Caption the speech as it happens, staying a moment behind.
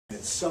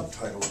It's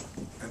subtitled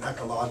An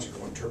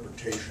Ecological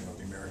Interpretation of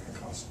the American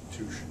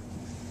Constitution.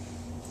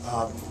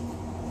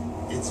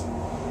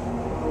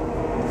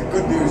 The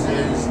good news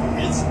is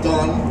it's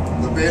done.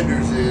 The bad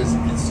news is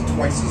it's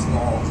twice as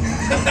long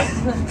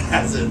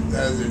as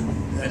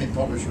any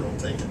publisher will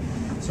take it.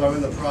 So I'm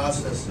in the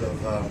process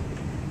of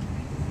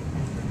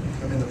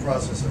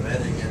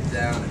editing it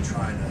down and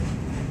trying to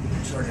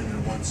turn it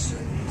into one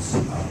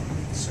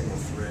single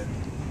thread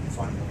and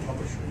finding a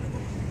publisher.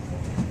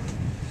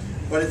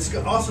 But it's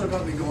also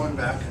got me going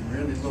back and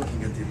really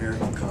looking at the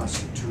American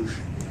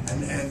Constitution.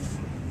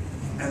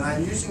 And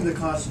I'm using the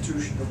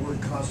Constitution, the word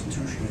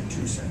Constitution, in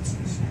two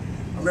senses.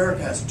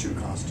 America has two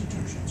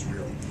constitutions,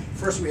 really.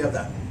 First, we have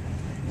that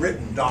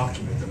written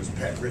document that was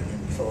written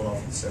in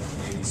Philadelphia in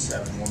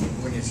 1787.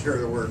 When you hear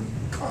the word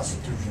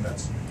Constitution,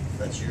 that's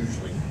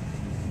usually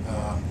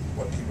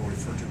what people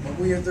refer to. But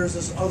there's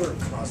this other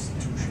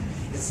Constitution.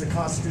 It's the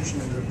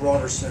Constitution in the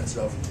broader sense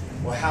of,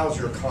 well, how's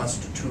your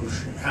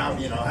Constitution?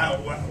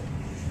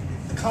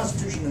 The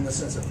Constitution in the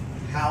sense of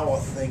how a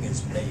thing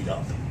is made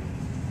up.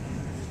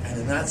 And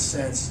in that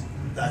sense,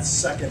 that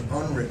second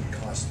unwritten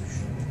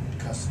Constitution,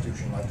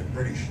 like the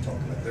British talk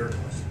about their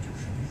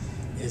Constitution,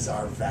 is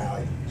our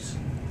values,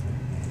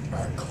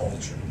 our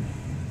culture,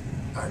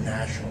 our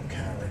national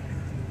character.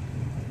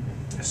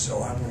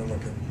 So I'm going to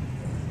look at,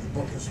 the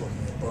book is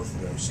looking at both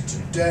of those.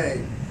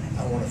 Today,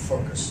 I want to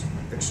focus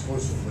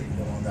exclusively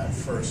on that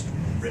first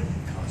written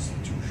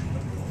Constitution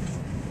that we're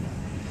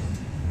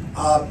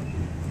all talking about.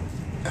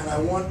 And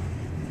I want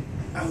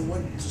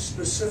to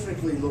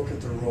specifically look at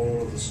the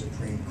role of the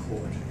Supreme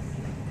Court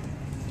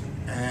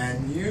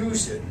and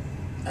use it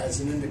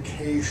as an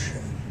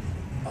indication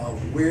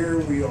of where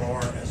we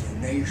are as a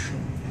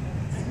nation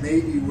and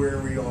maybe where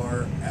we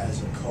are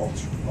as a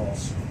culture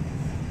also.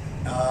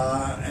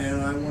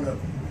 And I want to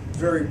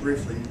very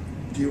briefly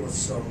deal with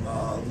some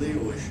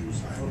legal issues.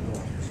 I hope no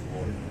one here's a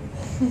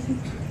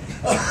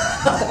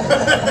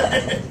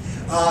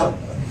lawyer.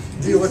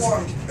 Deal with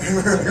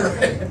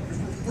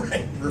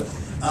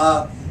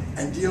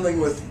and dealing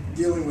with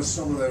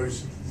some of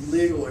those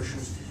legal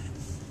issues,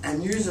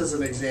 and use as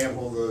an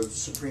example the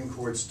Supreme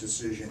Court's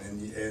decision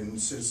in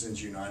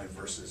Citizens United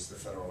versus the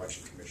Federal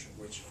Election Commission,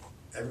 which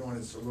everyone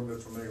is a little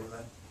bit familiar with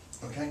that,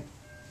 okay?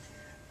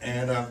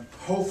 And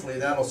hopefully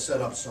that'll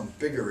set up some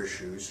bigger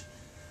issues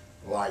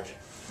like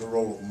the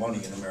role of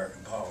money in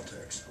American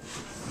politics.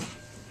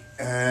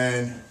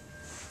 And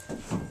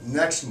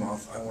next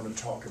month I want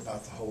to talk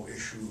about the whole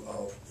issue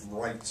of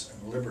rights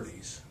and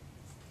liberties.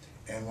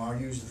 And I'll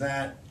use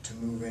that to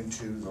move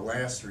into the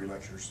last three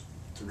lectures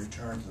to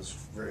return to this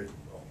very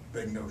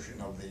big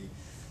notion of the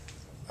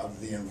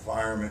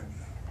environment,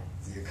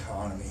 the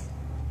economy,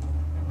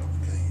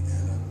 okay,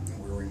 and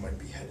where we might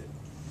be headed.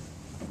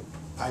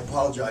 I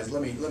apologize.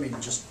 Let me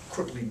just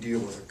quickly deal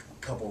with a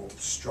couple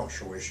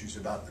structural issues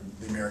about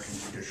the American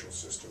judicial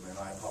system, and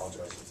I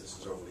apologize if this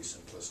is overly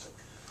simplistic.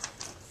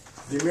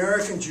 The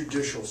American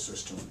judicial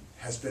system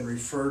has been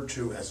referred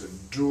to as a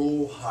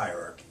dual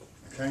hierarchy.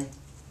 Okay.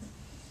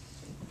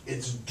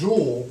 It's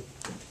dual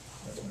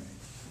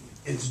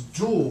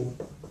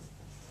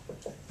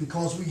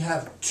because we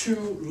have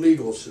two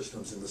legal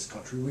systems in this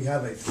country. We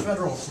have a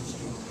federal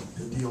system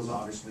that deals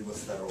obviously with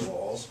federal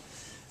laws,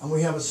 and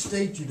we have a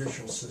state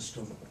judicial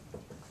system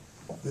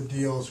that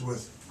deals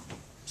with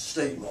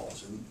state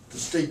laws. And the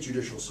state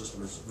judicial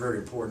system is very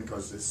important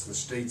because it's the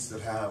states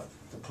that have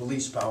the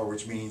police power,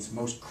 which means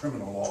most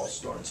criminal law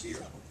starts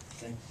here.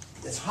 Okay?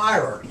 It's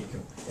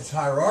hierarchical. It's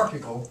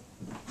hierarchical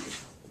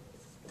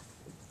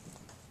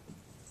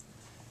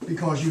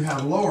because you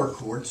have lower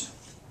courts.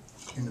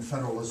 In the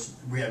Federalist,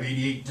 we have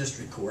 88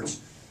 district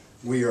courts.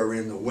 We are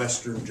in the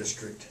Western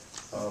District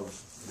of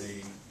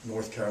the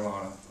North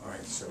Carolina, all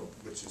right, so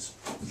which is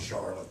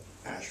Charlotte,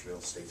 Asheville,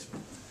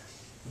 Statesville.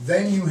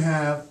 Then you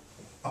have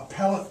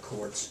appellate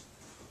courts.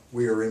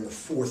 We are in the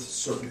Fourth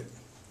Circuit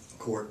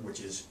Court, which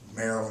is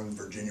Maryland,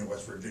 Virginia,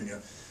 West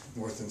Virginia,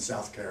 North and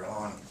South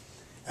Carolina.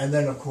 And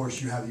then, of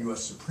course, you have the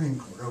U.S. Supreme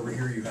Court. Over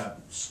here you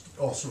have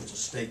all sorts of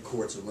state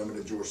courts of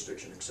limited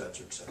jurisdiction, et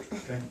cetera,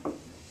 okay?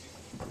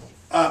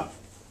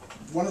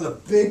 One of the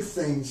big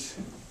things,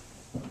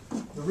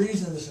 the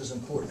reason this is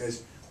important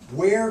is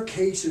where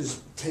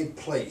cases take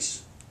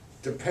place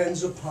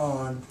depends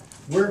upon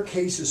where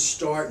cases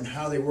start and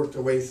how they work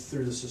their way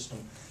through the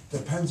system,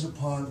 depends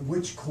upon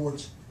which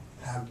courts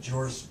have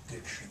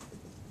jurisdiction.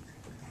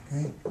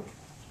 Okay?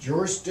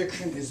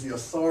 Jurisdiction is the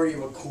authority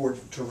of a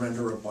court to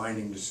render a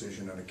binding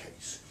decision in a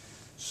case.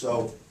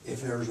 So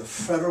if there's a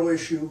federal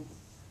issue,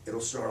 it'll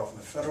start off in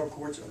the federal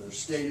courts. If there's a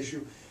state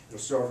issue, it'll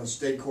start off in the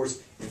state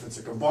courts. If it's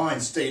a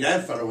combined state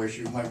and federal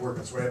issue, it might work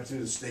its way up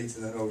through the states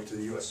and then over to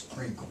the U.S.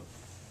 Supreme Court.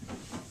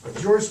 But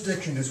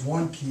jurisdiction is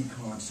one key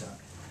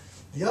concept.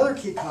 The other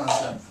key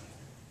concept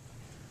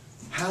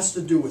has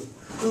to do with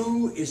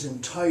who is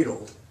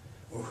entitled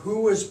or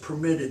who is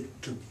permitted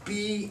to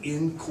be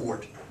in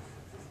court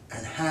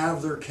and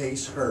have their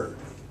case heard,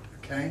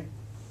 okay?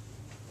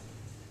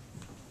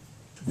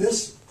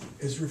 This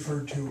is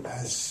referred to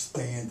as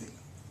standing.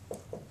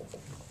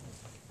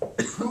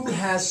 Who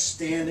has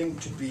standing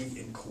to be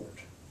in court?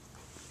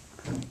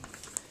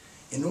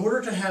 In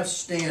order to have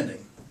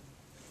standing,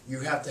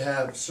 you have to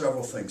have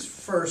several things.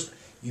 First,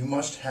 you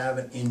must have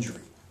an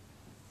injury.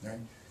 Right?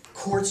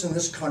 Courts in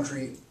this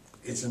country,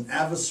 it's an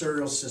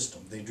adversarial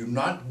system. They do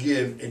not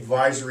give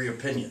advisory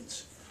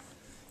opinions.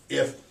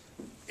 If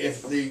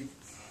the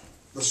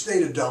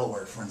state of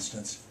Delaware, for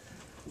instance,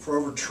 for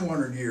over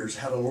 200 years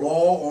had a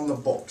law on the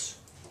books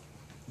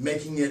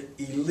making it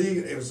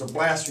illegal, it was a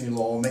blasphemy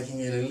law,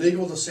 making it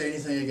illegal to say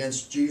anything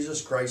against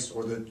Jesus Christ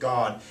or the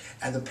God,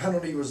 and the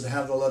penalty was to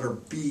have the letter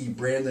B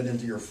branded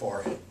into your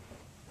forehead.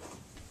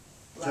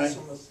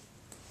 Blasphemous.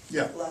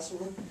 Yeah.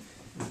 Blasphemy.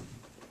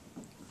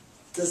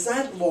 Does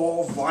that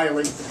law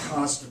violate the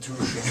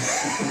Constitution?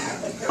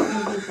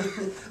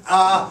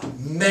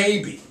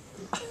 Maybe.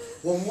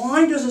 Well,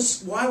 why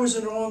was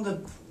it on the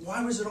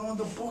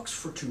books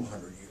for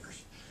 200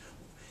 years?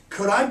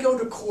 Could I go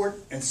to court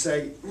and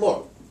say,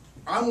 look,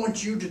 I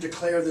want you to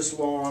declare this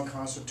law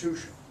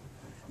unconstitutional?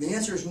 The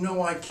answer is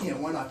no, I can't.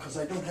 Why not? Because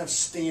I don't have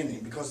standing.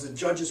 Because the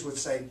judges would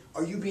say,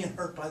 are you being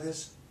hurt by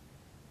this?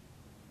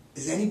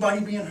 Is anybody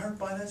being hurt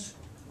by this?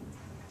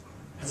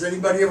 Has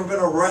anybody ever been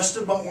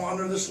arrested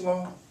under this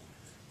law?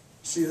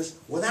 See this?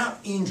 Without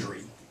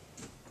injury,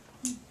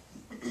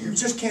 you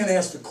just can't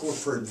ask the court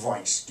for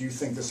advice. Do you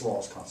think this law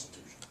is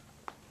constitutional?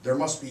 There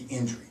must be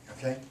injury,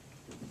 okay?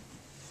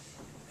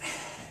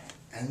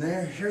 And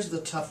here's the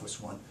toughest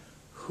one.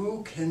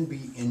 Who can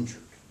be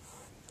injured?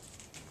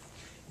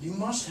 You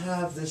must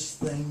have this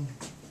thing,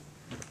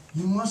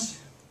 and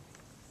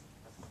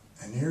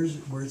here's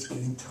where it's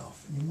getting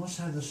tough. You must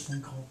have this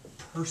thing called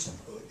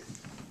personhood.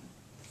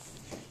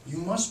 You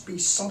must be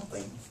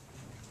something.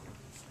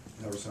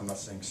 Notice I'm not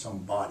saying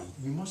somebody.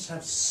 You must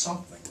have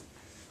something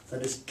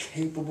that is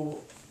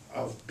capable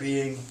of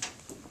being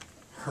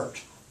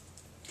hurt,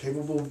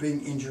 capable of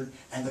being injured,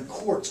 and the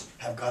courts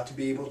have got to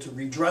be able to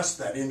redress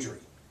that injury.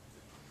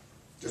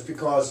 Just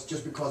because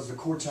the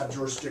courts have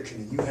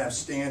jurisdiction and you have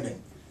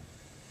standing,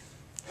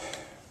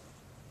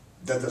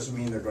 that doesn't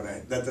mean they're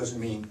gonna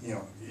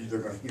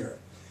hear it.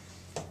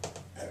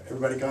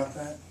 Everybody got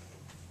that?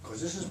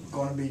 Because this is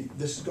going to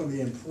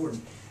be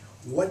important.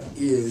 What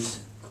is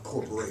a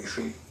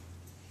corporation?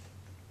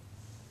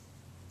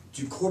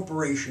 Do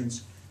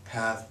corporations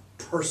have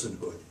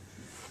personhood?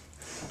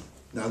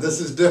 Now this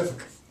is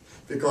difficult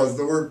because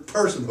the word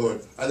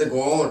personhood, I think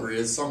we'll all agree,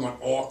 is somewhat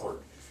awkward.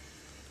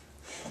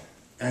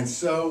 And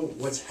so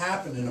what's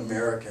happened in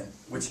America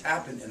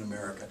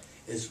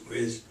is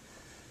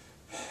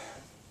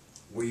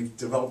we've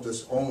developed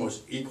this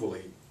almost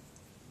equally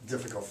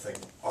difficult thing.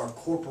 Are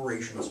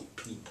corporations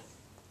people?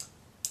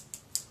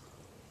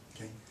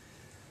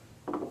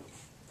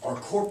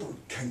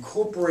 Can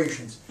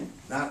corporations,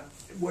 not,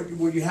 what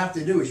you have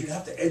to do is you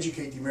have to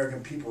educate the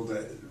American people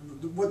that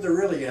what they're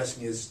really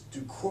asking is,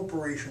 do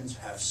corporations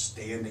have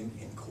standing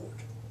in court?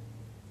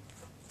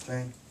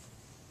 Okay?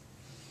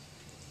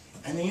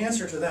 And the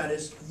answer to that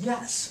is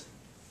yes.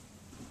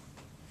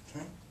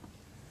 Okay?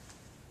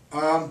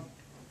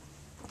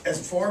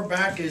 As far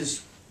back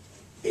as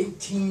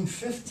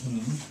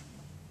 1815,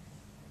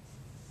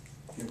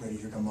 get ready,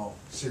 here come a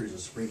series of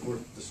Supreme Court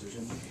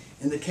decisions.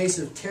 In the case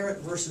of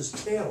Tarrant versus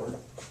Taylor,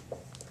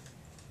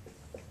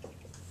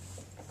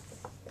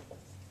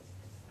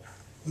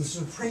 the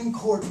Supreme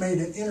Court made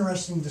an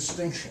interesting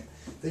distinction.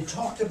 They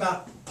talked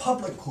about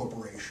public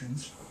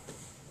corporations,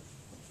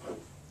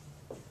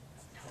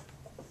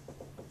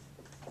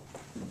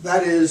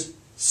 that is,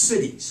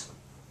 cities,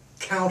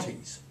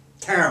 counties,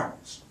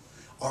 towns,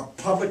 are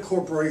public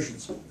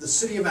corporations. The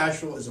city of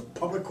Asheville is a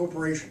public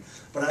corporation,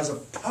 but as a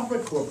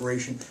public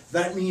corporation,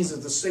 that means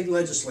that the state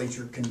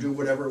legislature can do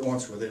whatever it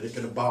wants with it. It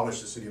can abolish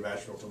the city of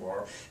Asheville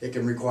tomorrow. It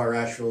can require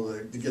Asheville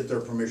to get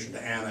their permission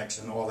to annex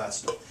and all that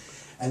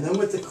stuff. And then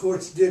what the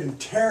courts did in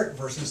Tarrant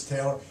versus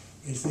Taylor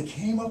is they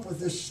came up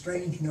with this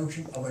strange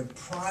notion of a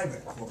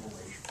private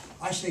corporation.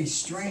 I say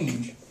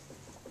strange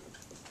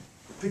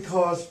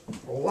because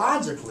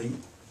logically,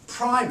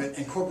 private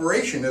and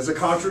corporation is a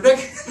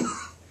contradiction.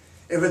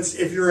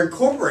 If you're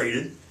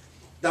incorporated,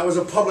 that was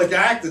a public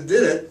act that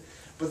did it,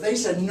 but they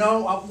said,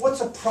 no,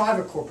 what's a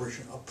private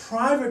corporation? A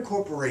private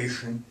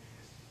corporation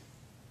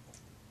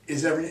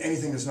is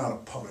anything that's not a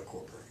public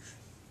corporation,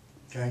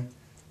 okay?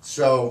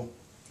 So,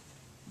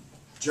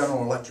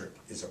 General Electric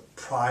is a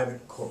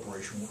private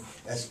corporation.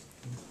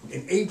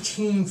 In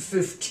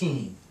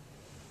 1815,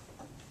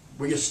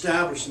 we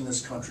established in this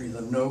country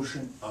the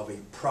notion of a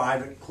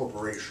private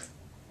corporation,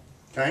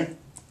 okay?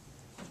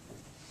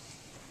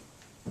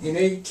 In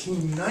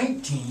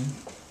 1819,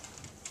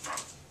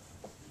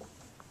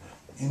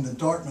 in the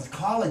Dartmouth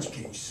College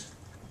case,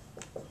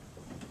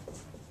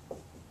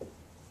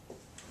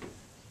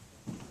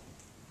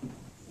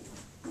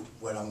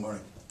 what I'm going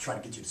to try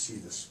to get you to see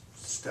this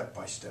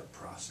step-by-step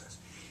process.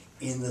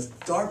 In the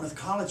Dartmouth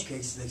College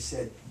case, they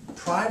said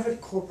private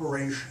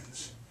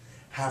corporations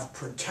have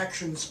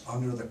protections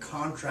under the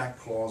contract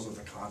clause of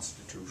the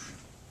Constitution.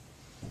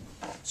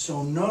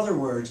 So in other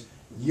words,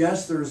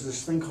 yes, there's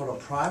this thing called a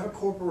private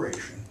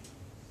corporation,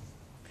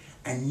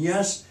 and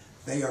yes,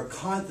 They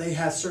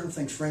have certain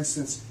things. For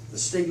instance, the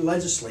state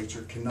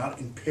legislature cannot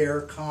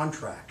impair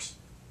contracts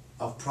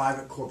of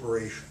private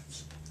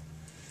corporations.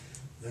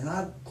 They're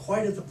not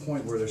quite at the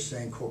point where they're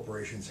saying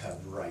corporations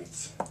have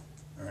rights, all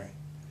right?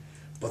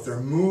 But they're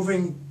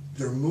moving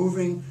to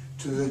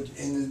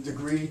in the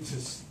degree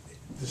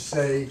to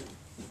say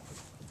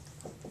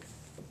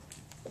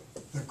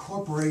the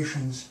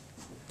corporations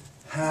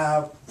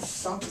have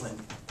something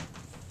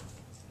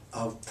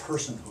of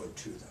personhood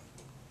to them.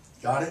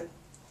 Got it?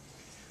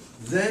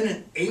 Then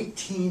in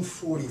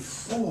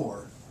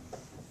 1844,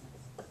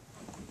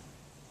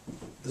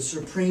 the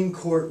Supreme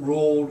Court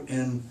ruled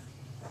in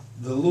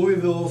the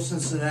Louisville,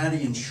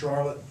 Cincinnati, and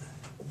Charlotte,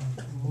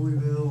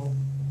 Louisville,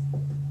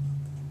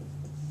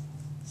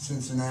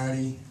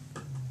 Cincinnati,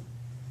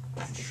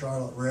 and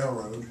Charlotte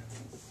Railroad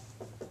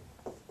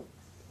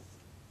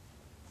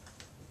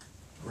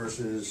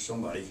versus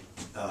somebody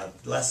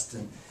less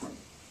than.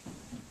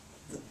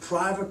 The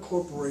private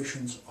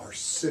corporations are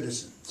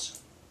citizens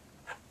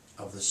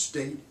of the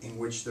state in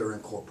which they're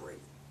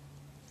incorporated.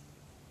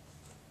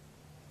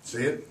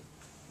 See it?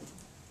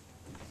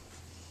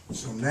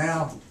 So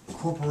now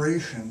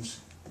corporations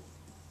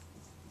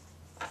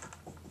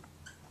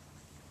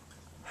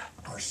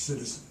are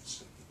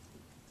citizens.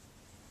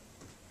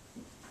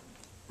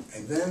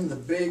 And then the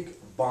big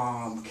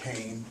bomb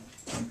came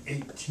in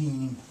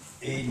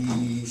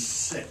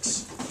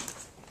 1886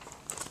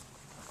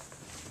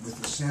 with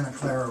the Santa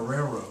Clara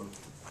Railroad.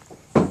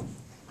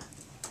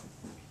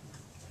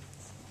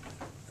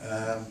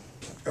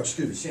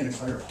 Santa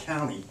Clara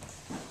County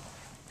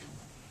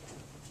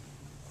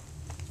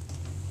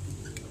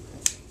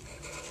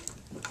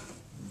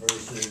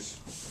versus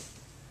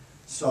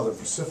Southern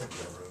Pacific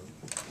Railroad.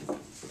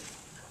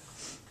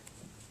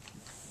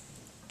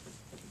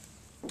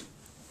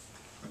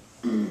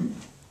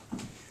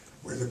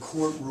 Where the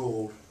court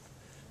ruled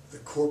the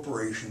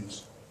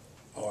corporations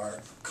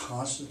are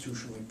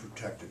constitutionally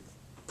protected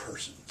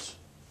persons.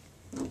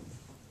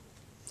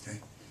 Okay?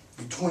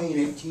 Between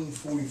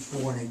 1844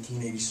 and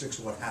 1886,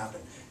 what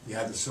happened? You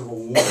had the Civil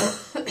War,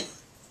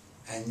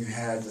 and you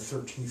had the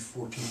 13th,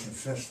 14th, and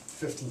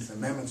 15th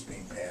Amendments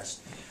being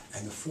passed.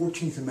 And the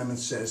 14th Amendment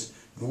says,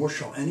 nor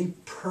shall any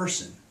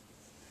person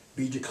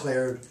be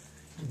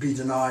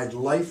denied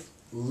life,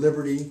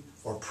 liberty,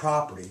 or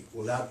property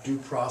without due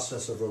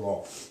process of the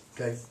law.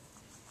 Okay?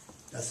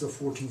 That's the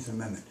 14th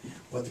Amendment.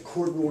 What the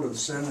court ruled in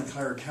Santa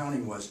Clara County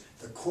was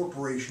the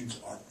corporations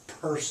are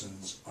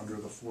persons under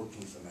the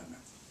 14th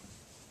Amendment.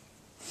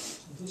 Is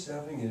this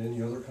happening in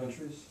any other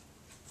countries?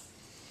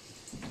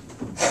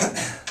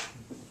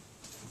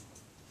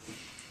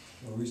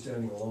 Or are we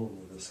standing alone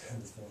with this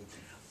kind of thing?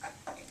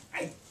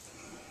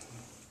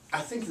 I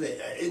think that,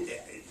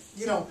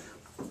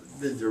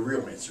 the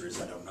real answer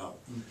is I don't know.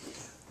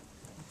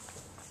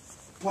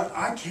 But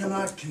I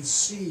cannot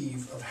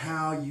conceive of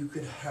how you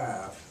could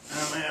have,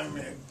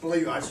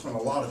 believe I spent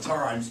a lot of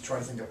time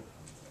trying to think of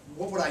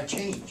what would I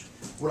change?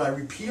 Would I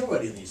repeal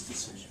any of these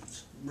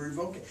decisions?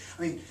 Revoke it?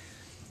 I mean,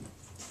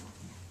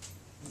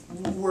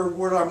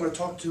 what I'm going to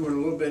talk to in a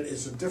little bit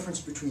is the difference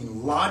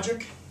between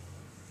logic,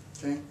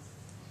 okay,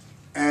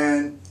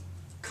 and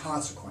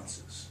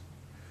consequences.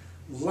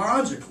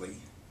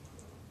 Logically,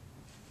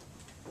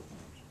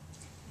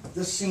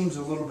 this seems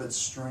a little bit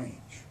strange.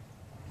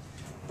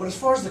 But as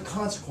far as the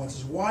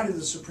consequences, why did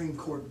the Supreme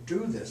Court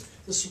do this?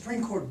 The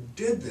Supreme Court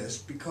did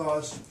this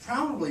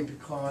probably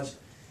because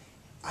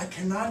I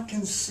cannot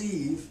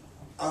conceive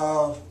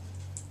of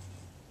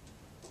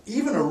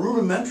even a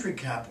rudimentary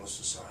capitalist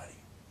society,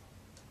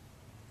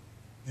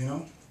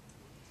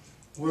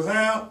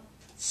 without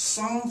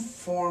some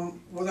form,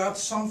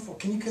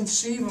 can you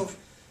conceive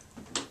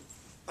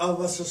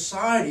of a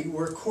society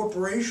where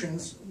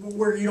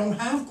you don't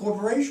have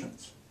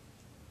corporations?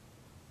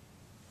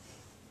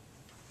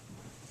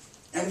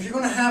 And if you're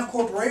going to have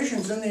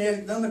corporations, then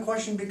the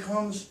question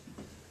becomes,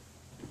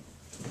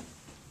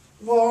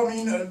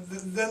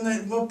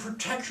 what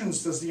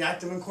protections does the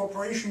Act of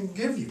Incorporation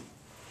give you?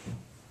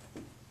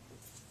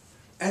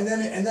 And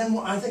then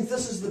I think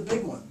this is the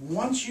big one.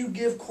 Once you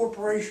give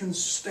corporations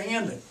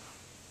standing,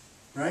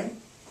 right?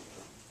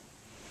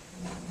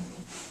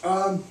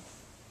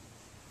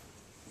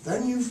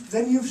 Then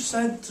you've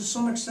said to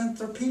some extent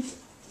they're people.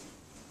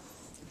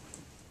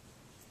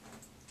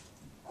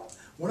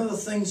 One of the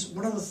things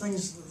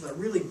that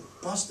really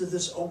busted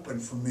this open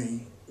for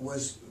me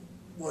was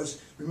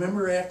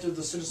remember after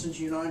the Citizens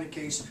United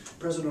case,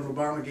 President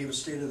Obama gave a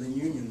State of the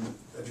Union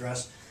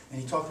address,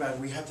 and he talked about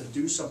we have to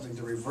do something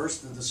to reverse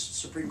the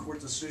Supreme Court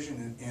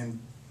decision in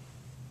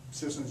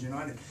Citizens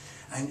United.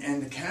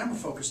 And the camera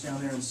focused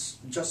down there, and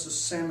Justice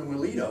Samuel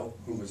Alito,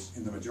 who was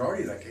in the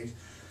majority of that case,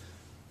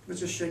 was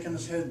just shaking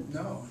his head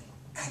no.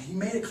 And he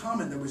made a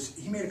comment it was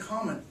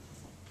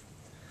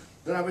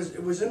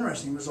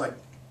interesting. It was like,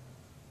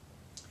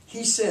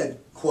 he said,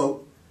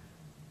 quote,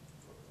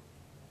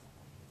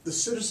 the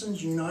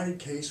Citizens United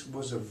case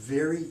was a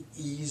very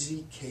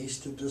easy case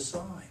to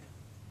decide.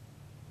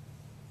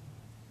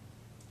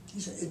 He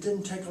said it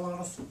didn't take a lot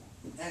of thought.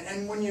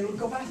 And when you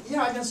go back,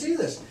 yeah, I can see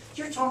this.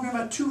 You're talking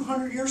about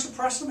 200 years of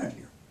precedent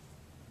here.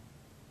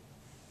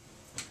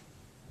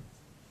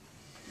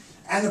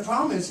 And the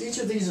problem is, each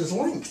of these is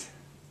linked.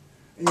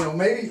 You know,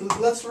 maybe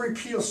let's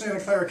repeal Santa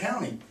Clara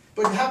County.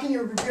 But how can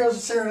you repeal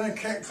Santa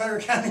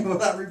Clara County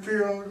without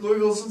repealing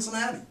Louisville,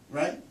 Cincinnati,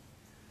 right?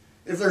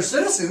 If they're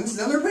citizens,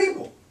 then they're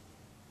people.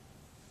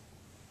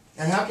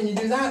 And how can you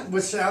do that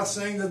without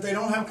saying that they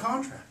don't have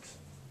contracts?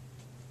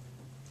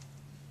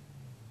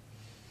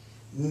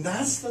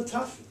 That's the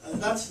tough,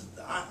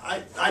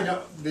 I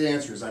don't, the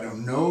answer is I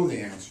don't know the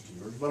answer to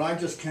yours, but I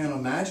just can't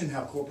imagine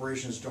how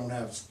corporations don't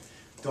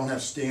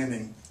have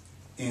standing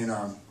in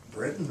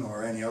Britain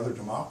or any other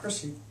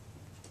democracy.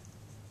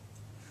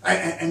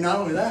 And not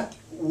only that,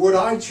 would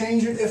I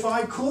change it if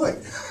I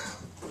could?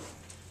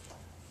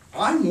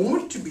 I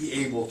want to be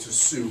able to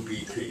sue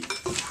BP.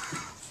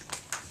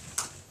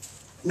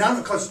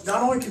 Because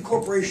not only can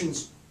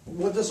corporations,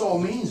 what this all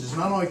means is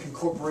not only can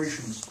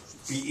corporations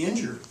be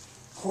injured,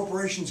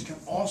 corporations can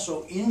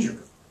also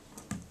injure.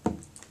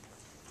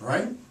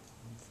 Right?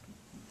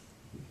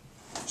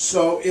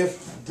 So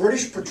if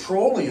British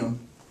Petroleum,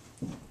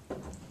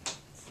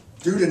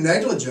 due to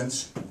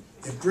negligence,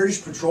 if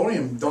British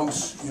Petroleum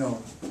dumps, you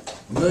know,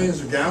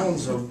 millions of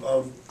gallons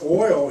of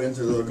oil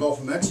into the Gulf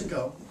of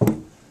Mexico,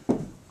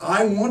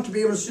 I want to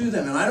be able to sue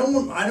them. And I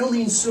don't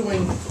mean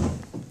suing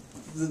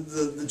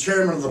the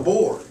chairman of the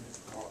board.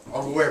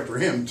 I'll go after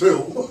him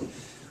too.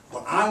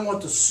 But I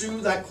want to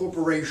sue that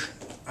corporation.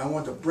 I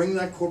want to bring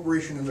that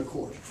corporation into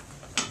court.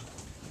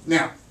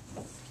 Now,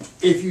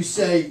 if you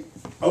say,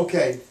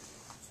 okay,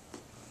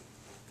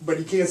 but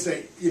you can't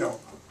say, you know,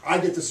 I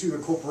get to sue the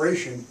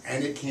corporation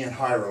and it can't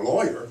hire a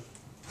lawyer.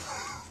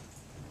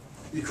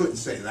 You couldn't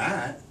say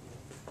that.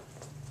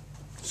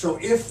 So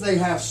if they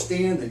have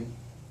standing,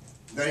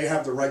 they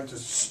have the right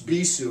to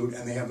be sued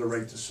and they have the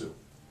right to sue.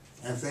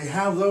 And if they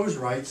have those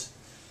rights,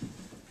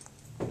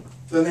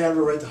 then they have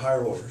the right to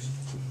hire lawyers.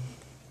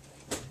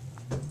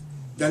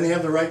 Then they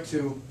have the right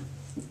to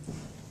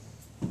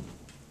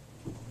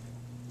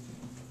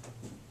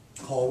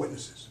call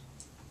witnesses.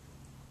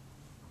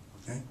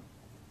 Okay?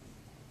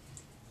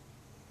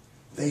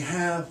 They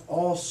have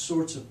all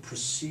sorts of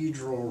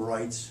procedural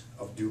rights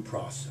of due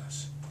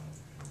process.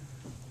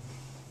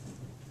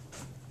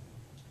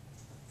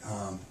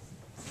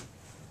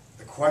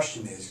 The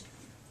question is,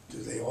 do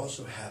they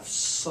also have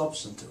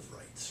substantive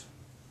rights?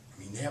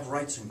 I mean, they have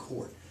rights in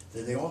court.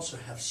 Do they also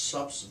have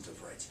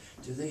substantive rights?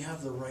 Do they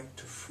have the right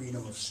to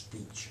freedom of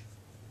speech?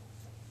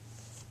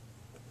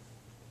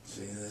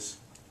 See this?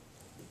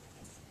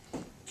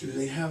 Do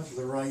they have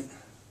the right?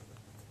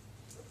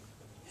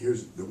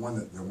 Here's the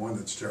one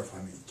that's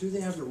terrifying me. Do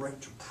they have the right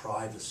to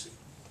privacy?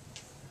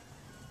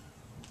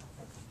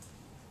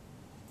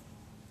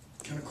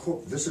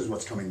 This is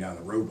what's coming down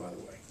the road, by the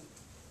way.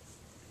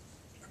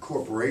 A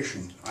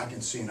corporation, I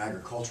can see an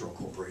agricultural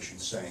corporation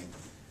saying,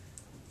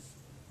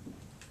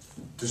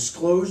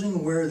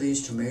 disclosing where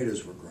these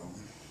tomatoes were grown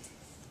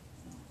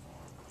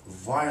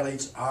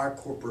violates our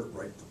corporate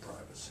right to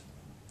privacy.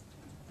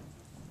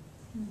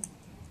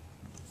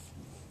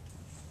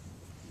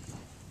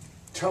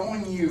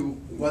 Telling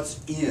you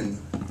what's in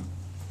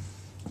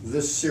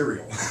this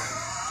cereal,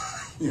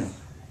 you know,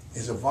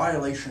 is a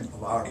violation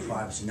of our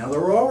privacy. Now,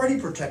 they're already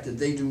protected.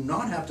 They do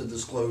not have to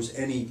disclose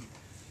any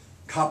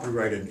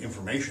copyrighted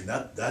information.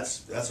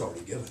 That's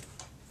already given.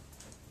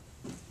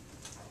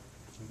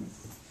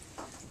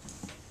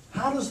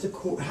 How does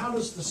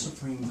the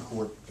Supreme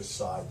Court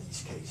decide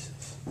these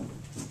cases?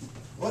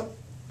 What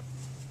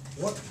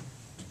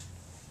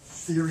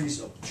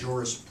theories of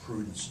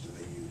jurisprudence do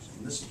they use?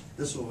 And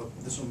this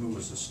will move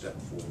us a step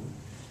forward.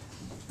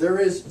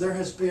 There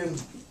has been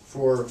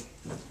for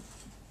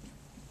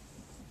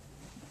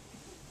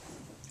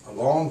a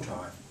long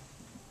time,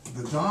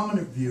 the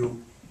dominant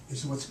view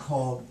is what's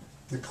called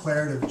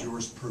declarative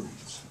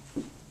jurisprudence.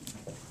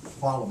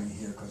 Follow me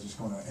here because it's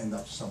going to end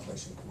up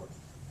someplace important.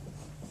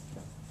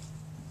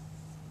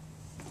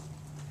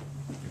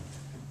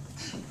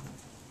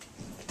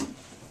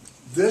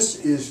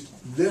 This is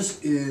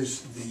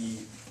the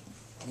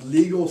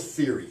legal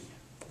theory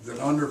that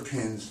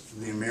underpins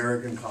the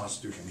American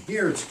Constitution.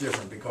 Here it's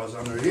different because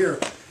under here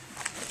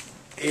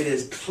it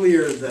is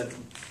clear that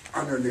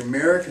under the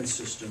American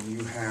system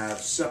you have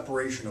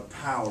separation of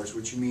powers,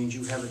 which means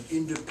you have an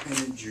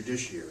independent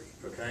judiciary,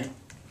 okay?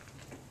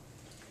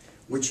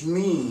 Which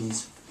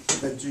means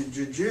that the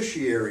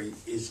judiciary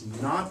is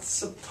not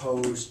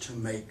supposed to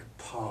make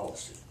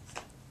policy,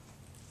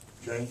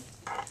 okay?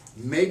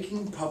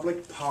 Making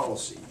public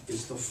policy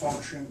is the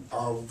function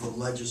of the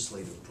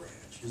legislative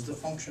branch, is the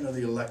function of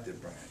the elected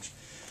branch.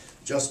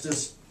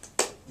 Justice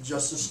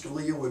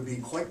Scalia would be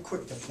quite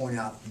quick to point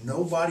out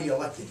nobody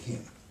elected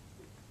him.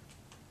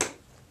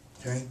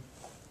 Okay?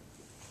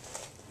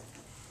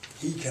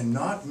 He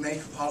cannot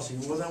make policy.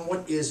 Well, then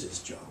what is his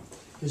job?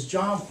 His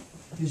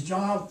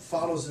job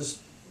follows this.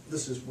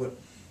 This is what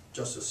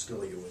Justice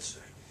Scalia would say.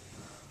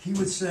 He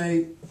would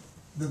say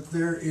that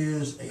there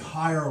is a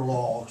higher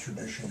law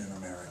tradition in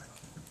America.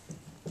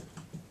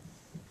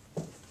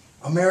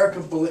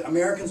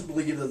 Americans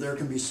believe that there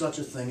can be such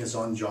a thing as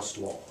unjust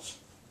laws.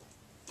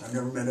 I've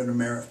never met an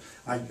American.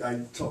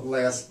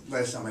 Last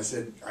time I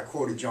said, I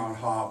quoted John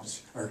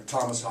Hobbes, or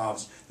Thomas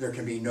Hobbes, there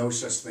can be no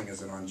such thing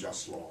as an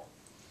unjust law.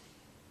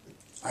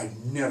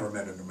 I've never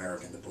met an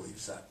American that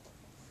believes that.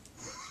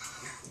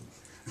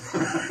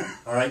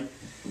 All right?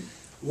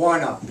 Why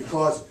not?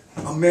 Because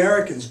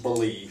Americans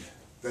believe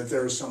that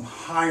there is some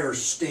higher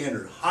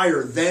standard,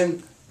 higher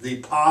than the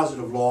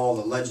positive law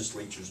the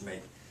legislatures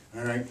make.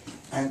 All right?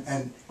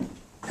 And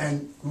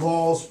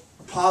laws,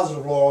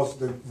 positive laws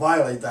that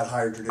violate that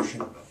higher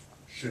tradition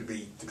should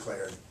be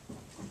declared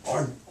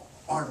aren't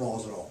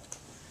laws at all.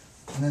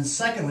 And then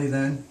secondly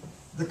then,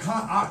 the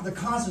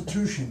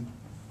Constitution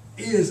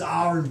is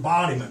our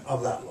embodiment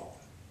of that law.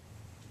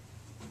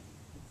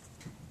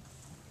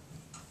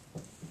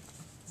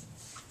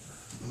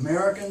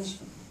 Americans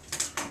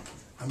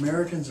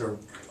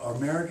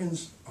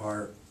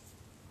are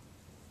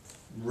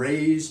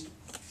raised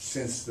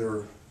since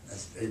they're,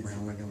 as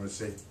Abraham Lincoln would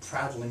say,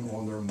 prattling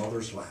on their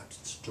mother's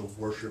laps to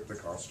worship the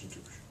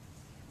Constitution.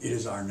 It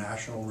is our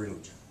national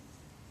religion.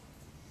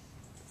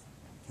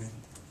 Okay?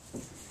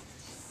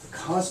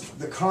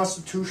 The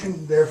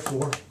Constitution,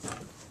 therefore,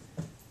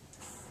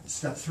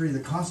 step 3, the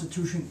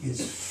Constitution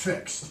is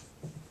fixed.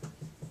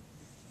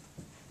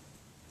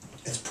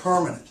 It's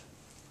permanent.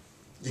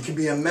 It can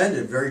be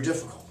amended, very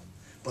difficult.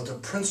 But the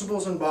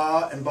principles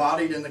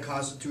embodied in the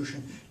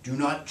Constitution do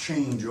not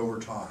change over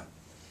time.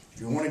 If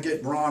you want to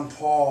get Ron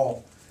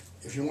Paul,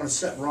 if you want to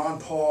set Ron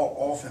Paul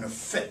off in a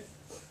fit,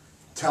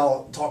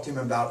 talk to him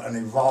about an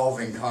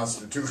evolving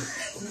Constitution.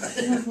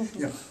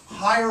 You know,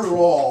 higher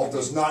law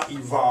does not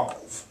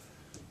evolve.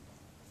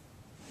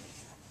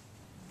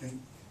 Okay?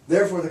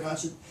 Therefore, the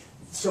Constitution.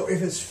 So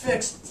if it's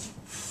fixed,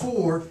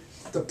 4,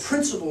 the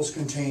principles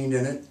contained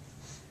in it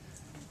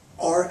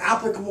are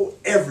applicable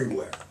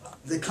everywhere.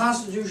 The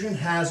Constitution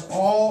has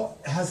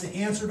the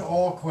answer to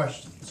all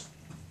questions.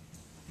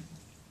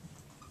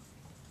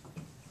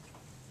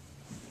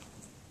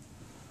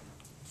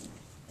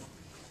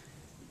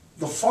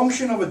 The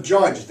function of a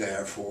judge,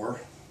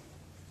 therefore,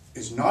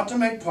 is not to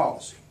make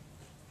policy.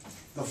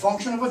 The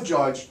function of a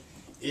judge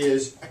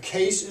is a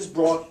case is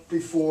brought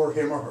before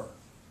him or her.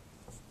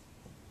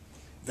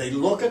 They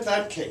look at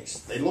that case.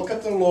 They look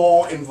at the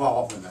law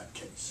involved in that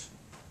case.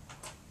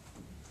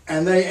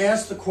 And they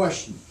ask the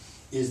question,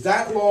 is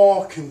that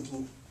law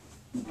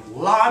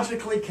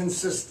logically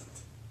consistent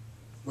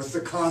with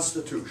the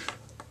Constitution?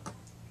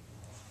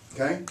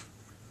 Okay?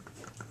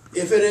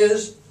 If it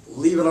is,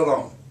 leave it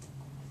alone.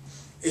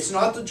 It's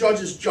not the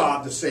judge's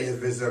job to say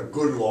if it's a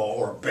good law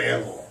or a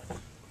bad law.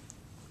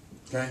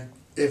 Okay?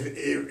 If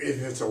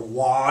it's a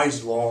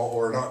wise law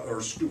or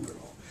a stupid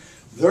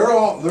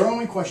law. Their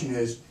only question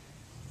is,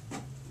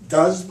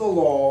 does the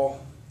law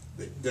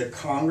that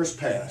Congress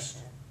passed,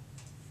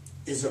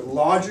 is it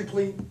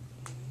logically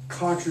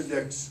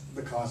contradicts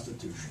the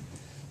Constitution?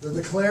 The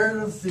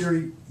declarative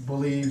theory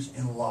believes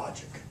in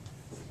logic.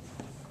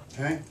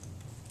 Okay?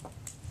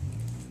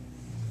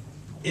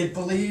 It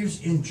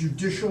believes in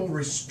judicial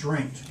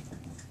restraint.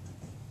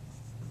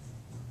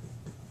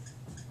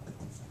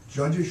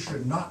 Judges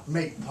should not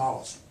make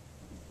policy.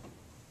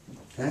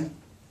 Okay?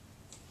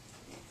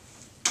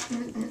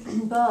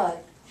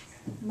 But,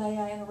 may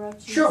I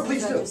interrupt you? Sure,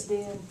 please I do. just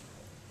did.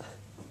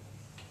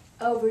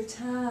 Over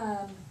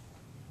time,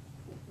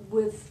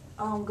 with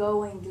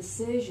ongoing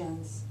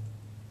decisions,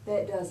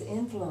 that does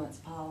influence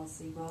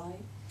policy,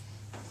 right?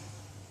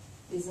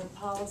 Isn't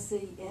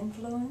policy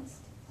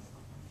influenced?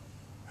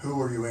 Who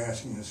are you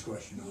asking this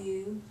question of?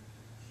 You.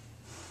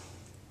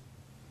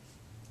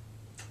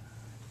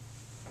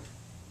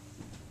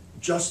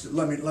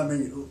 Let me,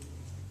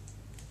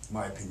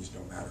 my opinions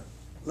don't matter.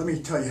 Let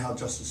me tell you how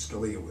Justice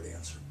Scalia would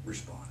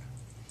respond.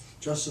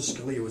 Justice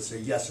Scalia would say,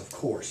 yes, of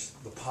course,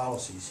 the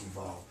policies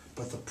evolve,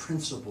 but the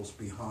principles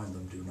behind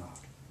them do not.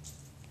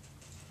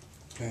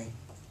 Okay?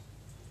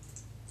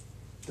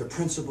 The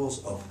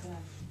principles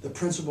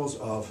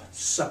of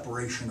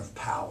separation of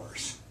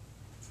powers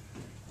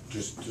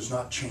just does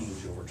not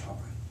change over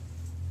time.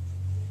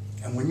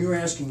 And when you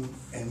ask me,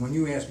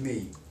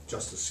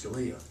 Justice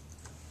Scalia,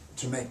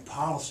 to make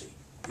policy,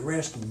 you're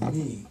asking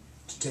me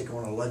to take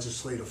on a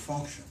legislative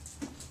function.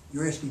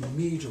 You're asking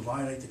me to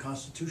violate the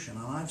Constitution,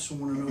 and I've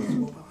sworn an oath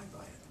to abide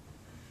by it.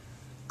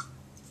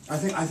 I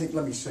think.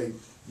 Let me say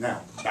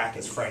now, back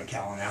as Frank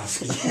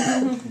Kalinowski.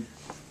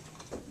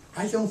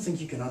 I don't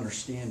think you can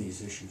understand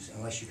these issues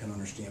unless you can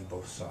understand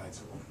both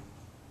sides of them.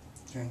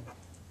 Okay?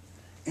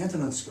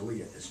 Antonin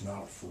Scalia is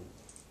not a fool.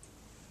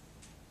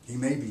 He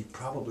may be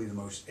probably the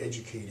most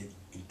educated,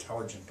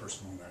 intelligent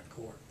person on that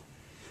court.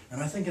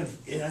 And I think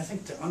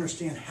to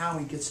understand how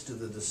he gets to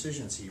the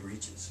decisions he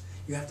reaches,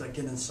 you have to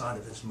get inside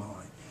of his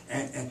mind.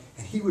 And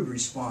he would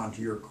respond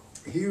to your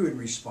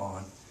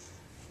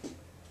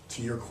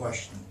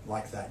question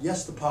like that.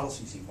 Yes, the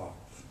policies evolve.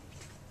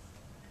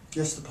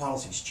 Yes, the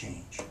policies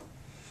change.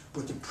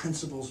 But the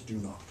principles do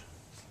not.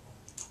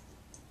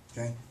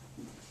 Okay?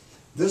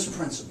 These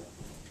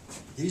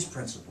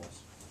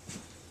principles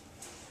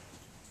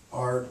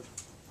are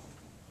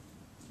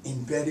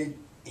embedded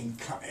in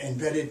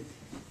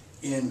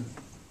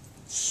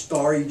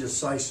stare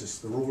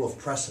decisis, the rule of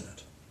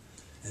precedent.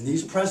 And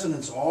these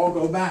precedents all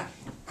go back.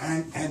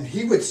 And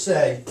he would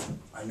say,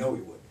 I know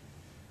he would,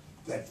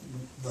 that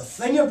the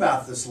thing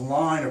about this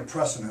line of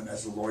precedent,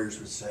 as the lawyers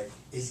would say,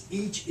 is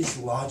each is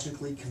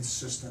logically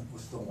consistent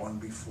with the one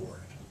before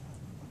it.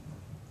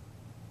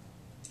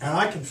 And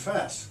I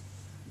confess,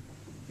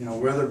 you know,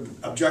 whether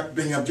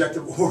being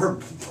objective or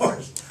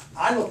biased,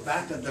 I look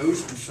back at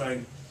those and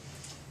say,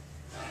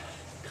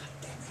 God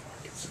damn, they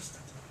are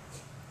consistent.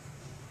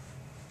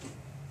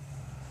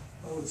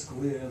 How would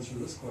Scalia answer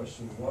this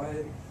question?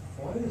 Why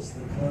is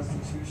the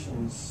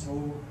Constitution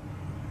so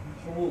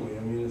holy? I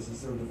mean,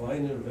 is there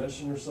divine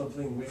intervention or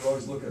something? We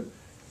always look at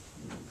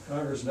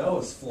Congress now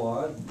is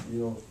flawed.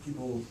 You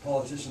know,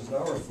 politicians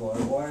now are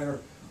flawed. Why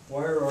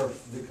are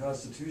the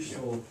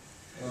constitutional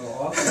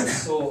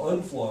authors so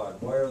unflawed?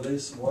 Why are they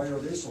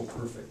so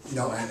perfect?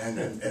 No,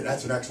 and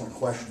that's an excellent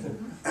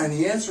question. And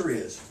the answer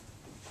is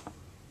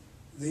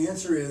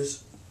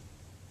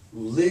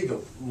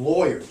legal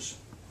lawyers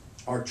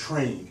are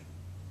trained,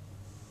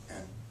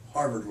 and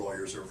Harvard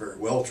lawyers are very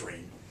well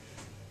trained,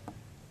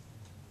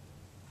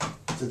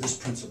 to this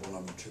principle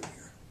number 2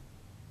 here.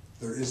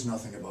 There is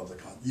nothing above the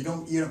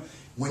Constitution.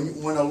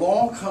 When a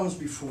law comes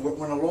before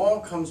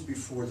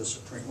the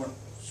Supreme Court,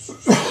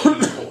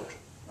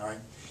 all right,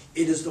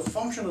 it is the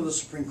function of the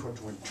Supreme Court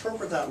to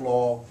interpret that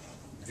law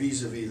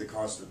vis-a-vis the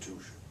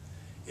Constitution.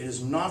 It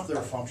is not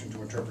their function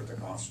to interpret the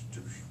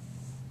Constitution.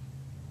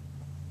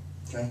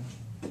 Okay?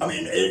 I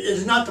mean, it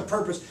is not the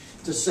purpose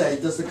to say,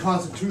 does the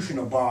Constitution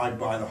abide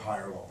by the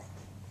higher law?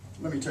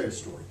 Let me tell you a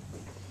story.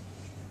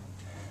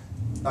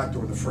 Back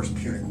during the first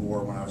Punic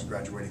War, when I was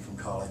graduating from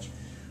college,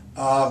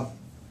 a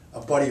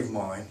buddy of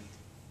mine,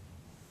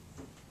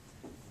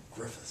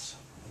 Griffiths,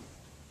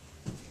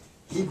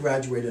 he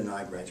graduated and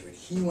I graduated.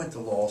 He went to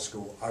law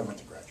school, I went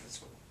to graduate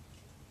school.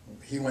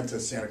 He went to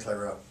Santa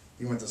Clara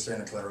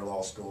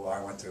Law School, I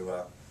went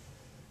to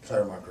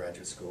Claremont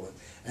Graduate School.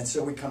 And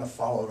so we kind of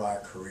followed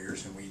our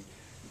careers, and we'd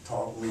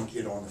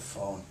get on the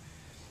phone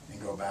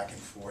and go back and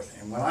forth.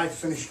 And when I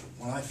finished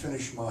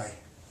my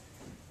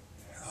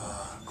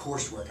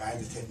coursework, I had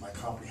to take my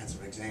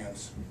comprehensive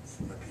exams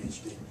for my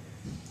PhD.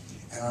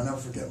 And I'll never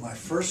forget, my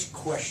first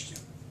question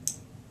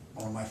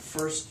on my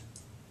first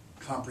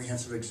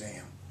comprehensive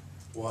exam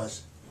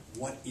was,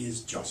 what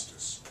is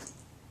justice?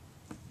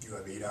 You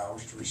have 8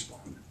 hours to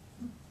respond.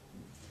 And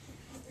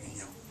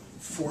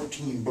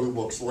 14 blue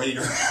books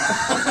later,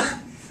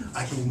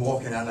 I came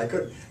walking out,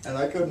 and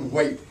I couldn't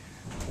wait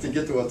to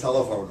get to a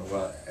telephone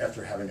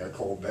after having a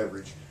cold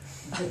beverage.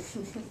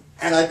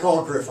 And I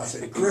called Griff. I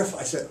said, Griff,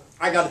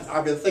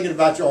 I've been thinking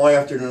about you all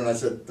afternoon. I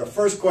said, the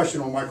first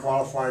question on my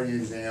qualifying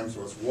exams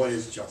was, what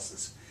is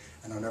justice?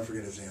 And I'll never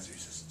forget his answer. He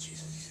says,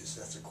 Jesus,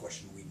 that's a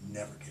question we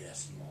never get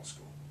asked in law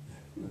school.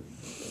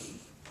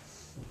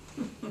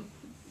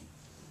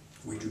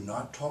 We do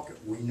not talk it.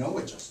 We know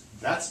it justice.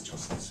 That's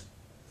justice.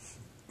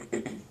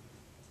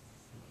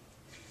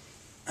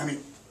 I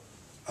mean,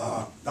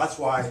 that's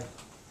why,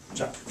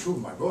 chapter 2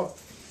 of my book,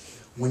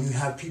 when you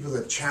have people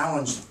that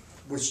challenge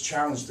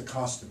the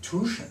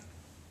Constitution,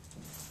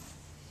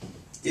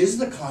 is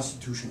the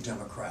Constitution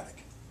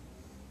democratic?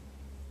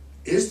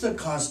 Does the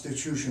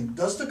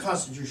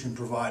Constitution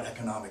provide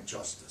economic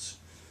justice?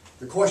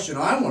 The question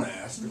I want to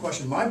ask, the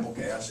question my book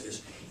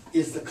asks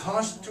is the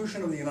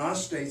Constitution of the United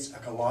States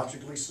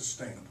ecologically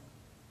sustainable?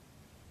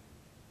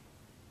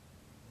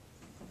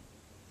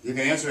 You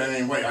can answer that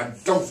any way. I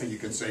don't think you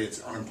can say it's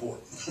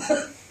unimportant.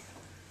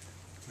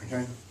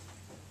 Okay?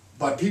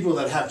 But people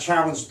that have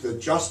challenged the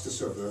justice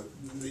of the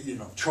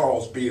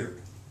Charles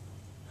Beard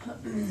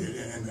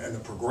and the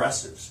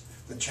progressives,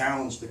 that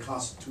challenged the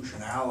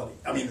constitutionality.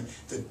 I mean,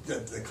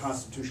 the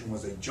Constitution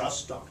was a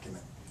just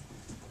document.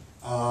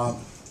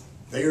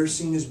 They are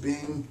seen as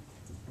being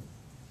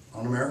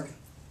un-American.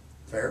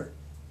 Fair?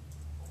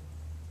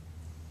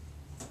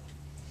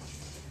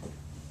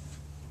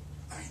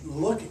 I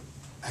mean,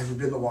 have you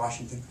been to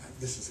Washington?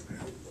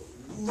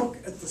 Look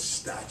at the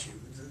statue,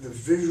 the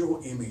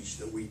visual image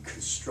that we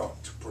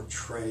construct to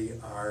portray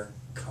our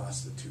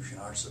Constitution,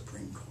 our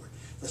Supreme Court.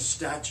 The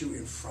statue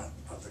in front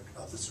of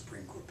the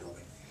Supreme Court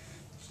building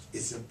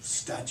is a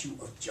statue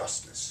of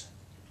justice.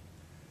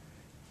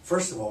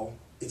 First of all,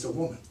 it's a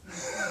woman,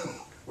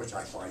 which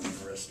I find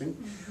interesting.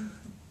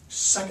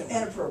 Secondly,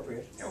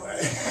 inappropriate.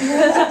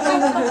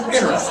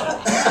 Interesting.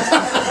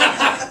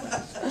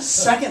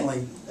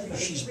 Secondly,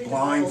 she's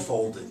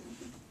blindfolded.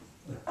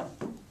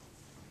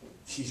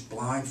 She's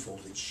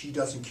blindfolded. She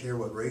doesn't care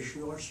what race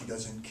you are. She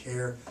doesn't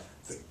care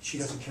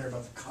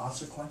about the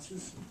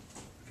consequences.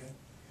 Okay?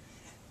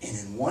 And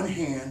in one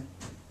hand,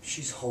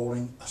 she's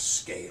holding a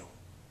scale.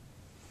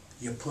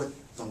 You put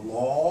the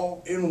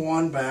law in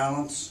one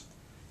balance.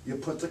 You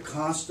put the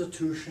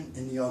Constitution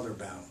in the other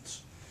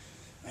balance.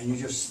 And you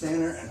just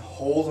stand there and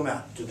hold them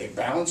out. Do they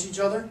balance each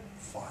other?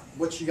 Fine.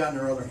 What you got in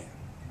her other hand?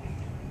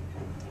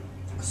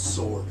 A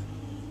sword.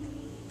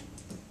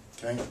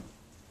 Okay?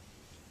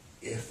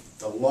 If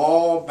the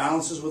law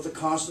balances with the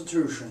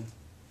Constitution,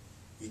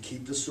 you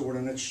keep the sword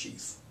in its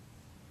sheath.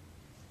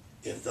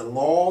 If the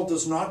law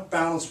does not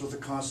balance with the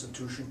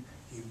Constitution,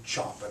 you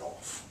chop it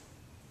off.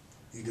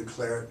 You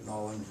declare it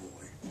null and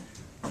void.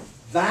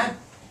 That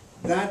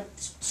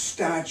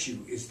statue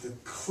is the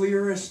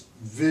clearest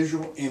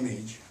visual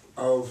image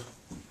of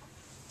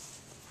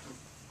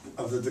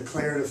the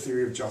declarative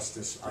theory of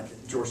justice,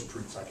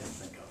 jurisprudence I can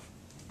think of.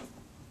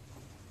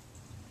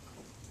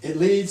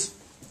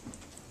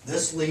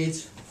 This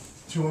leads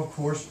to, of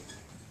course,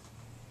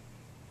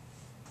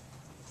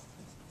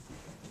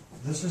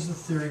 this is the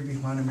theory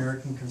behind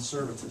American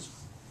conservatism.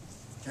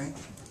 Okay?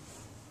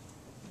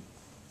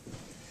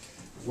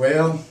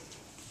 Well,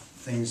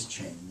 things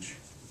change.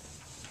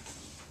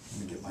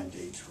 Let me get my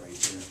dates right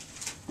here.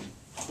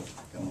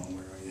 Come on,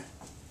 where are you?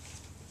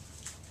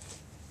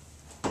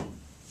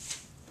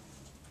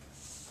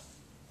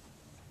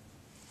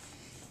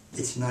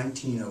 It's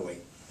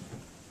 1908.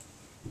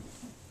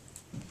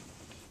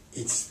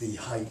 It's the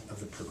height of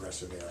the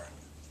progressive era.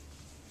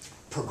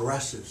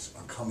 Progressives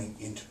are coming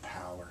into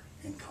power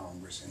in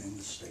Congress and in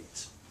the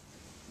states.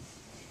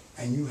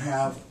 And you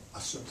have a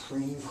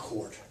Supreme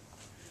Court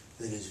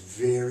that is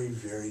very,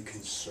 very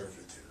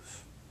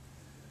conservative.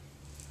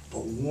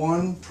 But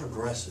one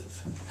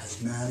progressive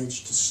has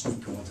managed to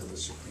sneak onto the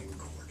Supreme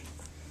Court.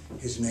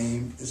 His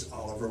name is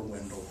Oliver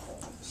Wendell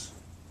Holmes.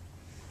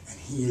 And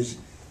he is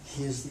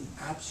the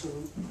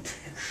absolute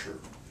picture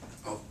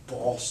of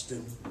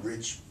Boston,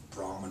 rich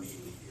Brahmin,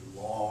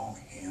 long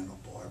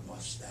handlebar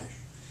mustache,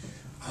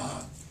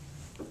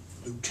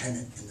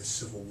 lieutenant in the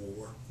Civil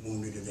War,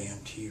 wounded at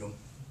Antietam,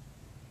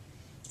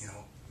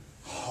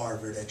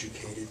 Harvard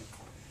educated,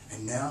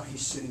 and now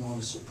he's sitting on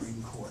the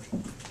Supreme Court.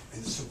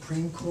 And the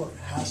Supreme Court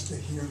has to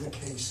hear the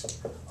case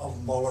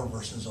of Mueller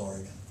versus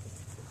Oregon.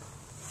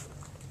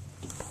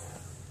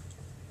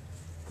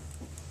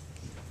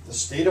 The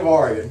state of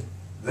Oregon,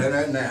 then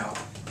and now,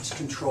 is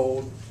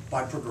controlled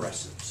by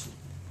progressives.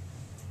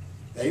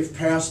 They've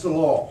passed a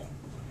law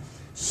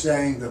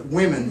saying that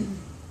women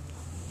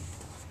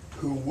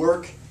who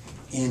work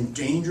in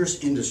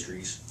dangerous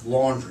industries,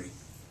 laundry,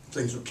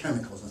 things with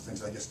chemicals and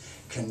things like this,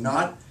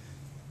 cannot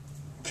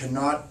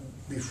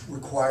be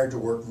required to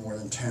work more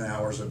than 10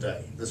 hours a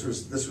day. This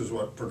was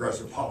what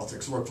progressive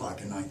politics looked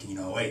like in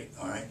 1908,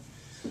 all right?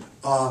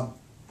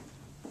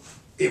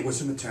 It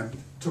was an attempt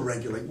to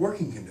regulate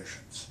working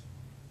conditions.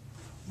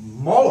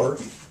 Mueller,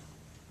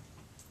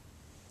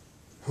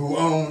 who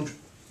owned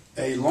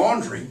a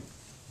laundry,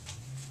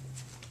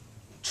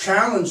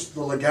 challenged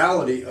the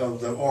legality of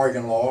the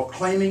Oregon law,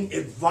 claiming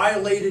it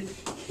violated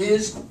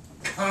his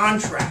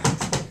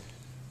contract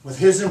with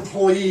his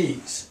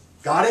employees.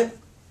 Got it?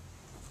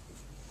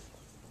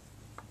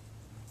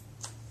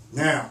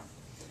 Now,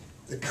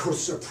 the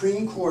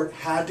Supreme Court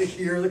had to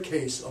hear the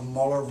case of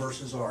Mueller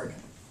versus Oregon.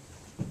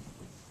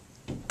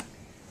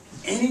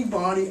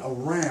 Anybody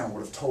around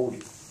would have told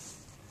you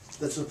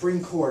that the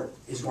Supreme Court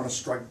is going to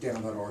strike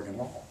down that Oregon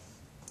law.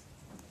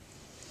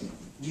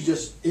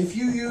 If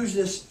you use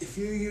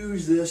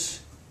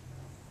this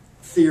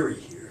theory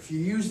here, if you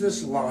use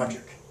this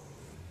logic,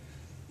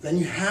 then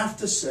you have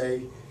to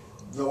say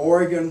the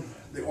Oregon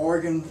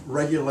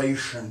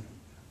regulation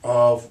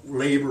of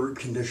labor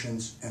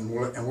conditions and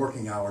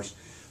working hours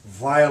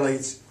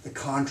violates the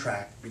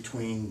contract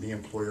between the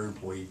employer and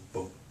employee.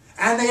 Boom.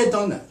 And they had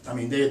done that. I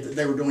mean,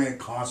 they were doing it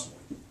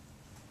constantly.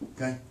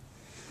 Okay?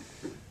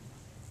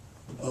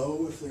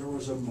 Oh, if there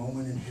was a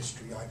moment in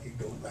history I could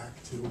go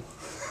back to.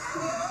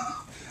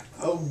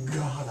 Oh,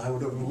 God, I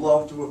would have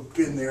loved to have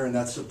been there in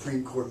that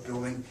Supreme Court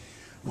building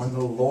when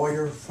the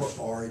lawyer for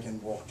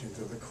Oregon walked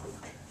into the court.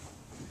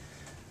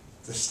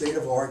 The state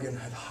of Oregon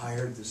had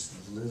hired this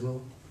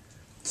little,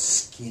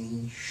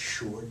 skinny,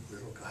 short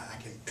little guy.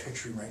 I can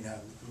picture him right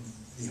now,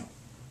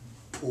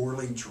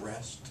 poorly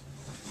dressed.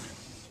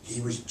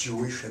 He was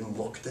Jewish and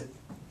looked it.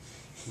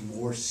 He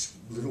wore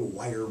little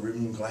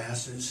wire-rimmed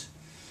glasses.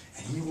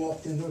 And he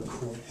walked into the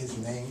court. His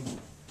name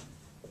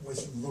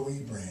was Louis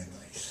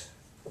Brandeis.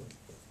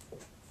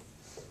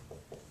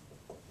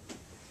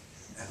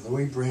 And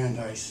Louis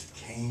Brandeis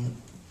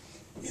came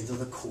into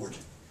the court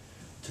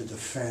to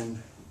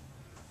defend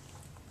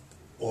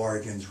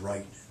Oregon's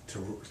right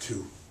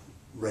to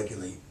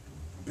regulate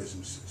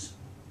businesses.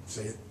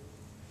 See it?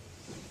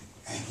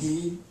 And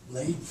he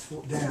laid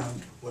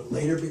down what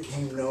later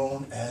became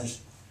known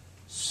as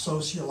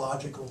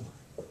sociological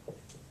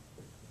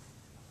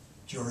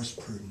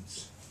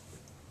jurisprudence,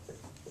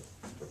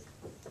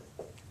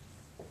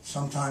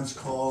 sometimes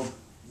called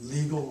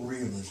legal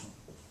realism.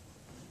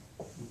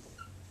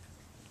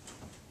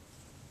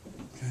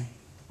 Okay,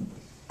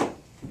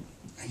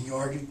 and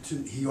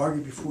he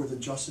argued before the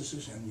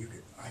justices, and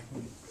I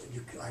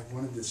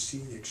wanted to see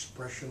the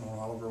expression on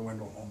Oliver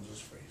Wendell Holmes'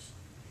 face.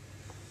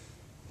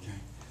 Okay,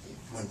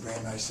 when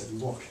Brandeis said,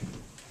 "Look,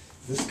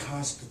 this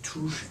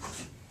Constitution,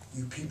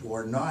 you people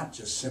are not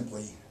just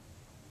simply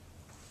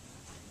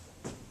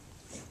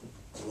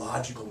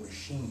logical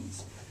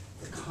machines.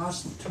 The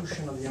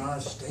Constitution of the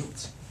United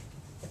States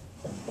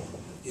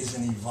is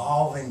an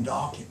evolving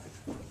document.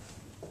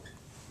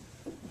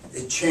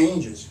 It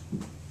changes.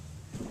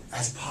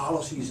 as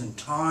policies and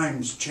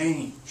times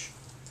change.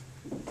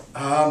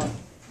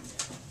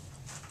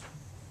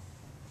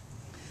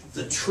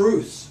 The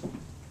truths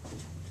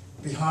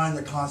behind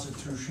the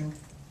Constitution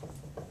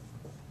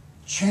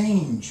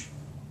change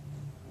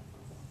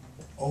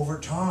over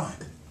time.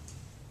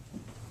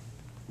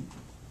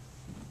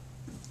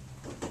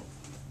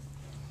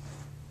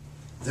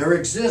 There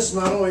exists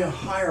not only a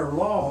higher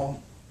law,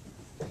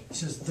 he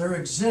says there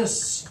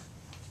exists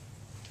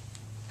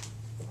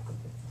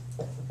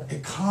a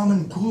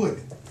common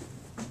good.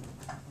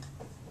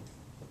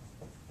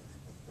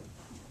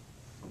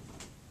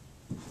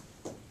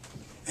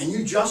 And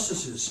you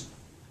justices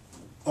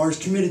are as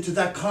committed to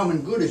that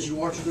common good as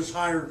you are to this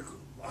higher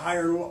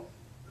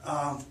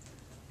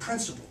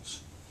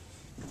principles.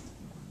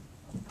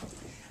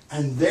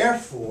 And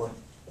therefore,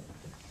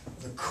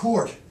 the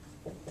court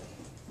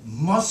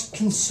must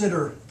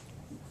consider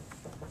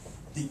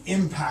the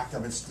impact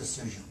of its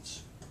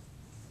decisions.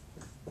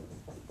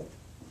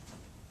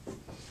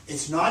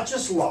 It's not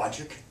just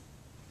logic,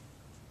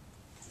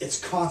 it's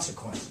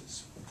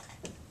consequences.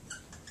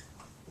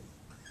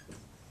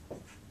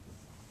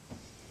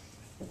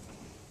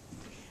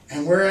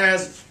 And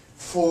whereas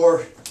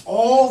for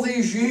all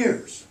these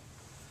years,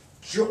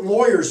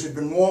 lawyers had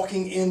been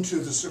walking into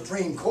the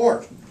Supreme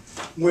Court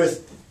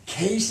with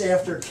case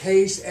after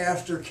case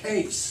after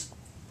case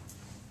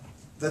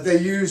that they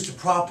used to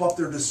prop up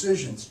their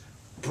decisions,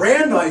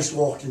 Brandeis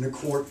walked into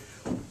court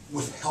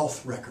with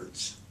health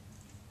records,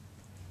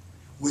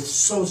 with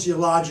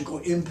sociological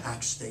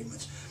impact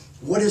statements.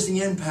 What is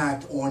the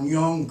impact on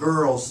young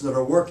girls that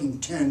are working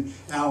 10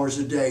 hours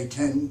a day,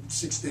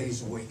 6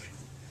 days a week?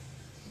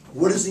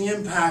 What is the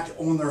impact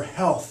on their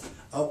health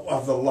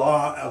of the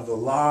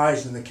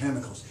lies and the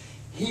chemicals?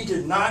 He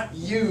did not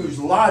use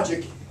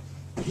logic,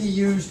 he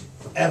used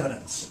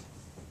evidence.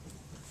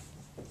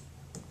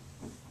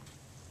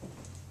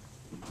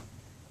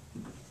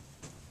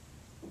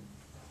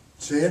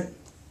 See it?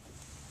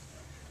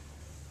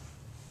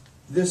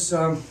 This, He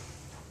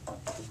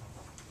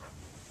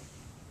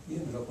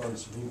ended up on the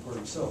Supreme Court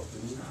himself,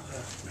 didn't he?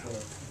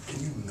 Can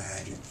you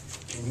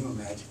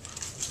imagine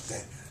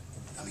that,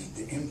 I mean,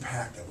 the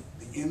impact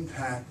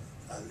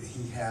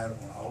he had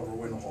on Oliver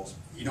Wendell Holmes?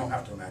 You don't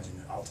have to imagine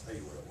it, I'll tell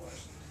you what it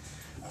was.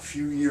 A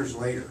few years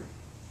later,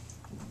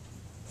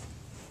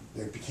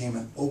 there became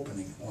an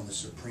opening on the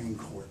Supreme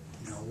Court.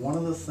 Now, one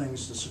of the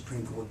things the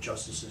Supreme Court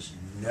justices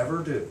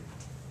never do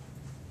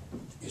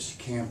is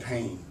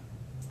campaign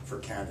for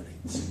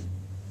candidates.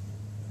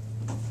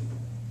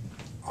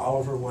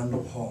 Oliver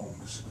Wendell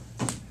Holmes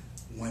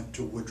went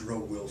to Woodrow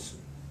Wilson,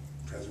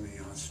 President of the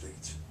United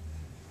States,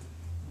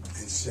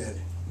 and said,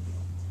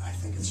 I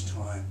think it's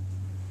time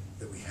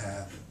that we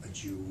have a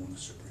Jew on the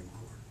Supreme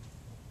Court.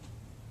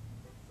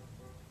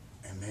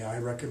 And may I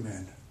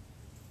recommend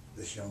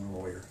this young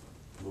lawyer,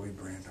 Louis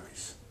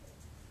Brandeis.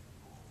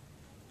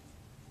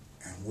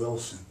 And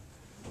Wilson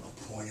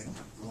appointed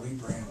Louis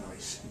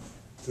Brandeis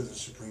to the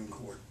Supreme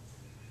Court.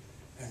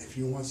 And if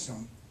you want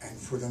some, and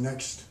for the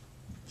next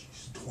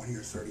 20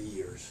 or 30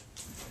 years,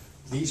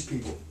 these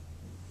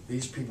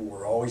people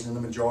were always in the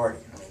majority.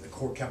 I mean, the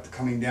court kept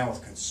coming down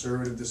with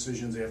conservative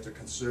decisions after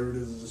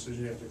conservative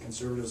decision after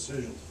conservative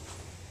decision.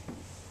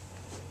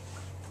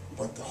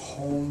 But the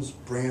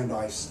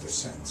Holmes-Brandeis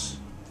dissents,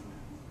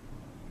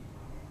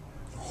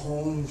 the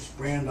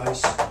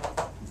Holmes-Brandeis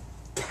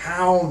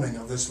pounding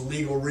of this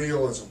legal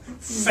realism,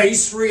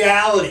 face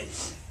reality.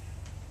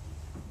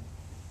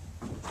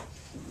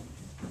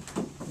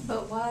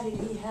 But why did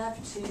he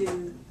have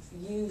to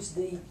use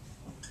the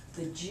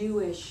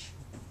Jewish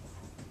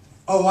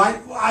I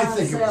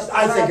think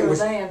it was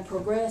than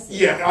progressive?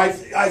 Yeah,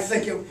 I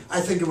think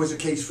it was a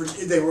case for,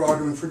 they were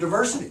arguing for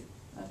diversity.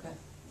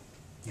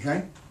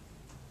 Okay?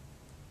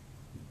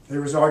 They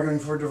was arguing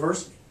for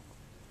diversity.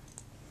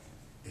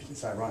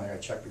 It's ironic, I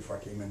checked before I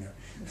came in here.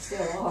 You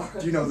still are.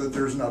 Do you know that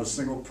there's not a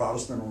single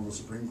Protestant on the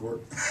Supreme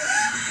Court?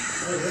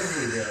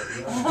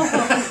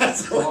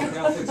 All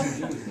Catholics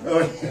and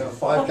Jews. Yeah,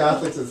 5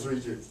 Catholics and 3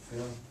 Jews.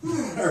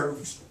 Yeah. Or,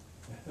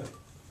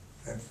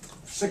 and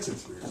 6 and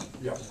 3.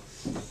 Yeah.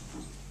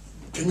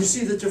 Can you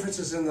see the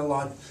differences in the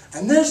law?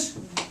 And this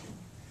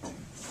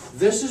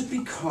has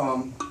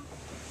become,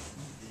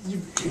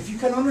 if you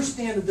can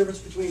understand the difference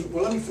between,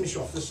 well, let me finish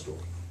off this story.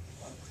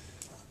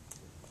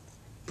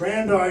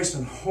 Brandeis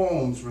and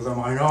Holmes were the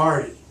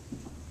minority.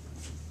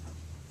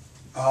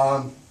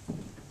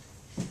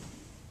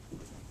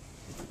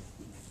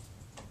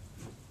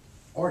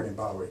 Oregon,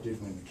 by the way, did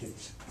win the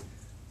case.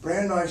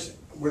 Brandeis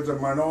were the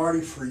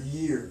minority for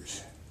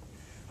years.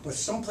 But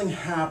something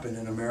happened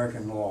in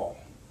American law.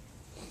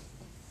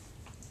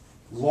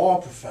 Law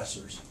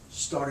professors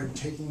started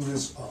taking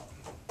this up,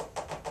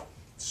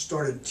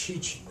 started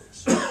teaching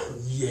this.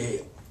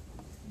 Yale.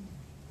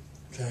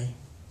 Okay?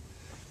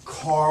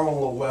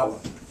 Carl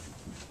Llewellyn,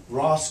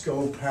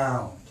 Roscoe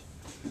Pound,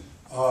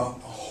 a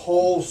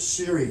whole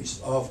series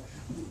of,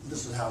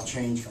 this is how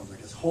change comes, like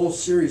this whole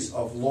series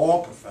of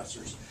law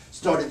professors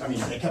started, I mean,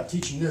 they kept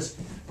teaching this,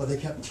 but they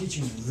kept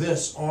teaching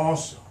this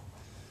also.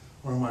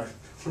 one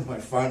of my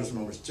finest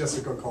moments,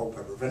 Jessica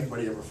Culpepper. If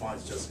anybody ever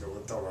finds Jessica,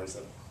 we'll tell her I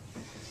said it.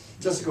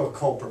 Jessica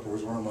Culpepper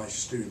was one of my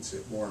students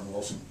at Warren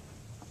Wilson.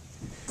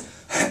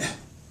 Excellent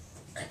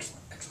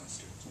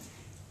student.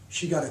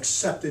 She got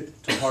accepted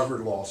to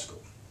Harvard Law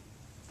School,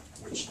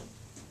 which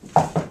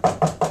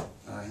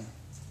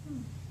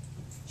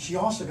she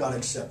also got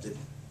accepted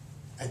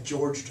at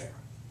Georgetown.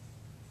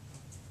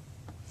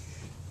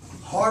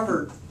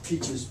 Harvard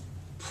teaches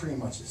pretty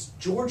much this.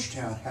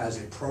 Georgetown has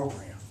a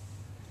program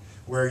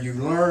where you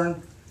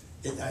learn,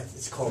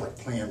 it's called like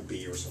Plan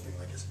B or something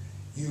like this.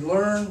 You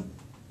learn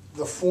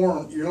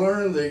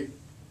the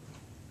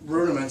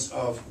rudiments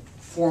of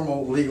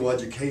formal legal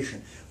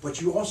education,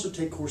 but you also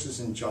take courses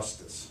in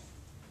justice.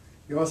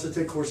 You also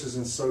take courses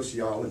in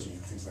sociology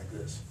and things like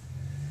this.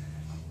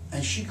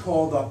 And she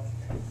called up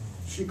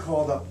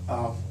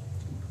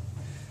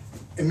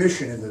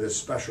admission into this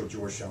special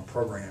Georgetown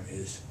program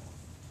is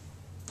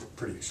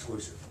pretty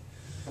exclusive.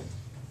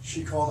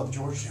 She called up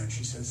Georgetown.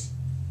 She says,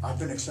 I've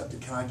been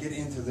accepted. Can I get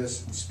into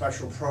this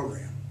special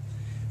program?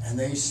 And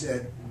they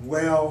said,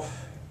 well,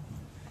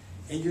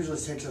 it usually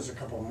takes us a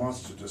couple of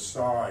months to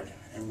decide,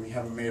 and we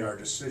haven't made our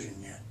decision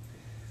yet.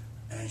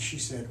 And she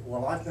said,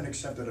 well, I've been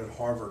accepted at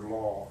Harvard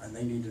Law, and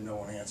they need to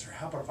know an answer.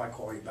 How about if I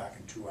call you back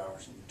in 2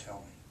 hours and you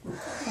tell me?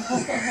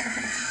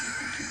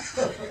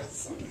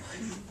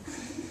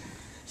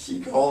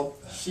 She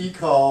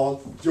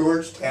called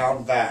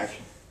Georgetown back.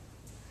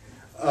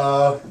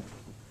 I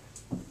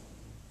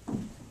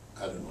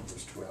don't know if it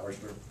was 2 hours,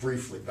 but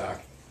briefly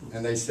back.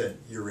 And they said,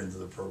 you're into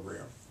the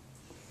program.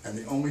 And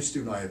the only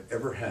student I have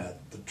ever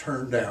had to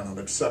turn down an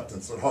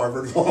acceptance at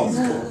Harvard Law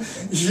School,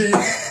 she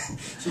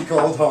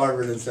called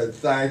Harvard and said,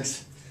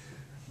 thanks,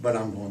 but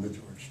I'm going to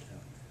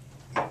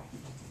Georgetown.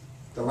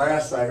 The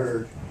last I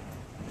heard,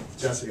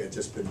 Jessica had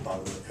just been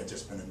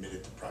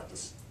admitted to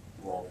practice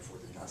law before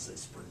the United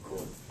States Supreme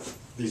Court.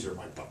 These are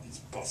my buttons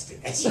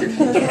busting, as you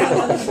can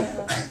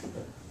tell.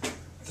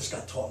 This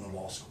got taught in the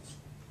law schools.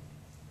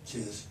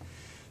 See this?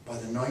 By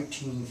the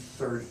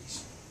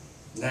 1930s,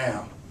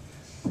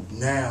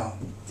 now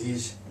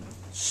these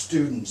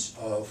students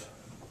of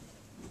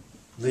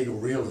legal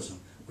realism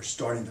were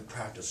starting to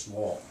practice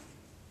law.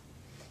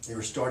 They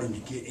were starting to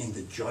get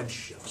into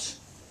judgeships.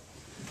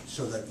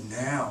 So that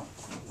now,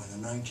 when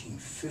the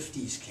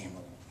 1950s came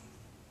along,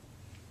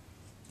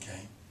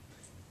 okay,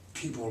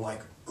 people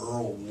like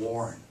Earl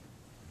Warren,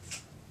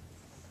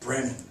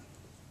 Brennan,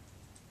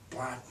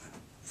 Blackman,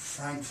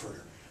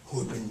 Frankfurter, who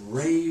had been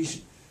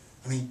raised,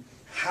 I mean,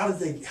 how did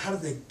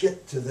they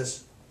get to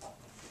this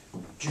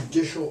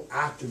judicial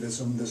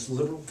activism, this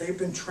liberal? They've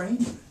been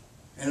trained in it.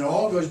 And it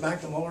all goes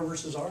back to Mueller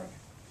versus Ark.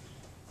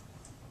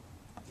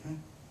 Okay?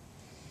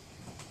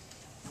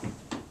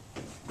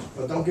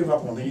 But don't give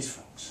up on these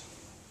folks.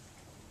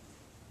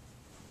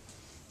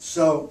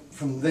 So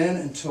from then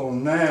until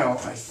now,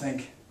 I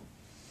think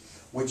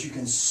what you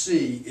can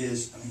see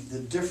is, I mean, the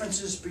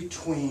differences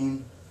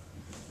between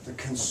the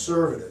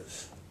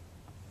conservatives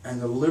and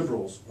the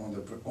liberals on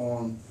the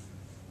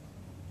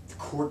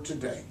court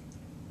today.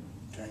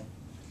 Okay?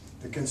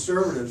 The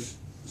conservatives,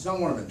 it's not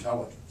one of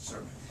intelligence,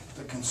 certainly.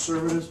 The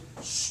conservatives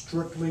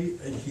strictly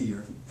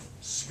adhere,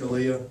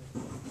 Scalia,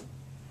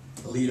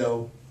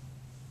 Alito,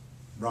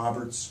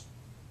 Roberts,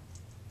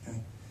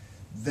 okay?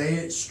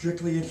 They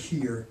strictly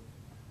adhere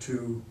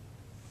to,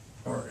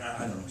 or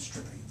I don't know,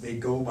 strictly, they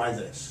go by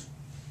this,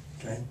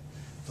 okay?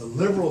 The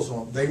liberals,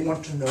 they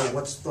want to know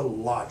what's the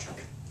logic,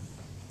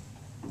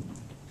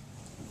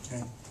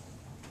 okay?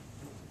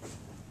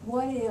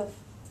 What if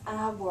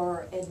I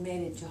were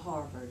admitted to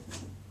Harvard,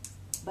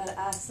 but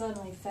I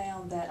suddenly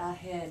found that I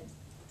had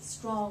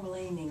strong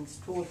leanings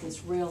toward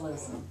this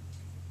realism?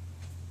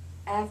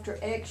 After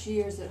X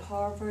years at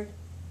Harvard,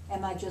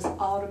 am I just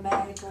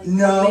automatically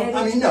No,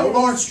 I mean, no. this?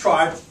 Lawrence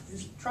tried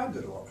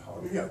good at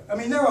Harvard. Yeah, I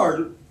mean, there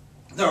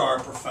are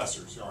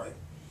professors, all right.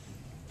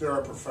 There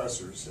are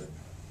professors at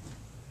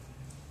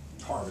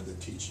Harvard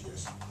that teach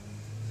this.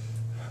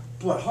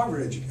 But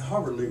Harvard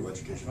legal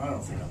education, I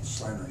don't think I'm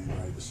slandering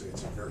anybody to say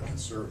it's a very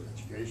conservative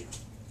education.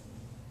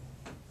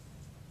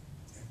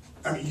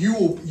 I mean, you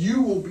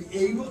will be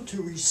able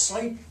to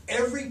recite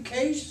every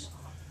case.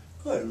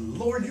 Good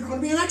Lord, you're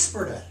going to be an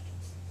expert at it.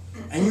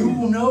 And you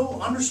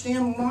will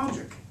understand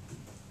logic.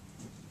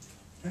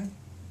 Okay?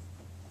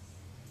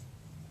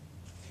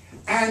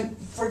 And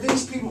for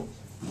these people,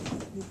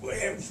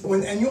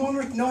 and you'll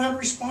know how to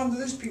respond to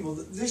these people.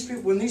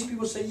 When these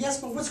people say,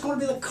 yes, but what's going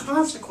to be the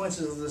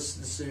consequences of this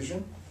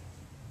decision?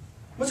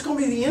 What's going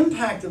to be the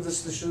impact of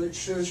this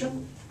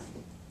decision?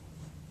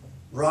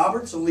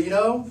 Roberts,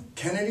 Alito,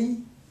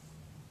 Kennedy,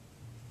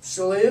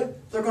 Scalia,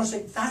 they're going to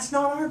say, that's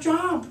not our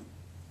job.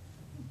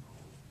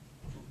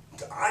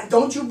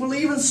 Don't you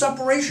believe in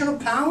separation of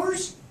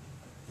powers?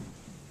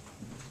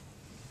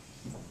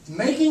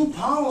 Making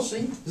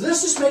policy,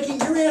 this is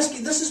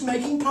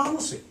making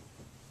policy.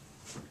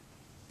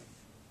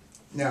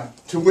 Now,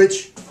 to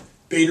which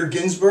Bader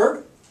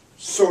Ginsburg,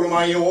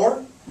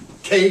 Sotomayor,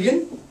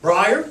 Kagan,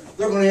 Breyer,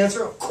 they're going to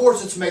answer, of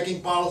course it's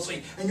making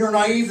policy, and you're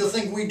naive to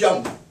think we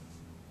don't.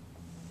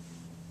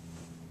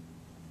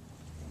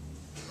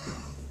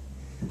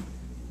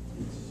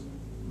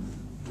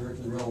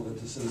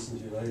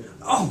 United.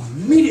 Oh,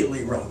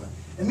 immediately relevant.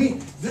 I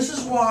mean, this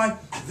is why,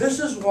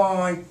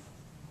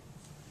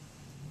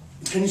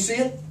 can you see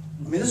it?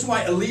 I mean, this is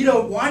why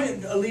why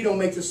did Alito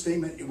make the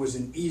statement it was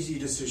an easy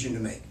decision to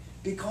make?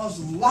 Because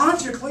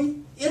logically,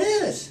 it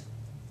is.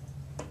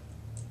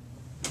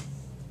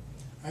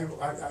 I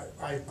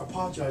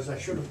apologize, I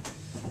should have,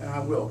 and I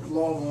will,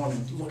 log on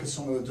and look at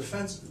some of the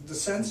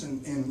dissents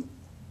in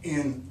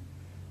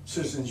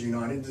Citizens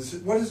United.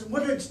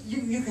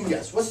 You can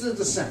guess, what's the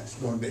dissent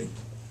going to be?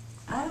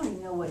 I don't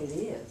even know what it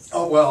is.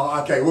 Oh,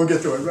 well, okay, we'll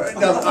get to it.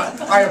 No,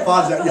 I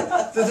apologize.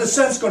 Yeah. The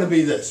dissent's going to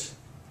be this.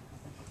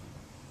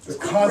 The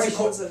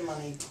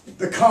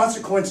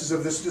consequences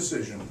of this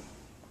decision.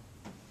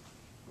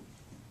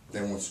 They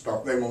won't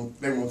spell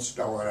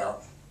it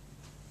out.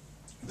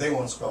 They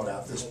won't spell it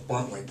out this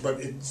bluntly,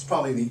 but it's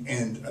probably the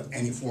end of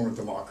any form of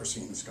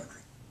democracy in this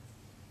country.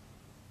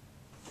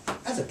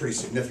 That's a pretty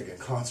significant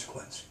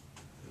consequence.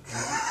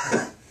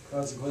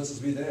 Consequences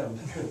be damned.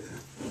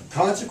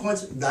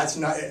 Consequence, that's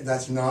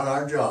not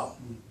our job.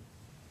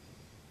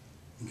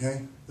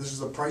 Okay? This is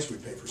the price we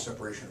pay for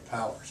separation of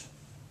powers.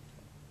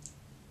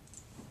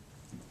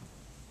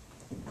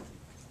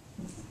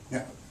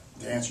 Now,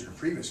 to answer your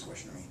previous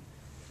question, I mean,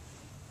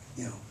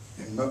 you know,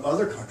 in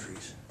other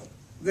countries,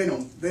 they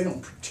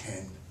don't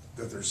pretend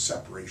that there's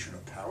separation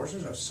of powers.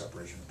 There's no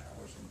separation of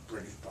powers in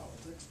British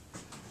politics.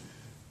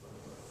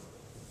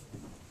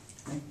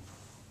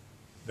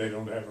 They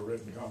don't have a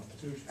written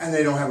constitution. And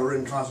they don't have a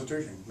written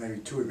constitution. Maybe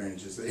two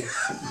advantages they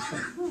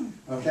have.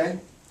 Okay?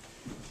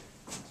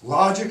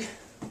 Logic,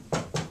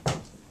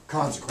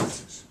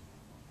 consequences.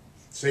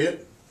 See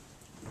it?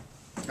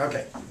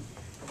 Okay.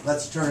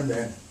 Let's turn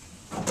then.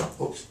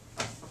 Oops.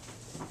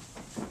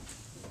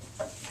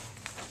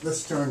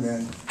 Let's turn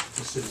then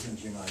to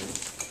Citizens United.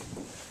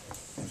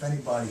 If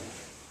anybody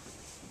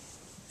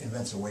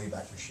invents a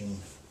Wayback Machine,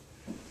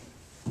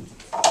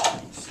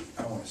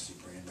 I want to see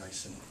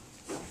Brandeis and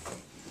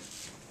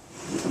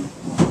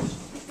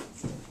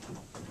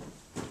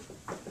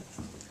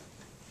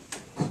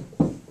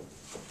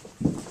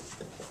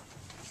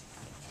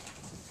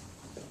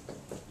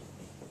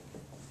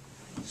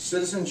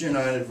Citizens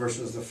United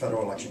versus the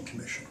Federal Election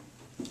Commission.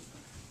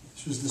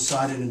 This was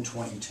decided in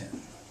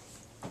 2010.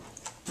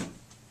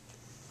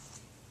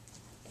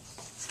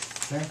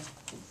 Okay?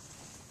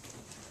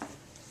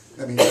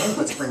 I mean,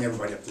 let's bring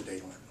everybody up to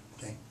date on it.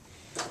 Okay?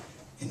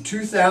 In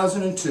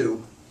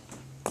 2002,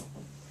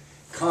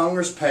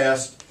 Congress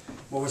passed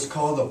what was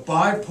called the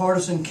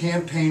Bipartisan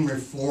Campaign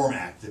Reform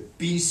Act, the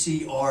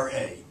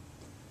BCRA.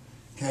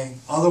 Okay?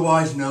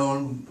 Otherwise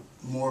known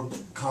more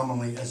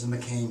commonly as the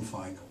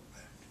McCain-Feingold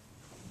Act.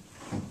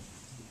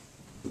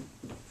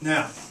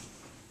 Now,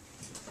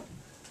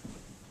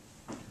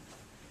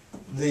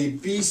 the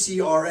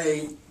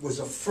BCRA was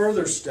a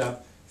further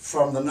step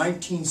from the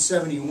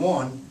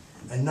 1971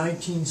 and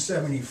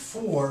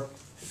 1974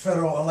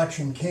 Federal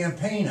Election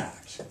Campaign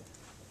Acts.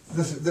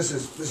 This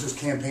is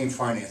campaign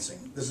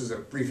financing. This is a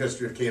brief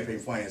history of campaign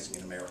financing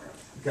in America.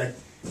 Okay,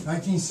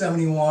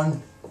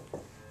 1971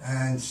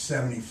 and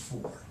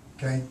 74.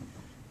 Okay,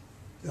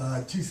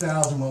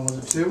 2000. When was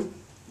it? Two.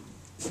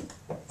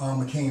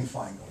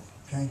 McCain-Feingold.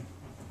 Okay.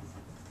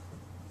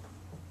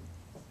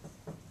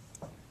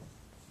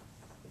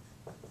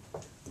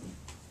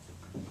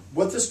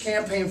 What this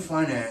campaign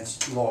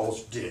finance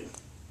laws did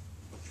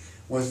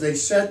was they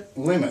set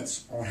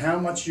limits on how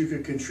much you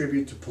could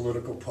contribute to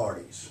political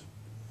parties.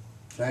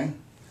 Okay?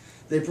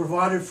 They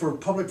provided for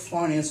public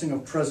financing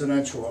of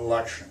presidential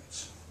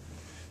elections.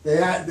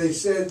 They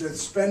said that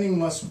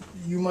spending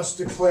you must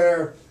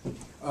declare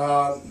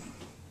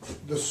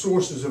the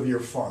sources of your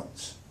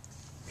funds.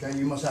 Okay?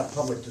 You must have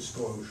public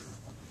disclosure.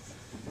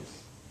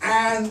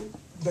 And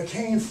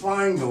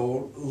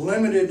McCain-Feingold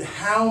limited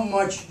how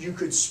much you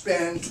could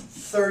spend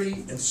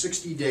 30 and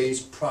 60 days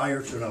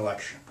prior to an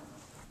election.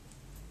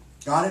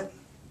 Got it?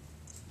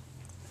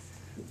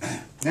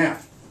 Now,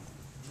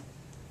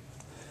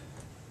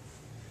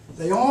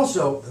 they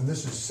also, and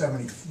this is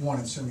 71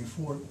 and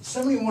 74,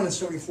 71 and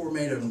 74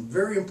 made a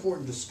very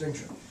important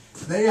distinction.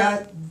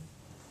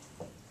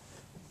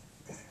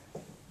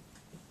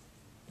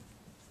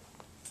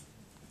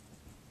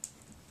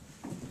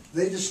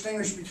 They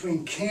distinguish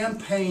between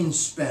campaign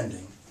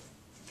spending,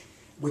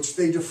 which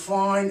they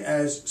define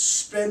as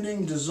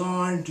spending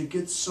designed to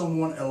get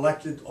someone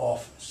elected to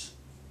office,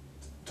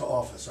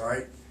 all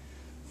right?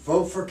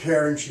 Vote for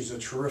Karen, she's a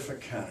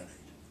terrific candidate.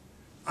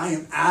 I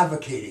am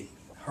advocating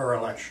her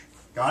election.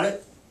 Got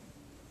it?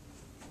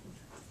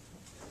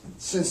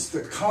 Since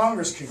the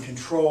Congress can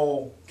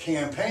control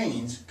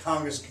campaigns,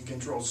 Congress can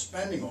control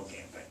spending on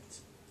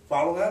campaigns.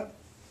 Follow that?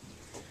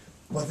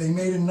 But they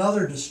made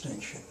another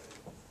distinction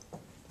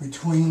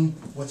between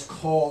what's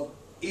called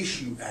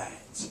issue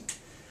ads.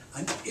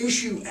 An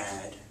issue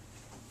ad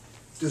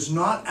does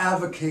not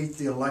advocate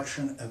the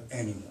election of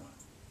anyone.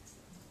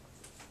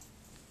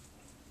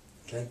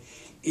 Okay?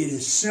 It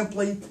is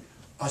simply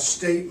a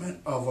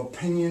statement of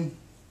opinion,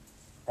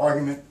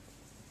 argument,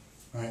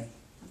 right?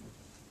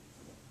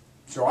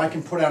 So I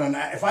can put out an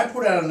ad, if I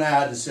put out an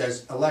ad that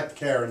says, elect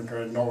Karen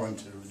Nolan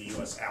to the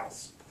U.S.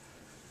 House.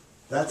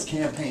 That's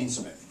campaign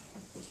spending.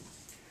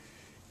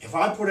 If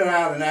I put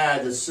out an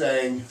ad that's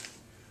saying,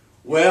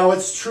 well,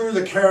 it's true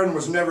that Karen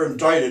was never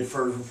indicted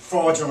for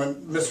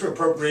fraudulent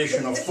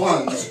misappropriation of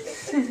funds,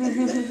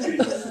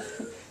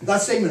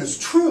 that statement is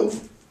true,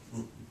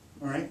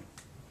 all right?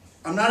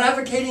 I'm not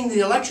advocating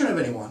the election of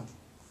anyone,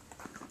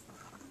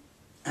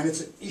 and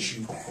it's an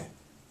issue ad.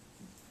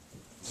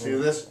 See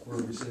this? Where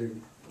we say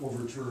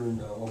overturn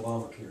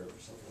Obamacare or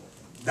something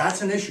like that.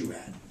 That's an issue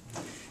ad.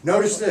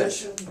 Notice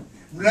this.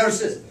 Notice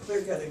this.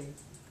 Clear cutting.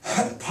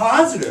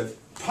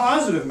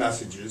 Positive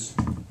messages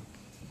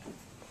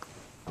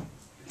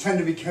tend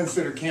to be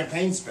considered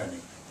campaign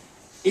spending.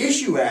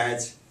 Issue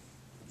ads,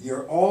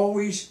 you're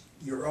always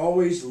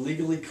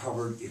legally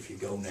covered if you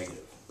go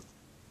negative.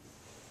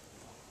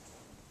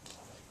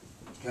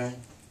 Okay?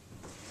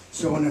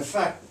 So in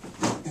effect,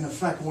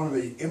 one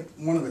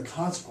of the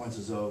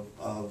consequences of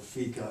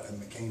FICA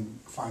and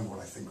McCain-Feingold,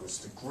 I think, was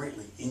to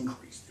greatly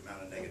increase the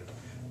amount of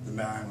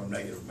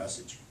negative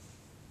messaging.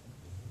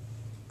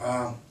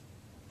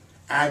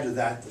 Add to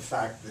that the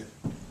fact that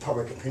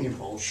public opinion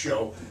polls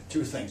show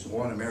two things: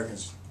 one,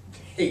 Americans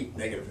hate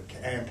negative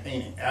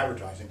campaigning,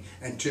 advertising,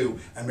 and two,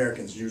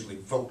 Americans usually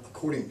vote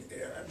according.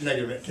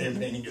 Negative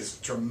campaigning is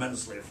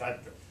tremendously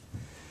effective.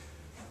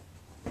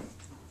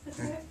 But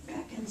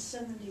back in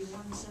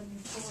 71,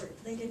 74,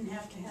 they didn't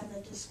have to have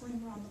that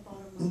disclaimer on the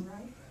bottom one,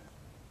 right?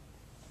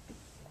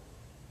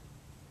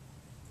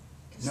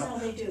 Because now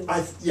they do.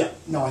 I think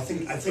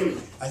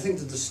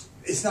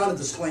it's not a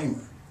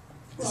disclaimer.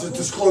 It's a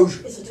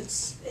disclosure.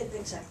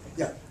 Exactly.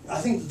 Yeah, I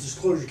think the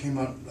disclosure came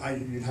out.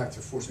 You'd have to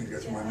force me to go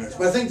through my minutes,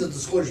 but I think the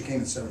disclosure came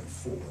in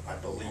 '74, I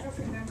believe. I don't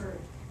remember.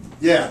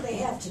 Yeah. What they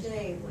have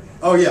today.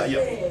 Oh yeah,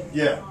 Big,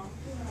 yeah.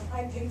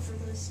 I paid for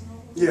this and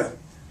all. Yeah,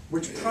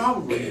 which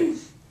probably,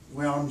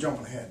 well, I'm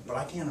jumping ahead, but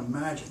I can't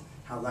imagine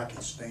how that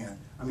can stand.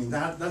 I mean,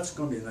 that's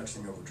going to be the next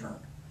thing overturned,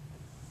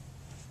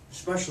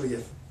 especially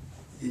if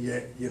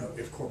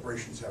if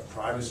corporations have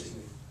privacy.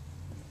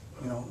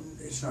 You know,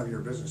 it's none of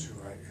your business who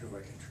I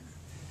contribute.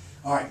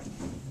 All right.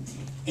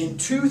 In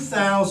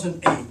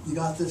 2008, you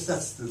got this.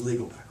 That's the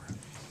legal background.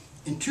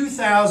 In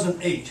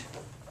 2008,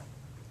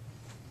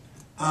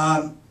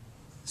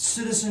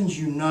 Citizens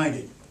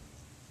United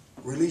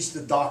released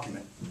a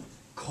document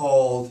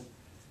called,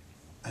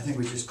 I think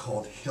we just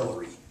called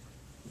Hillary.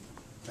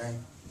 Okay?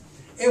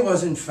 It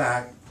was, in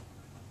fact,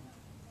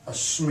 a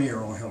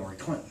smear on Hillary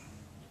Clinton.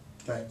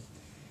 Okay?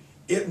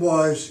 It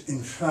was,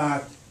 in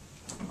fact,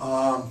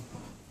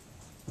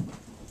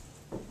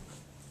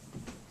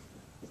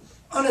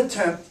 an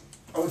attempt,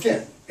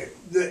 again,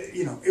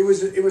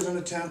 it was an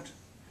attempt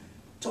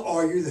to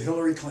argue that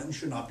Hillary Clinton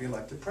should not be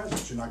elected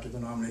president, should not get the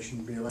nomination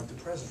to be elected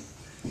president.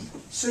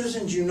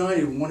 Citizens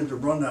United wanted to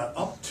run that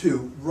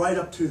right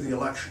up to the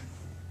election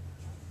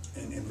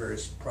in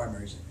various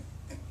primaries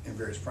in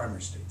various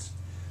primary states.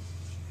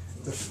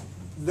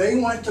 They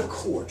went to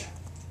court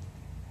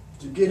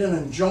to get an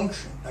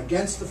injunction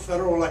against the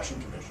Federal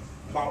Election Commission,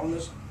 following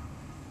this,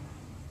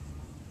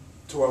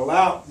 to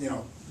allow,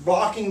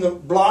 blocking the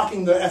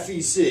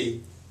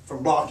FEC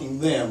from blocking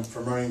them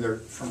from running their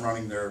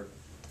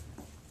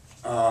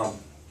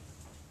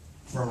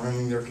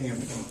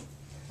campaign.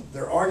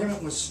 Their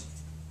argument was,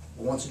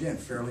 once again,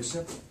 fairly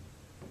simple.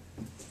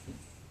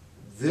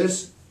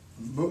 This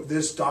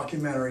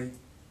documentary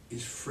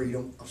is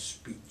freedom of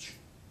speech.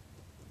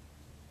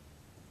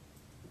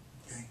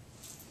 Okay?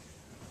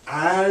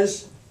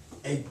 As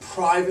a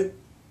private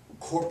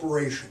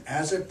corporation,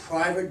 as a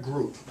private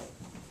group,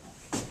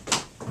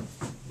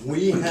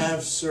 we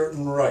have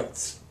certain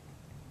rights.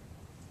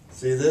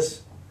 See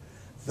this?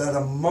 That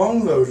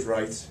among those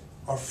rights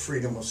are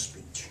freedom of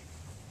speech.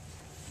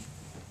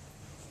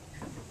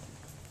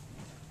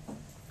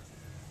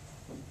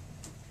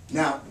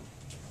 Now,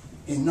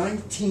 in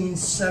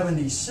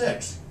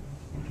 1976,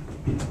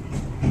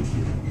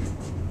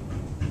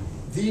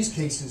 these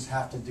cases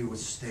have to do with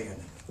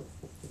standing.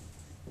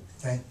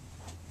 Okay?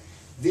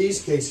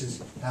 These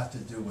cases have to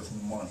do with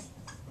money.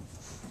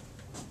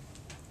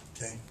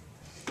 Okay?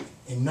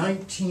 In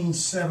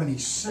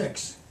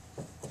 1976,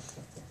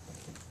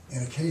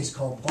 in a case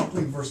called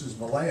Buckley versus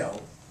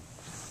Vallejo,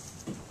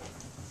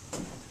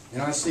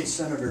 United States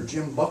Senator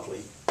Jim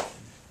Buckley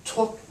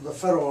took the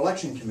Federal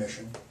Election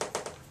Commission,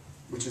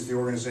 which is the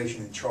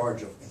organization in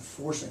charge of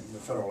enforcing the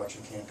Federal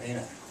Election Campaign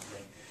Act,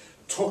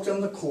 took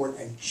them to court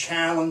and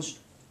challenged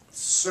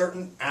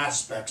certain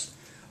aspects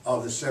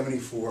of the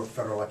 '74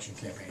 Federal Election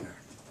Campaign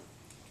Act.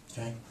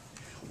 Okay?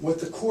 What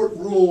the court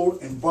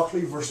ruled in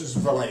Buckley versus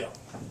Vallejo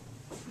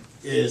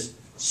is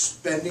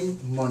spending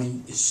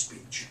money is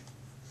speech.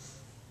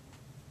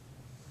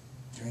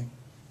 Okay?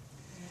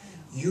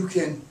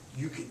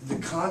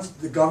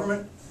 The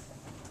government,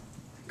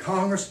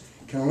 Congress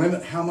can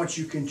limit how much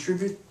you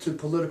contribute to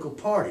political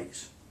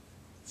parties,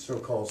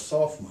 so-called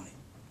soft money.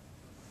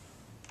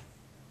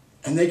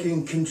 And they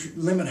can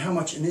limit how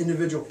much an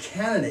individual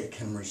candidate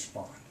can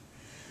respond.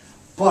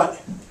 But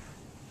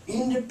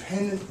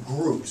independent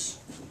groups,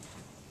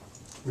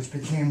 which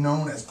became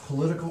known as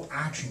political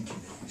action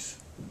committees,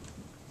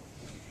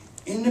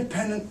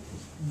 independent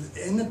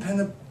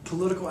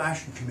political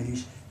action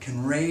committees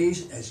can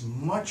raise as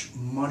much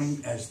money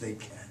as they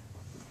can.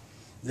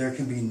 There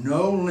can be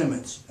no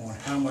limits on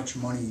how much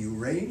money you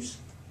raise,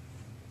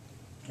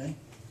 okay?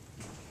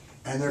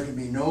 And there can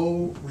be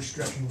no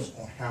restrictions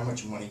on how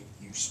much money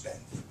you spend.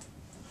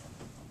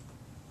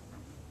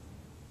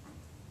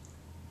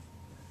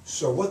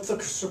 So what the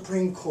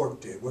Supreme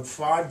Court did, what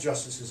 5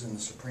 justices in the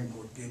Supreme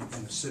Court did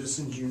in the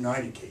Citizens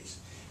United case,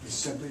 is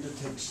simply to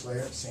take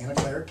Santa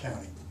Clara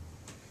County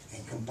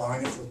and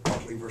combine it with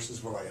Buckley versus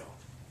Vallejo.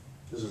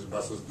 This is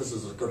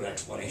as good an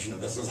explanation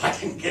of this as I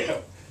can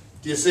give.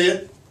 Do you see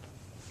it?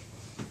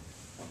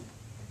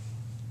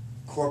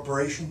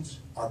 Corporations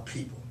are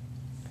people.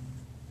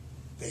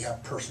 They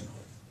have personhood.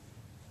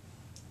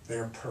 They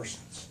are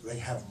persons. They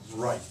have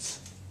rights.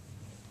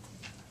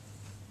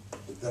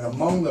 That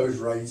among those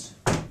rights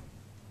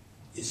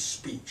is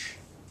speech,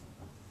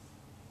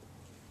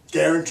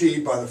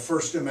 guaranteed by the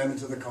First Amendment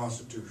to the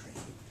Constitution.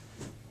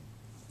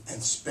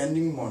 And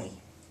spending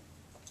money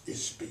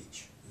is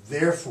speech.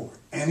 Therefore,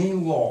 any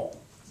law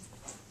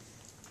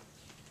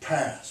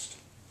passed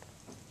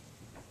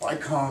by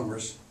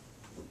Congress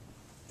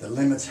that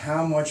limits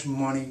how much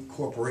money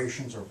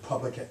corporations or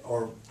public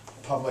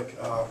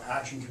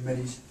action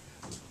committees,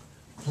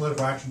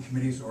 political action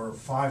committees, or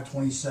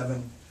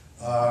 527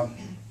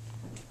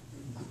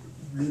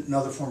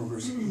 another form of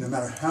groups, no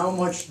matter how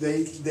much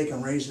they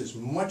can raise as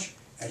much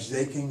as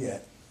they can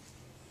get,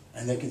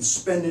 and they can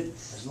spend it,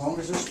 as long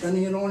as they're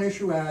spending it on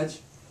issue ads,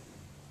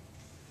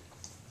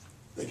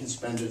 they can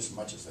spend it as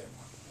much as they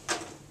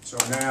want. So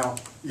now,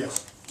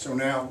 yes, so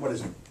now, what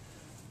is it?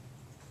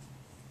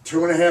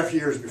 2.5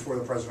 years before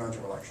the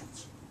presidential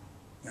elections,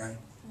 right?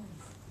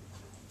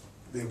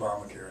 The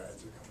Obamacare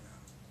ads are coming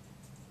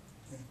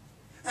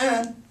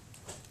out. And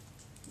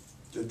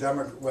the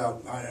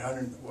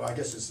I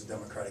guess it's the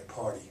Democratic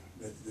Party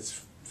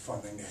that's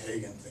funding the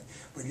Hagen thing.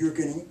 But you're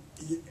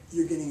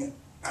getting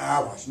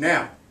allies.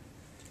 Now,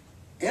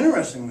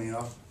 interestingly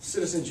enough,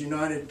 Citizens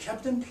United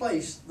kept in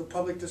place the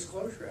public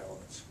disclosure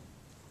elements.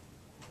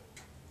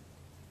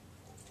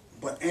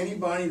 But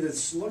anybody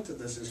that's looked at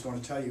this is going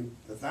to tell you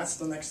that that's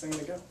the next thing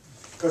to go.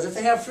 Because if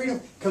they have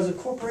freedom, because if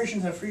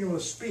corporations have freedom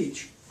of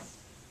speech,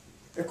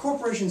 if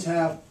corporations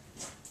have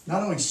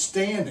not only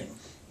standing,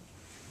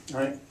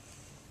 right,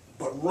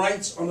 but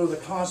rights under the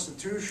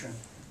Constitution,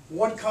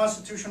 what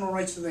constitutional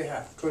rights do they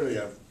have? Clearly they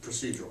have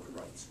procedural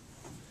rights.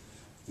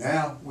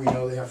 Now we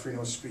know they have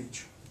freedom of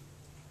speech.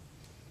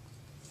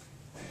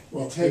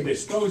 Well, the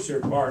disclosure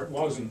part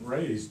wasn't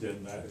raised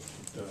in that,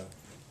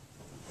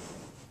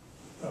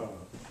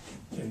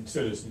 in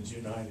Citizens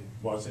United,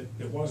 was it?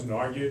 It wasn't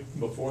argued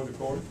before the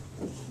court?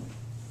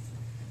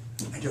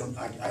 I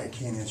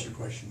can't answer your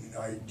question.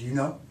 Do you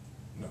know?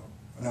 No.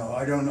 No,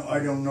 I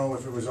don't know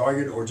if it was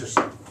argued or just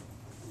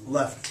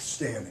left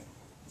standing.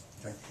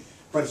 Okay?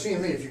 But it seems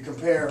to me if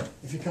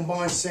you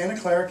combine Santa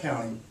Clara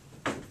County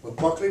with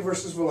Buckley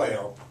versus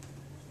Vallejo,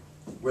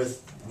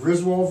 with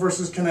Griswold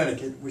versus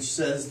Connecticut, which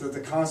says that the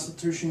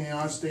Constitution of the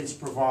United States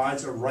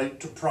provides a right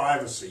to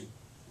privacy.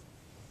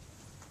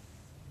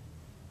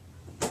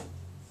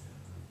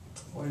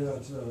 Why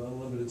not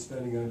unlimited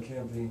spending on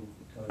campaigns?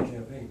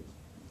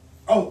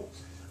 Oh,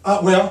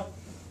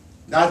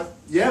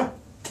 yeah.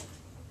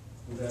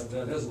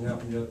 That hasn't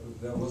happened yet,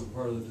 but that wasn't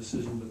part of the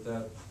decision, but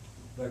that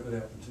could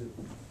happen too.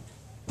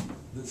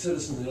 The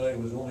Citizens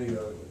United was only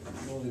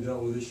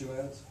dealt with issue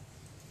ads?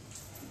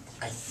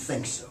 I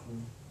think so.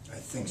 I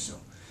think so.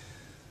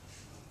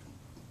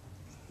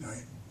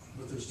 Right.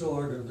 But there still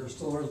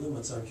are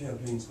limits on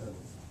campaign spending.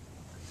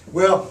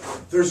 Well,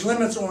 there's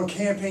limits on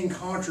campaign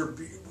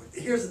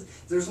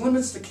there's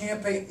limits to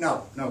campaign.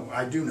 No,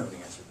 I do know the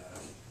answer to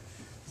that.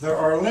 There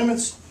are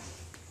limits.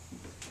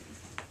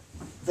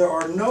 There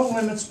are no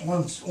limits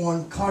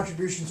on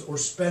contributions or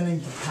spending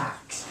to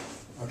PACs.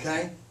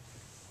 Okay?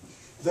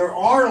 There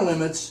are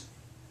limits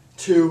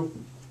to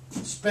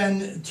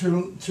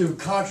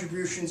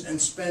contributions and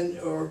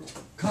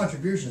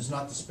contributions,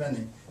 not to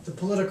spending, to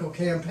political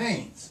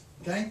campaigns.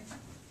 Okay?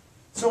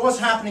 So what's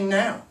happening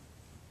now?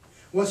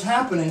 What's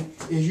happening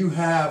is you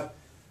have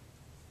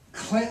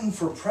Clinton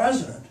for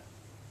president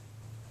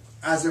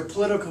as a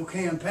political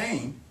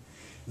campaign.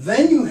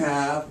 Then you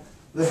have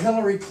the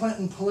Hillary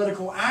Clinton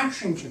Political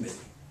Action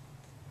Committee.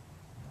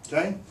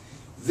 Okay?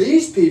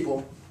 These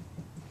people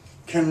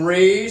can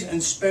raise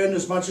and spend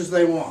as much as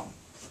they want.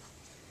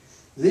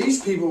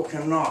 These people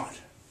cannot.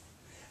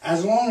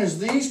 As long as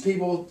these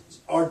people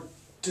are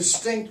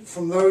distinct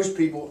from those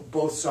people,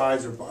 both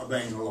sides are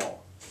obeying the law.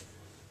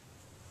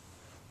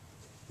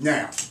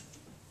 Now,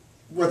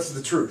 what's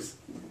the truth?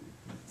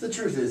 The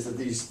truth is that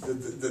these, do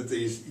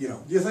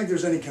you think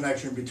there's any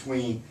connection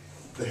between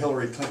the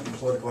Hillary Clinton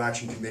Political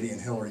Action Committee and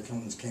Hillary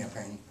Clinton's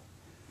campaign?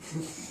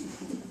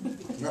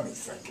 Let me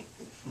think.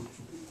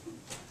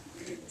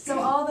 So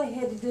all they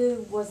had to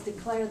do was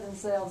declare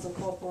themselves a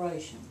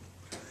corporation.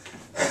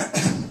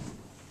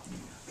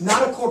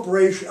 Not a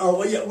corporation.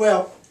 Oh, yeah,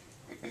 well,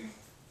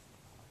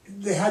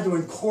 they had to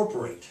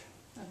incorporate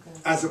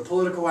as a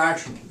political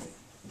action committee.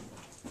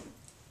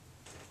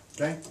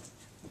 Okay?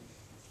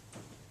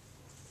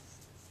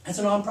 It's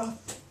a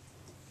nonprofit.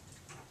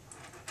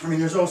 I mean,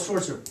 there's all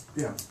sorts of,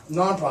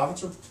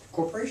 nonprofits are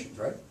corporations,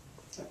 right?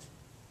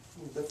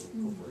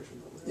 Definitely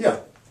corporation. Yeah,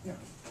 yeah.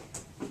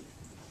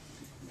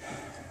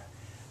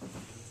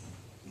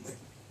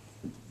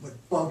 What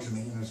bugs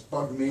me, and it's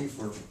bugged me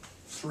for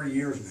 3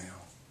 years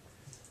now,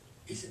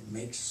 is it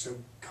makes so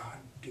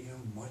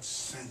goddamn much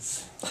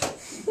sense.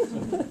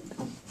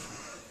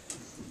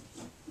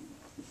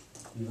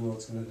 Even though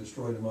it's gonna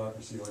destroy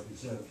democracy, like you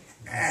said.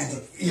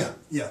 And, yeah.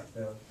 Yeah.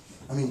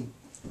 I mean,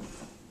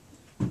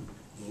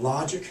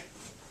 logic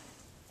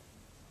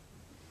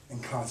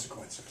and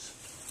consequences.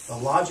 The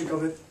logic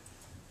of it,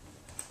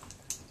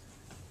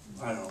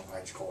 I don't know if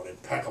I'd call it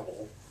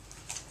impeccable,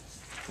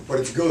 but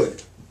it's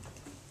good.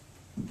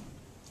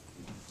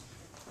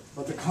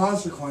 But the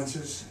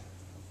consequences,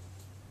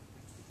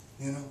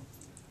 you know,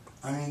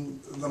 I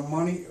mean, the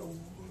money,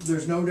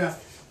 there's no doubt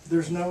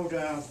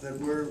that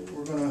we're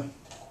gonna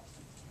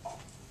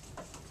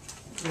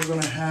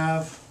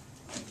have,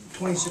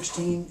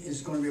 2016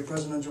 is gonna be a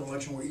presidential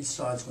election where each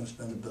side's gonna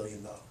spend $1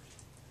 billion.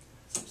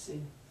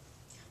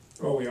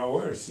 Well, we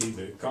already see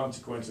the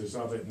consequences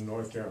of it in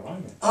North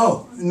Carolina.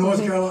 Oh, in North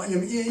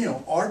Carolina, you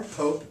know, Art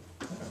Pope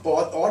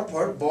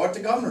bought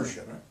the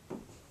governorship.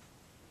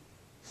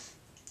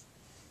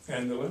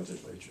 And the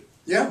legislature.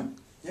 Yeah.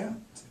 He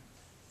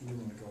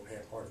didn't want to go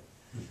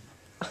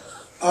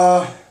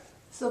half-hearted.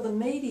 So the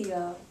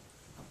media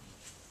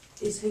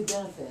is who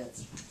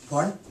benefits.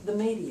 Pardon? The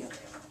media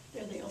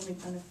They're the only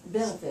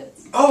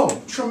benefits.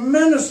 Oh,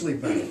 tremendously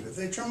benefit.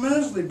 They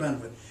tremendously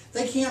benefit.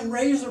 They can't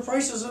raise the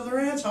prices of their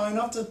ads high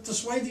enough to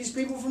dissuade these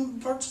people from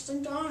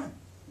purchasing time.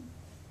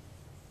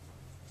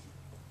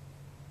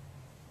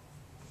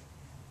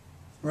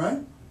 Right?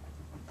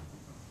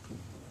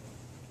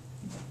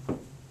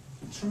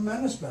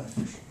 Tremendous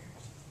beneficiaries.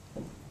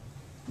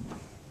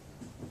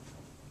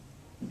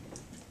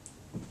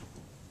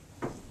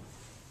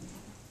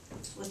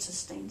 It's what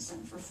sustains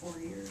them for 4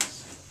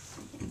 years.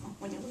 You know,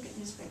 when you look at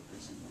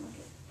newspapers and you look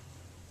at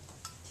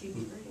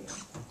TV, radio.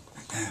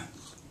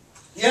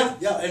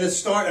 Yeah, and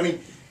I mean,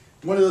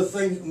 one of the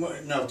things,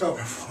 no, talking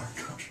about foreign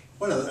country,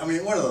 one of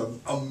the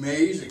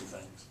amazing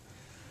things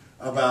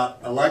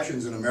about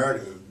elections in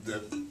America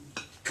that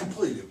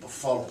completely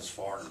befuddles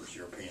foreigners,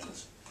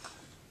 Europeans,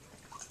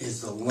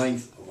 is the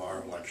length of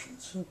our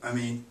elections. I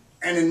mean,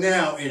 and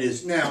now it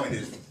is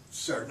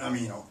certain. I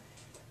mean, you know,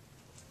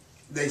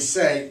 they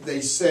say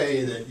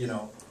that, you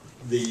know,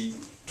 the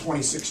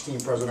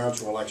 2016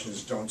 presidential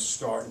elections don't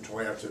start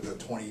until after the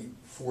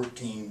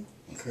 2014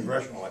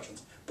 congressional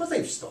elections, but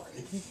they've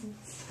started.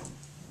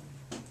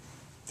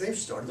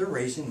 They're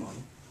raising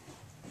money.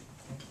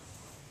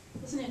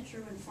 Isn't it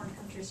true in foreign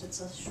countries it's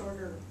a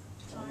shorter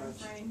time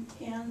frame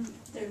and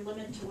they're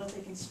limited to what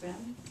they can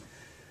spend?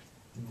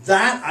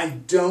 That I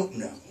don't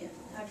know. Yeah,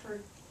 I've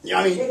heard. Yeah,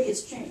 I mean, maybe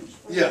it's changed.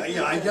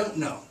 Yeah, I don't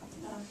know.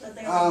 That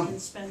they only can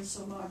spend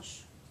so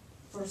much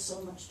for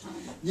so much time.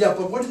 Yeah,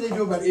 but what do they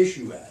do about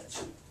issue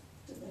ads?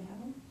 Do they have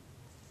them?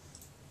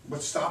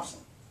 What stops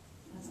them?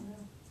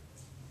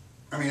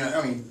 I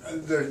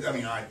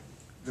don't know.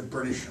 The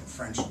British and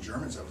French and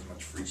Germans have as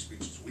much free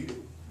speech as we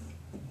do,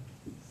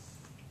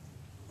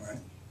 right?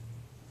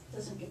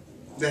 Doesn't get the.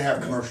 They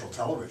have commercial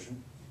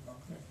television.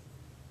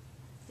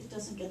 It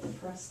doesn't get the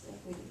press that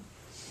we do.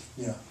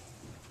 Yeah.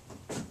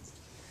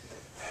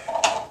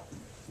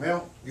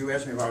 Well, you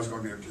asked me if I was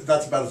going to be.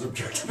 That's about as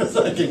objective as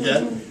I can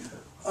get.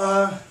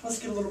 Let's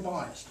get a little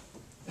biased.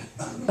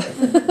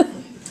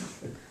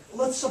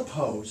 Let's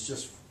suppose,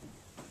 just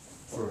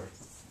for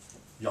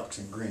yucks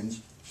and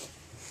grins,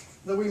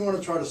 that we want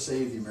to try to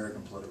save the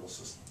American political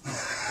system.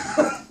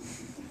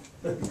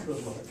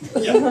 Good luck.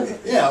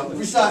 Yeah.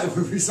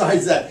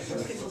 Besides that,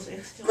 People say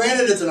it's still.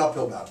 granted, it's an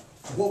uphill battle.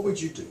 What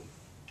would you do?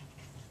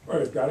 Well,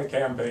 we've got a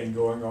campaign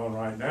going on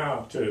right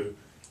now to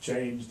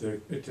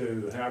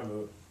have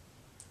an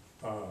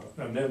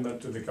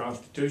amendment to the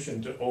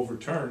Constitution to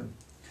overturn.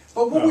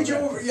 But what would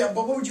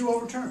you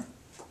overturn?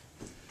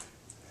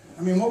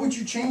 I mean, what would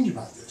you change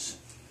about this?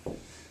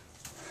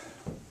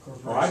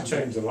 Well, I'd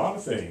change a lot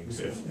of things.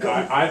 If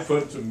I'd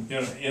put some,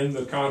 you know, in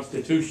the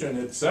Constitution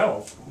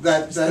itself,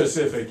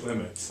 specific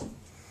limits.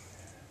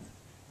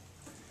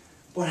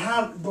 But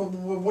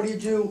what do you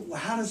do?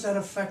 How does that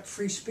affect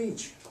free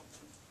speech?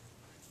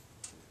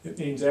 It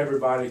means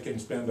everybody can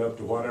spend up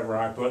to whatever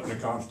I put in the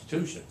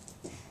Constitution.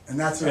 And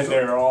that's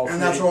they're all free,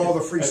 that's all the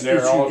free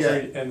speech you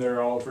get. And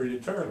they're all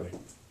treated fairly.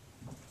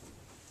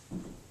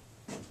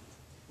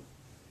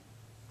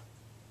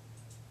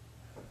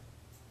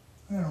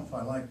 I don't know if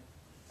I like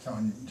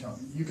telling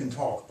you can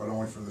talk, but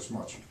only for this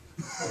much.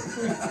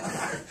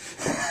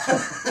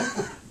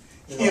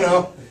 You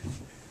know,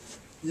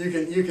 you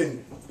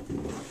can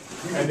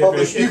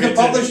publish.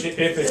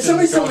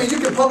 Somebody told me you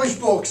can publish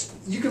books.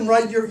 You can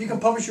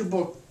publish your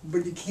book,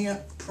 but you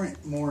can't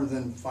print more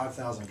than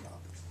 5,000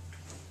 copies.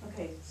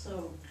 Okay,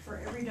 so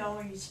for every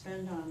dollar you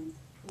spend on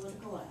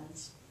political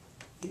ads,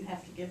 you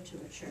have to give to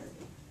a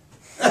charity.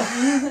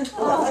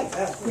 Oh,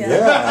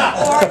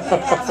 Yeah. or you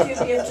have to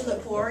give to the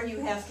poor, you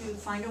have to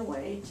find a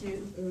way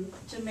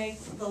to make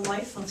the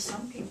life of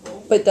some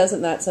people. But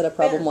doesn't that set a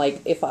problem? Like,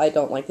 if I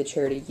don't like the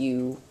charity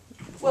you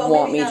Well,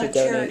 want maybe me not to a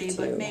donate charity, to?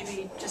 but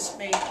maybe just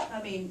make,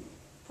 I mean,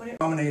 put it.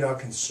 Nominate our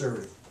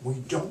conservative. We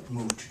don't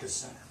move to the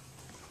center.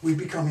 We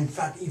become, in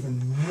fact,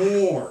 even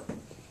more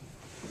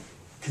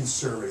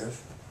conservative.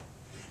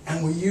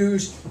 And we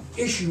use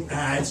issue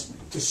ads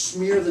to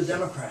smear the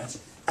Democrats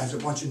as a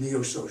bunch of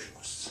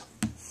neo-socialists.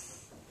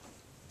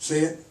 See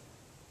it?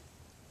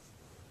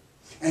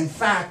 In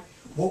fact,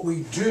 what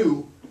we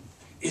do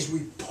is we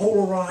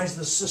polarize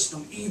the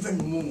system even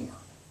more.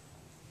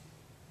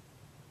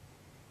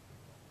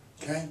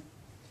 Okay?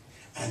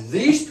 And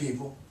these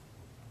people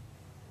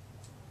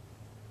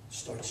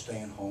start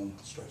staying home,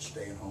 start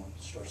staying home,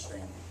 start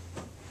staying home.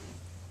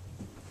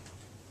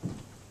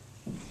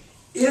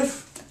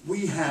 If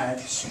we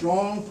had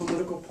strong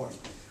political parties,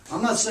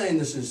 I'm not saying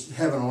this is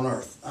heaven on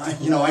earth. I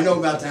know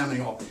about Tammany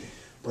Hall.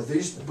 But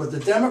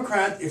the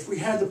Democrat, if we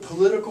had the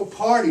political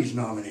parties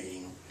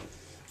nominating them,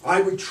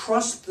 I would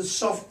trust the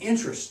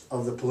self-interest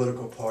of the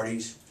political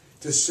parties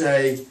to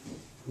say,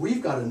 we've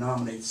got to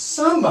nominate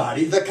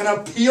somebody that can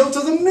appeal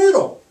to the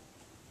middle.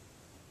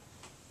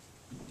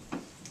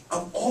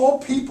 Of all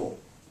people,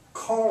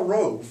 Karl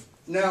Rove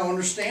now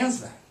understands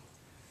that.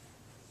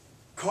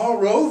 Karl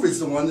Rove is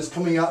the one that's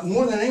coming out,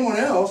 more than anyone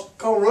else,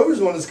 Karl Rove is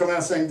the one that's coming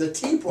out saying the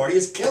Tea Party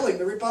is killing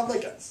the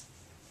Republicans.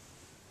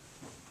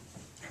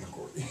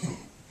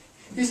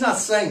 He's not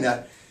saying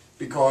that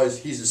because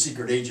he's a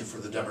secret agent for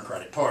the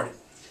Democratic Party.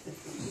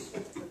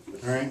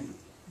 All right?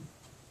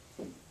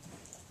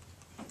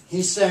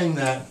 He's saying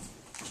that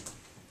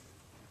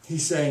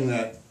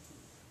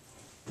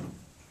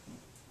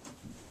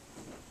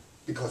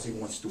because he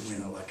wants to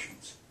win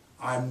elections.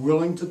 I'm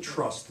willing to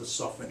trust the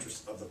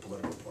self-interest of the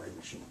political party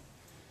machine.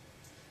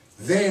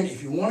 Then,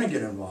 if you want to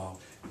get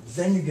involved,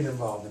 then you get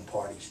involved in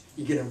parties.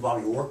 You get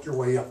involved, you work your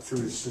way up through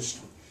the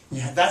system.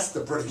 Yeah, that's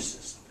the British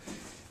system.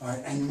 All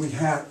right,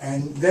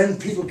 and then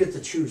people get to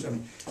choose. I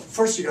mean,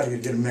 first you got to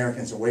get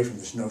Americans away from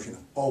this notion of,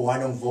 oh, I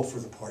don't vote for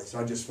the parties,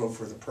 I just vote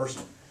for the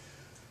person.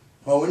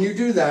 Well, when you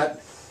do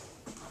that,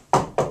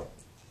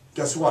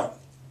 guess what?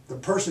 The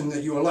person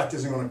that you elect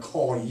isn't going to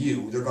call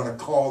you. They're going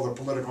to call the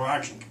Political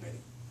Action Committee.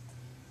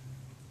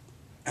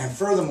 And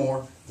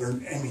furthermore,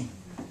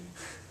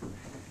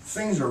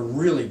 things are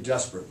really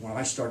desperate when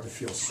I start to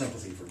feel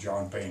sympathy for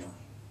John Boehner.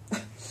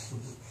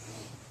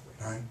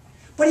 Right?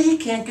 But he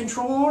can't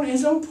control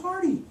his own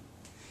party.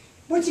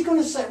 What's he going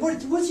to say?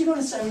 What's he going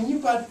to say? I mean,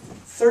 you've got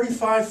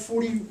 35,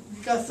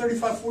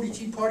 40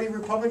 Tea Party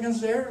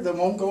Republicans there that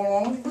won't go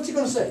along with you. What's he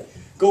going to say?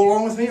 Go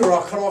along with me or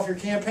I'll cut off your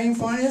campaign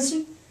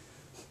financing?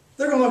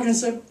 They're going to look and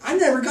say, I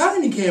never got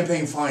any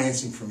campaign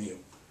financing from you.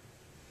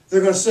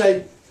 They're going to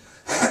say,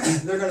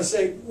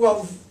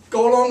 well,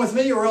 go along with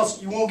me or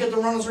else you won't get to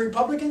run as a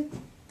Republican?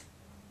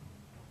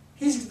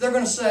 They're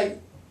going to say,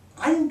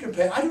 I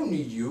don't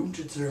need you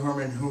to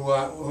determine who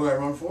I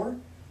run for.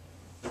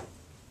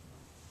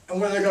 And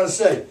what are they going to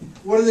say?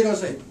 What are they going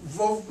to say?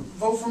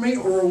 Vote for me,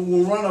 or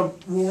we'll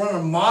run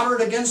a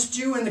moderate against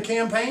you in the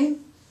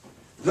campaign?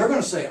 They're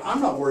going to say,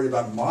 I'm not worried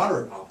about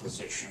moderate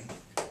opposition.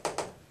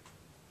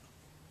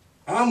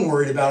 I'm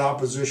worried about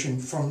opposition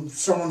from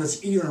someone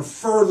that's even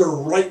further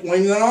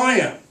right-wing than I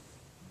am.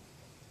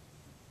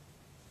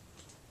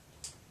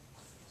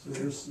 So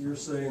you're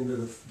saying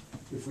that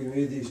if we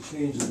made these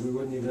changes, we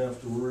wouldn't even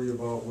have to worry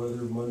about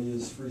whether money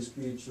is free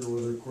speech or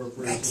whether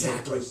corporations are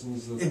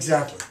persons.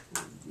 Exactly.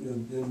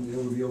 And it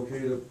would be okay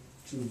to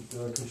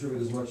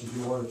contribute as much as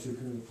you wanted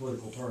to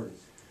political parties.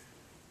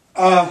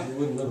 You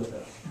wouldn't limit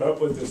that.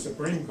 But with the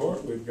Supreme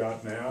Court we've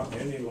got now,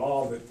 any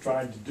law that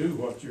tried to do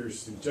what you're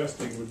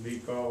suggesting would be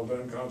called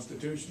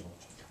unconstitutional.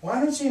 Well,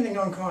 I don't see anything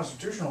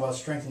unconstitutional about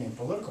strengthening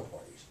political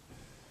parties.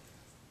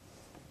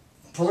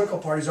 Political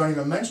parties aren't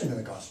even mentioned in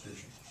the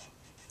Constitution.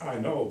 I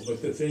know,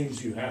 but the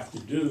things you have to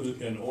do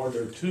in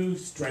order to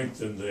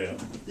strengthen them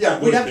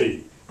we'd have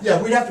be.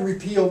 we'd have to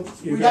repeal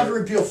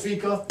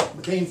FICA,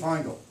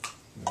 McCain-Feingold,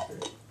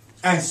 Okay.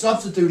 and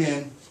substitute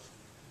in,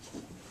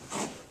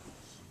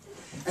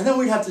 and then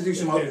we'd have to do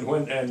some other.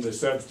 And the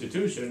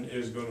substitution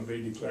is going to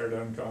be declared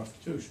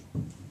unconstitutional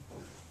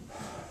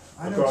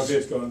I because don't,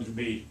 it's going to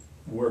be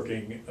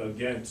working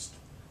against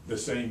the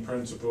same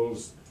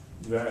principles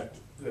that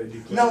they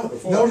declared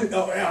before.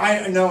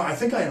 I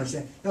think I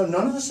understand. No,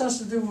 none of this has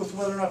to do with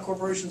whether or not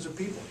corporations are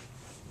people.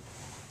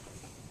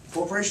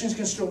 Corporations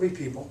can still be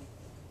people.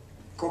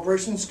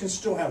 Corporations can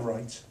still have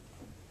rights.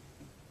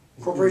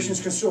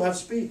 Corporations can still have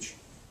speech.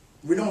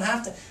 We don't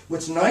have to.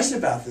 What's nice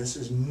about this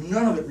is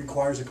none of it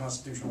requires a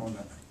constitutional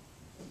amendment.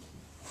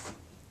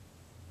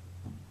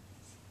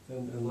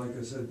 And like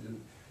I said,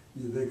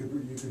 you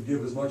could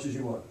give as much as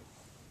you want.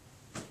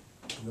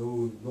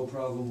 No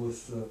problem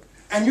with.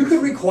 And you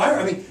could require.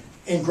 I mean,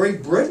 in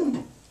Great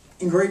Britain,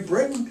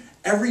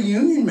 every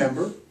union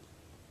member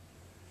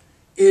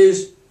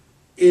is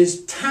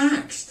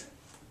taxed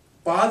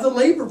by the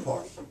Labour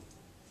Party.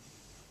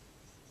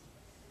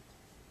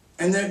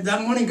 And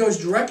that money goes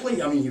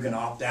directly, I mean, you can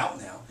opt out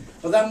now,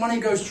 but that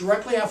money goes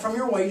directly out from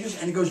your wages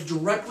and it goes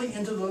directly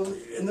into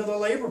the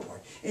labor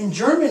party. In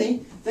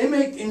Germany, they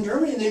make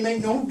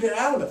no bit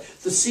out of it.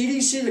 The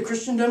CDC, the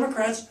Christian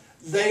Democrats,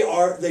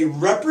 they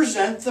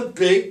represent the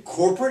big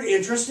corporate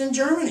interest in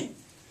Germany.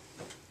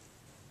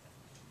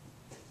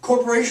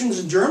 Corporations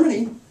in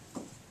Germany,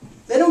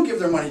 they don't give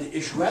their money to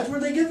issue ads. Where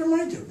do they give their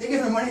money to? They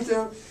give their money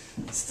to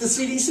the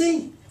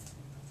CDC.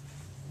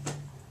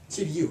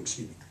 CDU,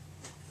 excuse me.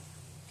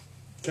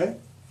 Okay?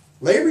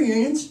 Labor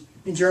unions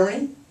in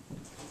Germany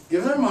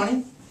give their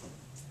money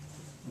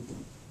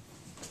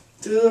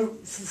to the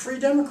Free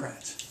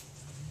Democrats.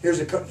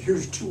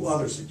 Here's two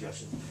other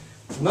suggestions.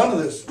 None of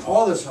this,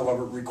 all this,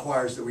 however,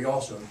 requires that we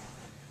also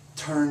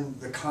turn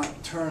the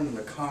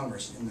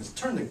Congress and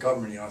turn the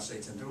government in the United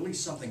States into at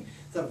least something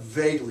that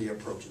vaguely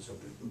approaches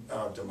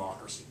a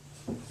democracy.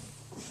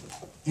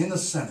 In the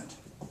Senate,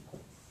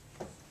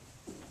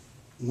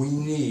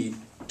 we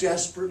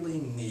desperately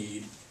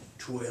need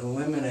to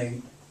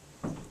eliminate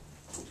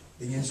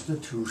the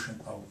institution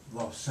of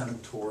the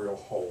senatorial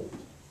hold.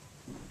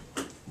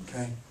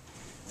 Okay?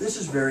 This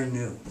is very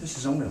new. This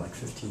is only like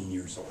 15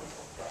 years old.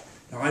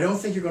 Now, I don't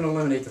think you're going to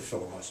eliminate the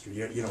filibuster.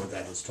 You know what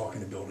that is,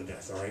 talking a bill to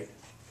death, all right?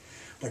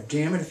 But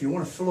damn it, if you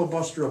want to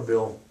filibuster a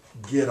bill,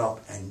 get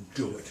up and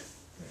do it.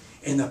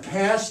 In the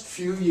past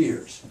few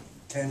years,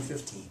 10,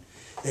 15,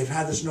 they've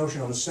had this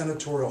notion of a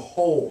senatorial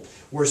hold,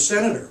 where a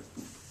senator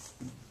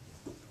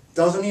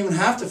doesn't even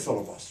have to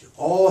filibuster.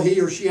 All he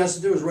or she has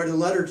to do is write a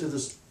letter to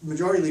the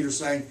majority leader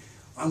saying,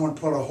 I want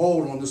to put a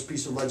hold on this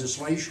piece of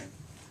legislation.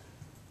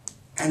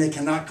 And it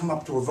cannot come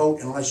up to a vote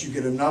unless you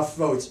get enough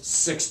votes,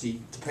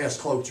 60, to pass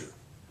cloture.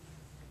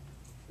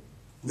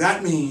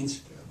 That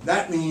means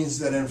that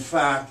in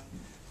fact,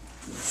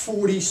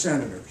 40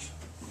 senators,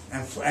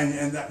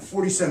 and that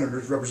 40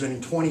 senators representing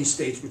 20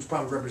 states, which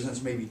probably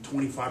represents maybe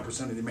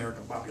 25% of the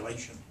American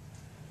population,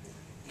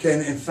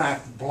 can in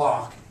fact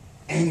block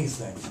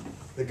anything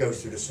that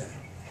goes through the Senate.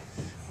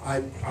 I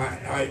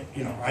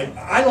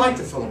like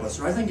the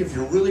filibuster. I think if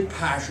you're really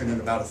passionate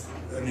about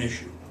an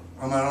issue,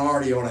 a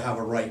minority ought to have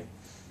a right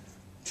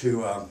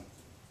to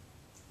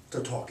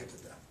talk it to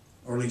death,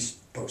 or at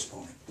least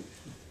postpone it.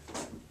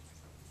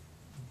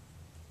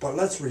 But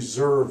let's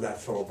reserve that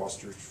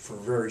filibuster for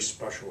very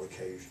special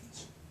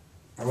occasions.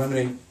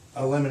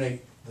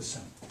 Eliminate the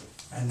Senate.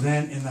 And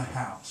then in the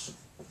House,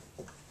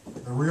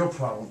 the real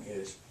problem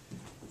is,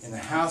 in the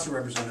House of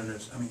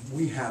Representatives, I mean,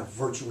 we have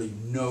virtually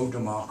no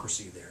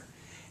democracy there.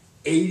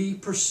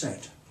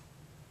 80%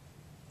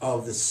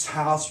 of the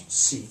House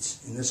seats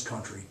in this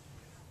country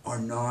are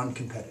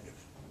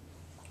non-competitive.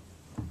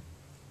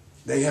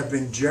 They have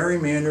been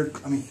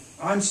gerrymandered. I mean,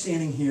 I'm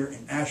standing here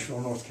in Asheville,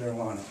 North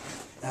Carolina,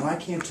 and I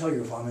can't tell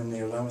you if I'm in the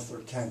 11th or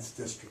 10th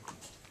district.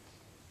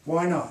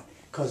 Why not?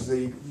 Because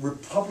the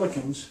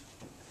Republicans,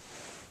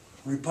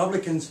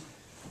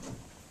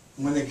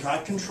 when they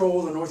got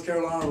control of the North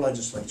Carolina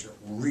legislature,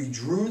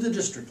 redrew the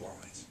district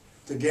lines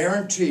to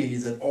guarantee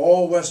that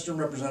all Western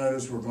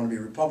representatives were going to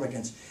be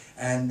Republicans,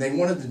 and they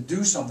wanted to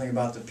do something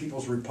about the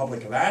People's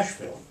Republic of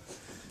Asheville.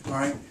 All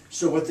right.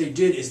 So what they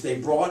did is they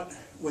brought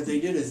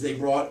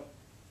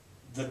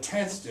the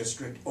 10th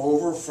district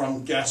over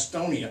from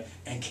Gastonia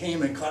and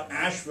came and cut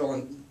Asheville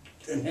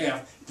in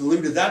half,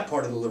 diluted that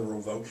part of the liberal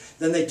vote.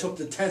 Then they took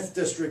the 10th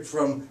district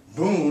from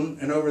Boone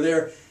and over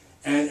there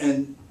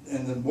and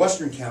the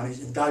western counties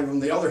and gave them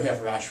the other half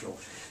of Asheville.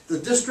 The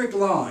district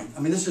line,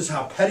 I mean, this is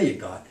how petty it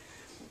got.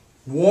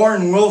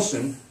 Warren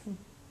Wilson,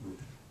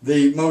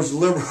 the most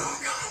liberal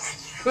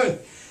guy,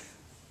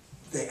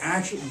 they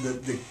actually,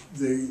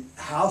 the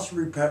House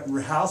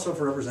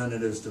of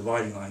Representatives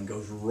dividing line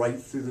goes right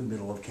through the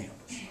middle of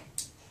campus.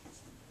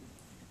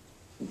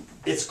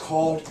 It's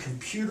called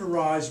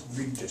computerized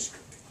redistricting.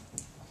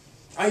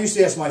 I used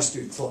to ask my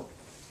students, look,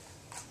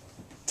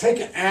 take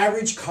an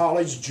average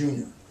college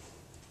junior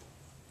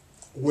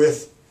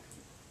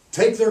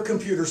take their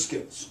computer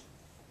skills,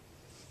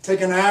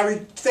 take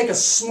a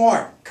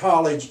smart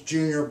college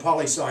junior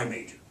poli-sci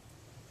major,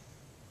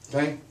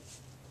 okay?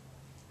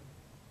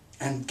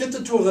 And get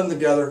the two of them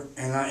together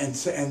and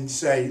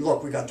say,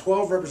 look, we got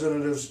 12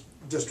 representatives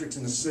districts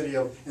in the state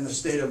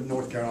of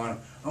North Carolina.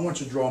 I want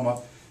you to draw them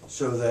up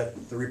so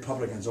that the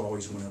Republicans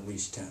always win at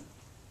least 10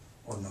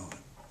 or 9.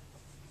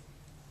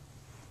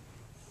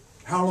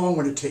 How long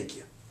would it take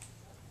you?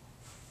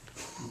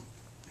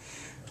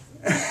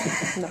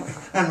 And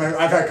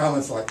I've had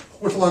comments like,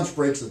 with lunch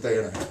breaks a day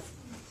and a half.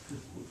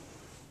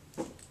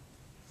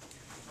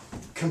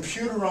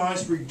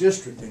 Computerized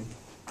redistricting,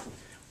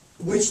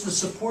 which the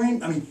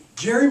Supreme, I mean,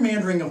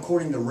 gerrymandering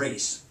according to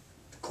race,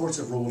 the courts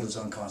have ruled is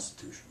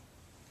unconstitutional.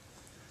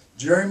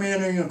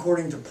 Gerrymandering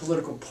according to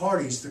political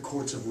parties, the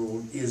courts have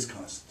ruled is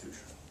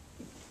constitutional.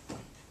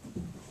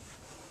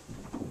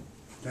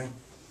 Okay?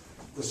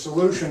 The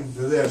solution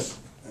to this,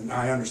 and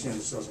I understand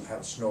this doesn't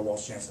have a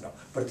snowball's chance at all,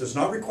 but it does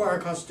not require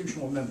a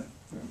constitutional amendment.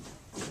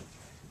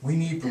 We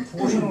need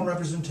proportional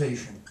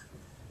representation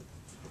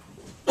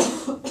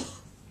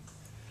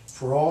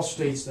for all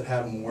states that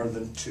have more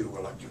than two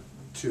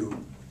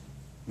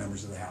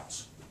members of the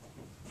House.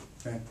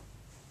 Okay?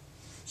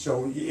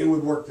 So it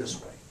would work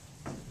this way.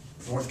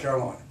 North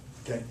Carolina,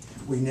 okay?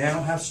 We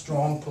now have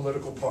strong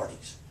political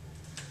parties.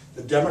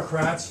 The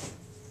Democrats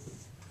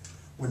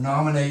would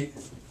nominate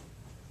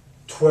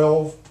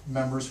 12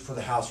 members for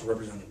the House of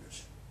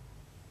Representatives.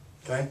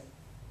 Okay?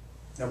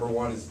 Number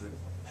one is the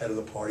head of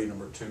the party,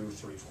 number 2,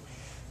 3, 4.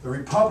 The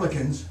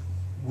Republicans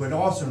would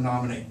also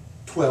nominate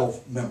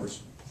 12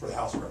 members for the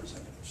House of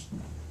Representatives.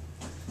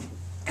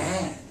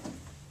 And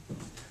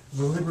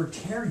the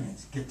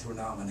Libertarians get to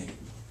nominate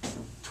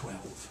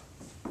 12.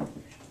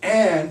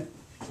 And,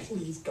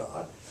 please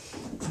God,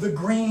 the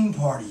Green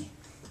Party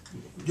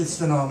gets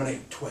to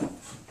nominate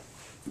 12.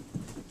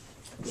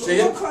 See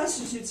Well, it? what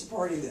constitutes a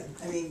party then?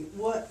 I mean,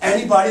 what?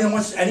 Anybody that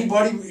wants,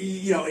 anybody,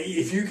 you know,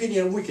 if you could,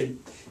 you know, we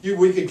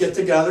could get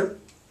together,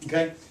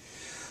 okay?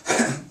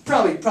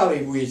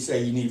 Probably we'd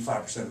say you need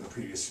 5% of the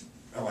previous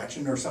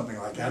election or something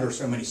like that, or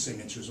so many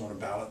signatures on a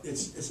ballot.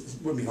 It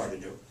wouldn't be hard to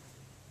do.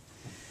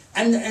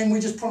 And we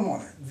just put them on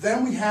there.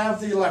 Then we have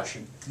the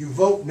election. You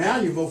vote, now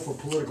you vote for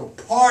political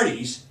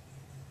parties,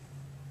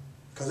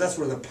 because that's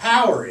where the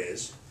power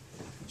is.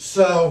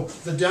 So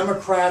the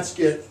Democrats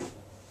get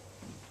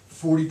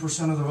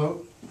 40% of the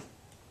vote.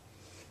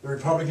 The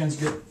Republicans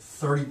get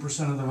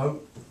 30% of the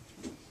vote.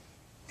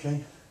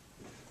 Okay?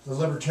 The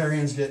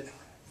Libertarians get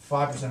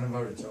 5% of the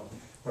vote until,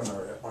 what am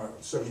I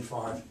at,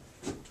 75.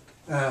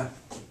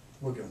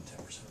 We'll give them 10%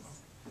 of the vote.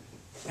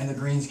 And the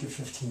Greens get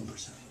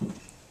 15% of the vote.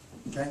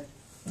 Okay?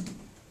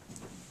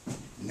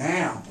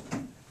 Now,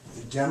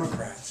 the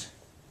Democrats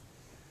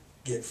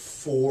get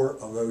 4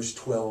 of those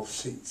 12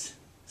 seats.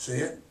 See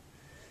it?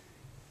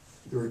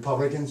 The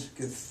Republicans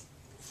get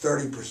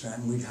 30%,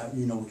 and we have,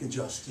 you know, we can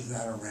adjust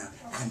that around.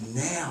 And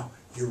now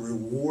you're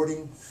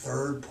rewarding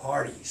third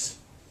parties.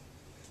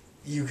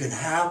 You can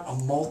have a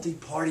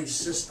multi-party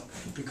system,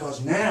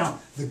 because now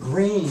the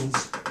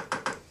Greens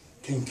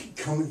can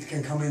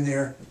come in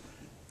there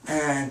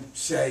and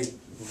say,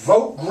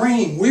 vote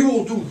Green, we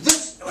will do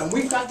this, and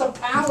we've got the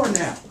power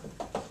now.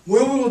 We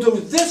will do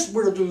this,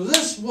 we'll do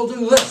this, we'll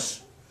do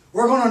this.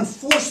 We're going to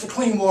enforce the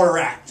Clean Water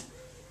Act.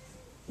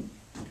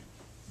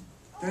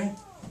 Okay?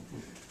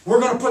 We're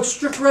going to put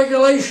strict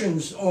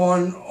regulations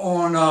on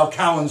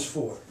Cowens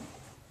Ford.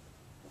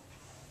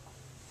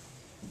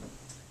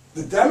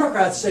 The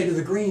Democrats say to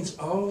the Greens,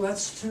 "Oh,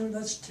 that's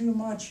too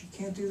much. You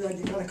can't do that.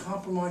 You got to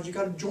compromise. You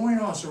got to join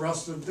us, or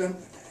else and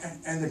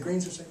the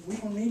Greens are saying, "We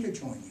don't need to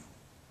join you.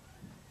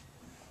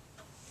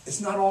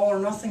 It's not all or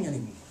nothing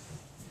anymore.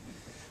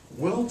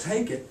 We'll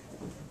take it.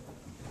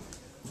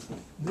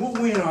 We'll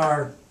win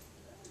our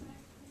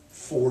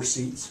 4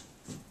 seats,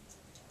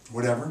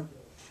 whatever.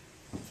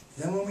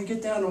 Then when we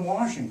get down to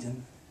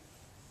Washington,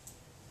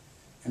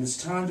 and it's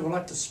time to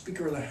elect the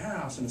Speaker of the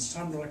House, and it's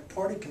time to elect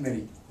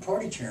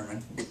party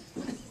chairman,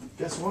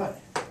 guess what?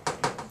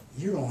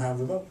 You don't have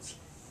the votes.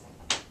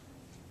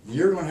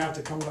 You're going to have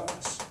to come to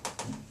us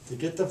to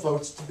get the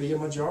votes to be a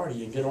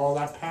majority and get all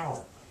that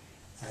power.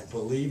 And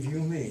believe you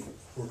me,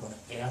 we're going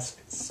to ask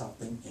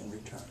something in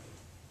return."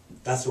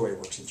 That's the way it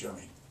works in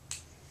Germany.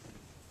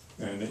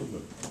 And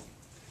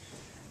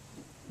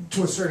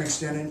To a certain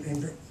extent,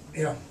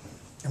 you know,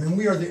 I mean,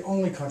 we are the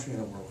only country in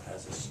the world that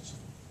has this system.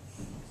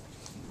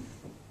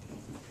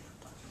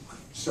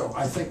 So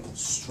I think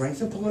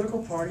strengthen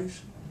political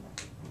parties.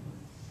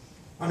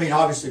 I mean,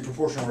 obviously,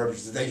 proportional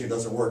representation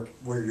doesn't work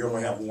where you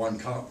only have one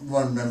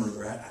member of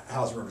the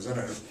House of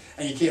Representatives,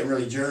 and you can't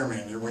really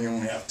gerrymander when you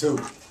only have 2.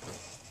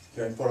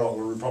 Okay, put all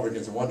the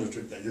Republicans in one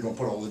district, then you're going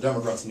to put all the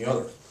Democrats in the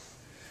other.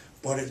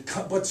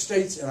 But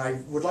states, and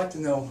I would like to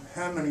know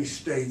how many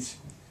states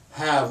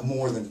have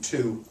more than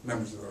 2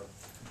 members of the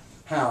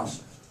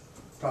House.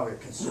 Probably a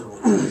considerable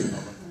number of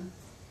them.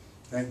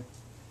 Okay?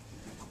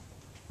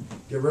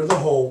 Get rid of the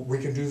whole. We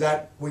can do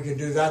that. We can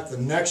do that the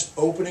next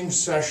opening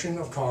session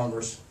of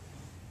Congress.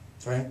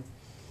 Okay?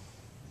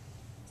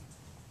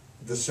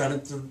 The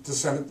Senate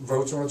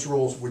votes on its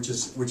rules, which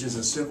is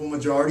a simple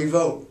majority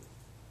vote.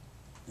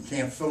 You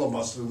can't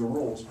filibuster the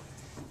rules.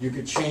 You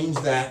could change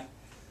that.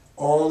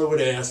 All it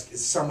would ask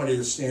is somebody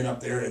to stand up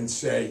there and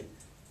say,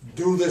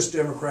 "Do this,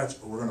 Democrats,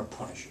 or we're going to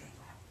punish you."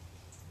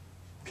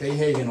 Kay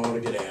Hagan ought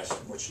to get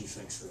asked what she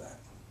thinks of that.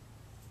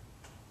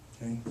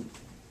 Okay?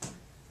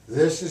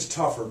 This is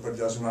tougher, but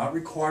does not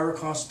require a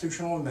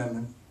constitutional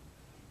amendment.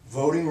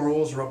 Voting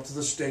rules are up to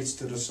the states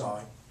to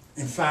decide.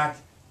 In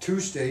fact, 2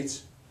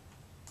 states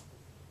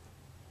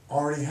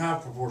already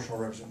have proportional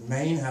representation.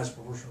 Maine has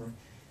proportional representation.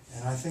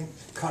 And I think,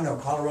 no,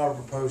 Colorado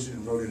proposed it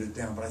and voted it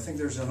down, but I think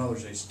there's another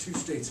states. 2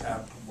 states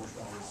have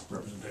proportional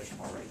representation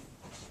already.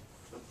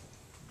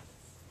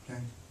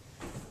 Okay?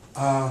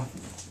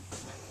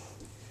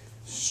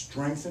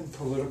 Strengthen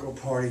political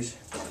parties.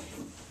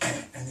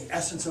 And the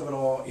essence of it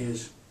all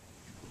is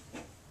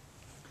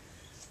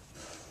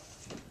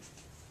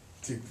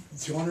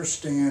to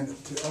understand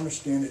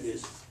it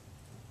is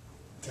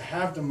to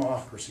have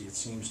democracy, it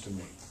seems to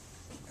me,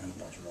 and a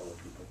bunch of other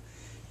people,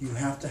 you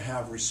have to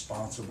have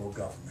responsible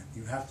government.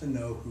 You have to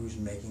know who's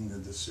making the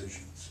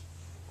decisions.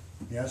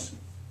 Yes?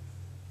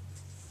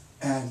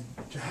 And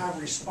to have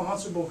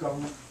responsible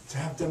government, to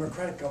have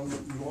democratic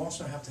government, you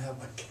also have to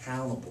have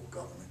accountable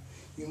government.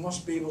 You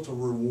must be able to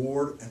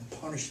reward and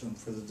punish them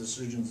for the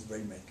decisions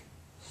they make.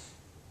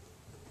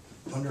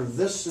 Under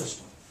this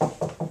system,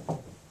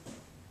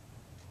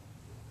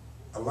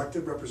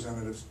 elected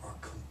representatives are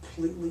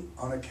completely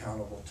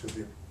unaccountable to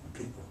the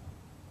people.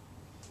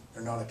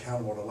 They're not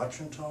accountable at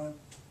election time.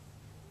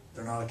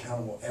 They're not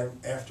accountable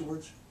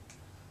afterwards.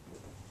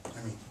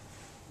 I mean,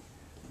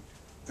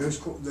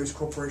 those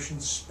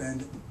corporations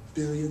spend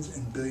billions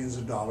and billions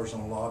of dollars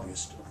on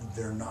lobbyists.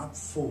 They're not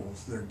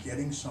fools. They're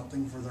getting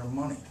something for their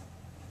money.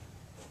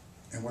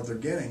 And what they're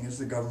getting is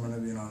the government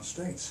of the United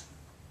States.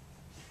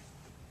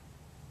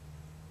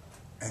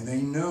 And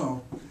they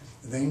know,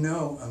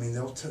 I mean,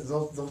 they'll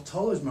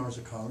tell those members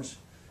of Congress,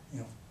 you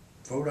know,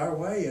 vote our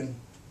way and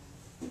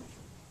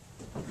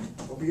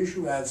there'll be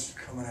issue ads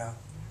coming out.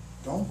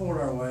 Don't vote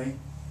our way.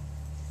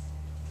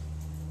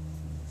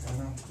 You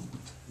know,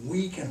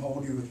 we can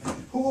hold you.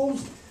 Who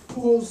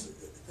holds,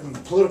 I mean,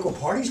 political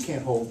parties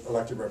can't hold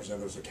elected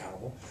representatives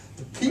accountable.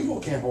 The people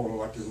can't hold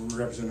elected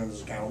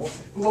representatives accountable.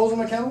 Who holds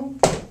them accountable?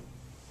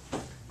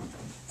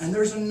 And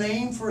there's a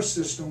name for a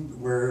system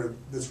where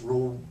it's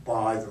ruled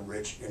by the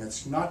rich, and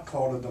it's not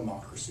called a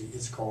democracy,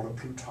 it's called a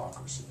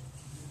plutocracy.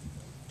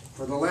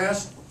 For the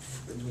last,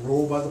 it's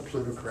ruled by the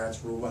plutocrats,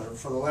 for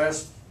the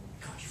last,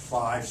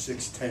 5,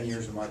 6, 10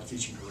 years of my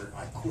teaching career,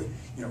 I quit.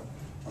 You know,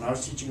 when I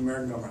was teaching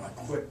American government, I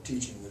quit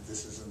teaching that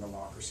this is a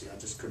democracy. I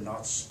just could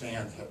not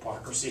stand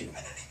hypocrisy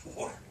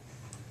anymore.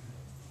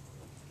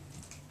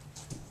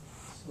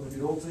 So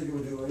you don't think it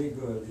would do any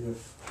good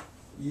if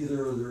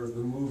either the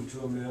move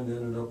to amend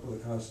ended up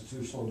with a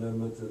constitutional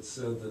amendment that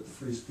said that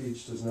free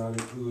speech does not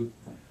include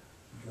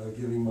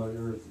giving money,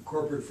 or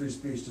corporate free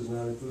speech does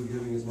not include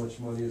giving as much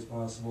money as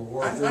possible,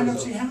 or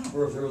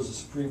if there was a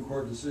Supreme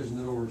Court decision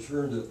that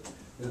overturned it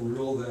and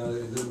ruled that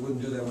it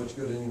wouldn't do that much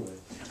good anyway.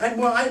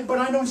 But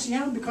I don't see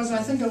how, because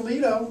I think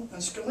Alito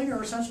and Scalia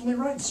are essentially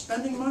right.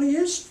 Spending money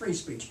is free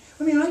speech.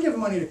 I mean, I give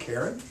money to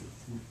Karen,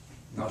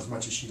 not as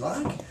much as she'd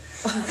like.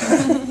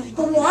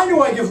 But why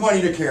do I give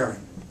money to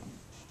Karen?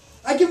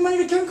 I give money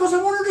to Karen because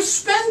I want her to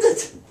spend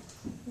it.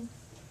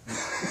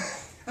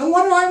 And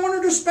what do I want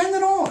her to spend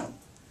it on?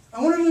 I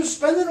want her to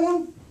spend it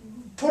on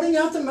putting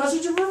out the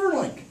message of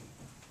RiverLink.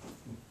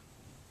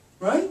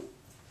 Right?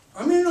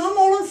 I mean, I'm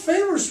all in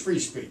favor of free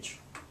speech.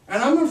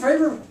 And I'm in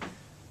favor of,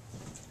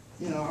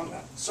 you know,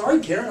 sorry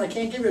Karen, I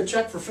can't give you a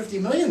check for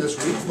 $50 million this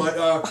week, but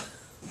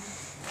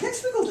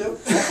Next week will do.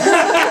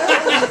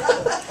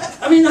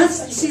 I mean,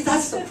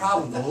 that's the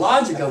problem, the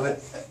logic of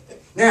it.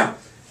 Now,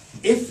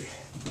 if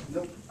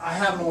I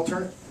have an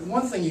alternative,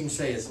 one thing you can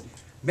say is,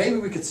 maybe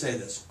we could say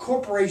this: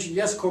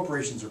 yes,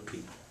 corporations are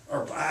people,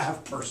 or I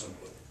have personhood.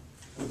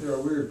 But they're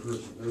a weird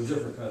person. They're a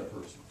different kind of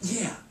person.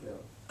 Yeah. Yeah.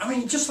 I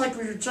mean, just like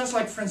for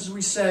instance,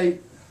 we say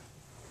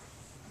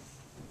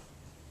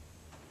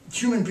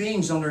human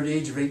beings under the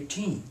age of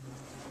 18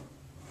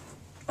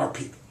 are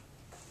people.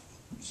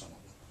 Some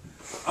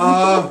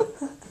of them.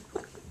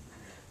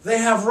 They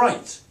have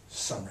rights,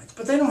 some rights,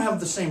 but they don't have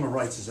the same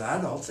rights as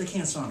adults. They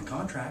can't sign a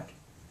contract.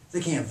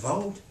 They can't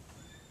vote.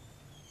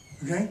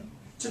 Okay?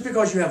 Just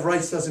because you have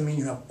rights doesn't mean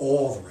you have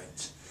all the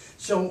rights.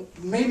 So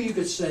maybe you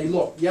could say,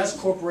 look, yes,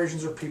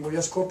 corporations are people.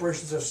 Yes,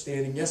 corporations have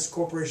standing. Yes,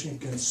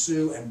 corporations can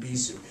sue and be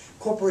sued.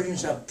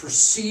 Corporations have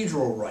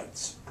procedural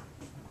rights.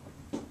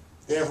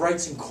 They have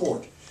rights in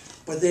court.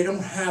 But they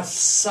don't have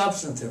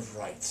substantive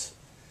rights.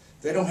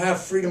 They don't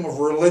have freedom of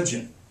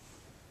religion.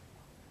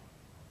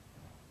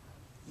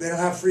 They don't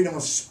have freedom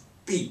of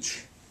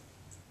speech.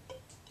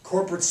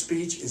 Corporate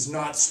speech is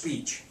not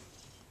speech.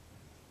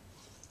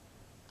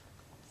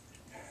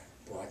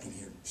 Boy, I can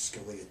hear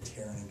Scalia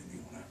tearing into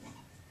me on that one.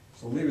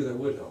 So maybe that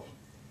would help.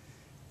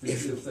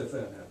 If that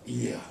happened.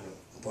 Yeah,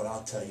 but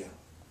I'll tell you,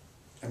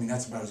 I mean,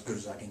 that's about as good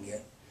as I can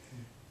get.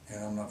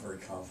 And I'm not very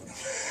confident.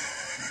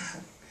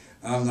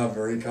 I'm not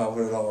very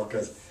confident at all,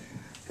 because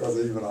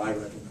even I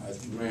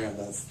recognize, man,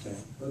 that's the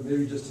thing. But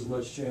maybe just as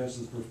much chance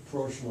as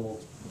proportional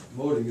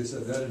voting. You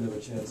said that didn't have a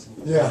chance.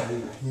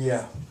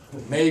 Yeah.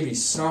 Maybe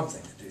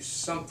something to do,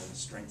 something to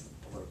strengthen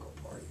political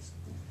parties.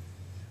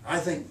 I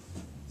think,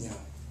 you know.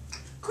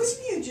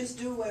 Couldn't you just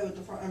do away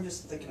with the, I'm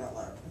just thinking out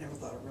loud, I never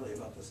thought really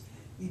about this.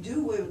 You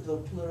do away with the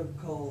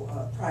political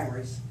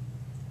primaries,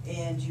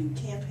 and you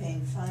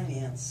campaign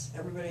finance.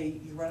 Everybody,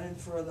 you run in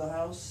for the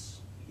House,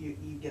 you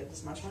get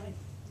this much money.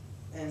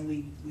 And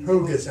we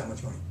Who gets that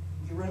much money?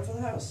 You run for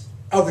the House.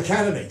 Oh, the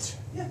candidates.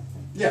 Yeah.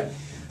 Yeah.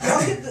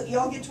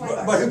 Y'all get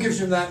 $20. But who gives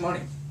them that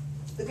money?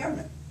 The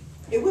government.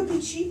 It would be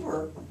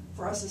cheaper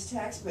for us as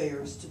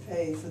taxpayers to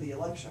pay for the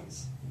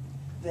elections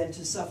than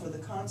to suffer the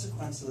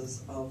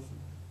consequences of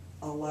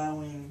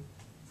allowing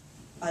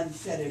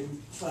unfettered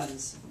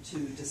funds to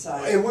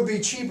decide. It would be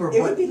cheaper.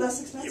 It would be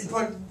less expensive.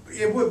 But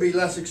it would be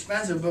less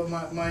expensive.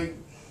 But my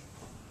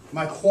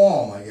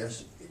qualm, I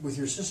guess, with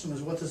your system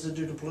is, what does it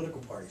do to political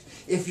parties?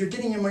 If you're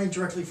getting your money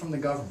directly from the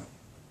government,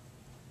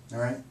 all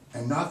right,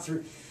 and not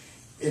through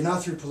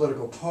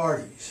political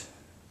parties,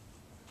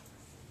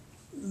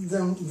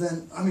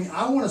 then I mean,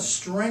 I want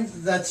to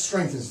that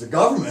strengthens the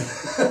government.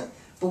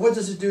 But what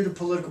does it do to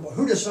political?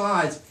 Who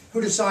decides?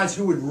 Who decides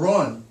who would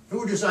run?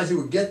 Who decides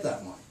who would get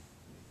that money?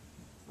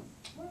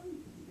 Well,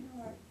 you're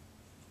right.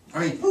 I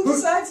mean, Who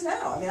decides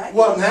now? I mean,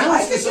 now I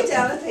it's could just get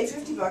down and pay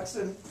 $50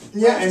 and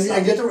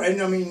and get the.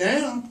 And I mean,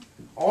 now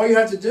all you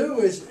have to do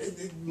is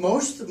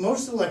most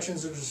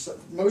elections are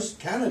most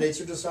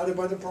candidates are decided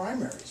by the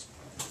primaries.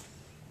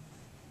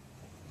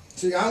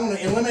 See, I want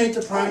to eliminate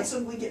the Right, primaries.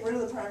 so we get rid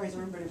of the primaries,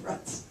 everybody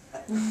runs.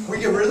 We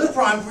get rid of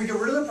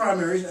the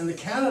primaries, and the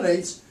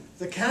candidates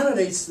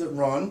that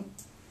run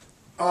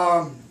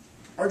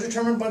are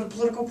determined by the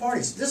political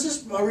parties. This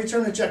is a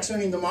return to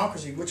Jacksonian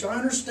democracy, which I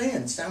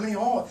understand. Tammany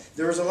Hall,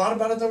 there was a lot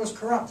about it that was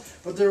corrupt,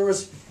 but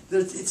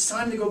it's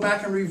time to go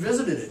back and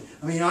revisit it.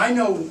 I mean, I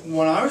know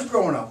when I was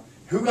growing up,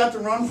 who got to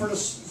run for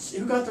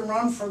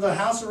the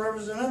House of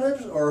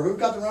Representatives, or who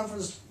got to run for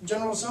the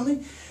General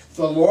Assembly?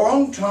 The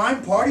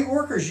long-time party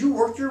workers. You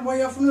worked your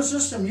way up from the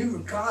system.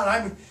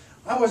 I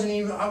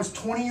was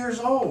 20 years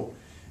old.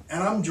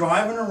 And I'm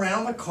driving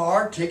around the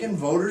car, taking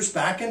voters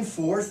back and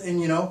forth, and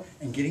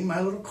and getting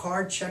my little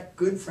card checked.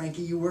 Good,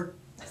 Frankie, you worked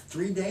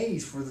 3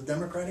 days for the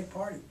Democratic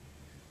Party.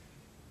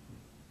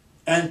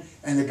 And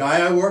the guy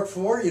I work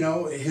for,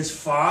 his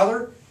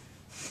father,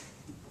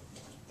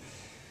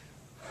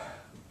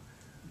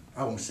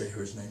 I won't say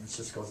who his name is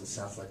just because it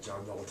sounds like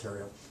John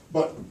Delatario,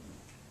 but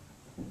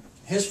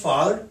his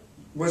father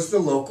was the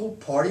local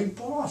party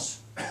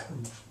boss.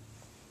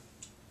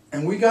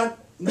 And we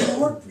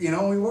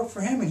worked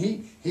for him, and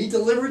he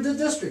delivered the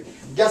district.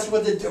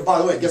 By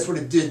the way, guess what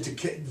it did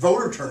to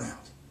voter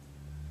turnout?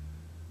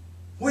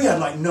 We had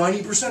like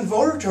 90%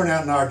 voter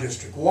turnout in our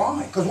district.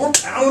 Why? Because we're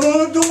pounding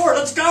on the door.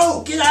 Let's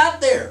go. Get out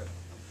there.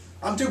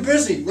 I'm too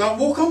busy. Well,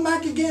 we'll come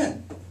back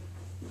again.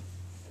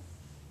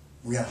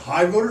 We had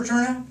high voter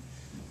turnout.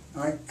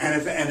 All right?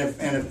 And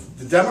if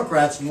the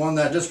Democrats won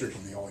that district,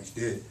 and they always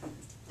did,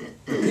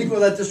 the people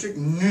of that district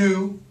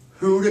knew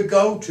who to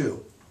go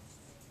to.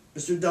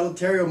 Mr.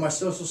 Delatario, my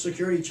Social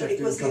Security check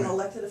didn't Was he come an in.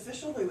 elected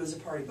official, or he was a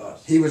party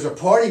boss? He was a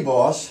party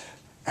boss,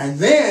 and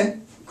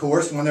then, of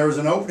course, when there was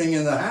an opening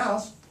in the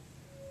House,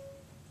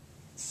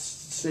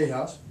 State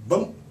House,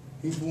 boom,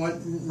 he went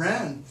and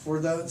ran for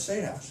the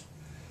State House.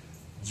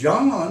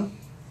 John,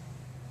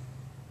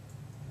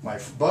 my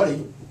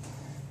buddy,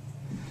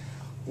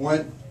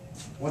 went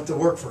to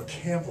work for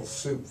Campbell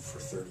Soup for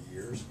 30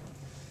 years.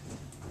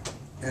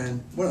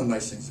 And one of the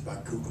nice things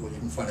about Google, you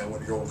can find out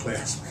what your old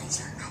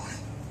classmates are doing.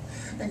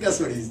 And guess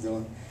what he's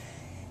doing?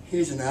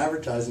 He's an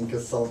advertising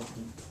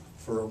consultant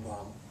for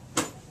Obama.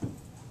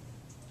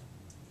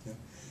 Yeah.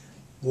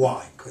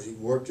 Why? Because he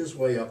worked his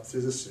way up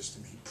through the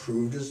system. He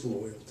proved his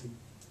loyalty,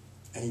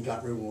 and he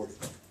got rewarded.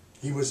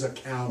 He was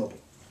accountable.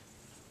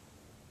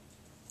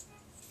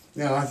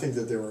 Now, I think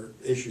that there were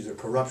issues of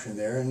corruption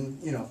there, and,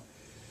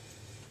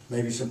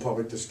 maybe some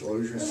public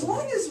disclosure. As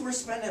long as we're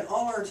spending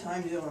all our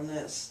time doing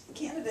this,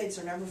 candidates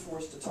are never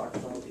forced to talk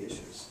about the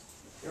issues.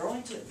 They're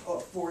only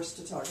forced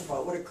to talk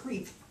about what a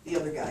creep the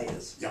other guy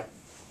is. Yeah.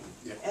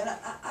 Yeah. And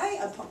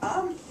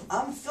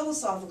I'm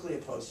philosophically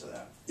opposed to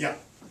that. Yeah.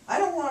 I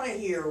don't want to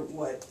hear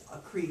what a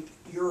creep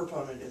your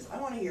opponent is. I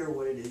want to hear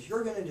what it is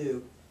you're going to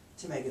do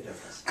to make a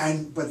difference.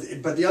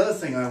 But the other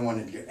thing I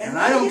wanted to get, and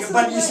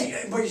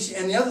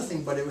the other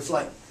thing, but it was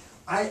like,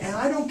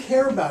 I don't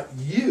care about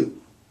you,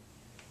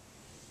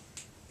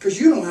 because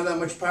you don't have that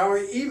much power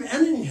even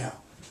anyhow.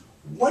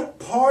 What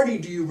party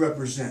do you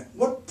represent?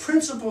 What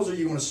principles are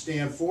you going to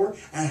stand for?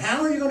 And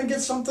how are you going to get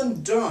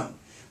something done?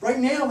 Right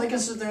now, they can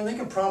sit there and they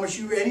can promise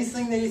you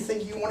anything they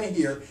think you want to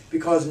hear,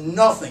 because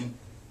nothing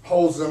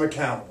holds them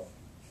accountable.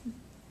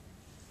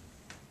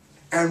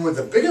 And what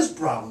the biggest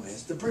problem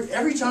is,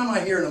 every time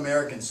I hear an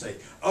American say,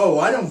 "Oh,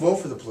 I don't vote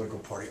for the political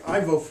party, I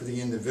vote for the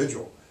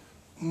individual,"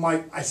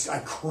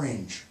 I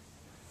cringe.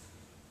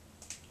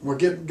 Well,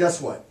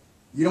 guess what?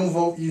 You don't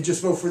vote, you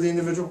just vote for the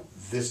individual?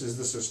 This is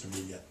the system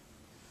you get.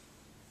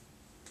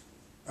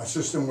 A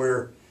system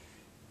where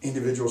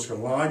individuals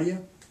can lie to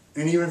you,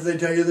 and even if they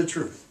tell you the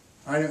truth.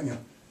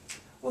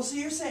 Well, so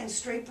you're saying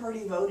straight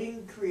party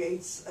voting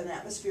creates an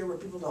atmosphere where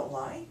people don't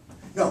lie?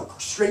 No,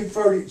 straight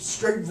party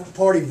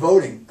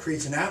voting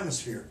creates an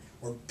atmosphere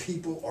where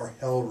people are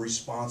held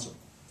responsible.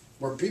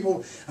 Where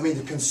people,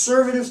 the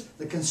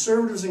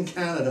conservatives in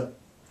Canada,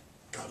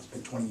 God, it's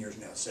been 20 years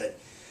now, said,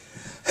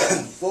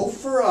 vote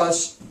for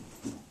us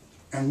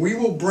and we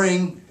will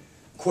bring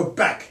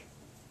Quebec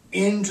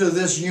into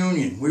this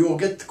union. We will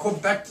get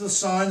Quebec to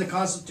sign the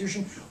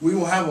Constitution. We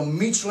will have a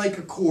Meech Lake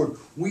Accord.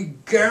 We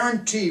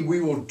guarantee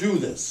we will do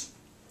this.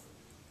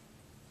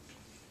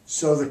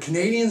 So the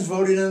Canadians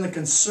voted in the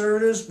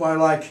Conservatives by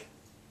like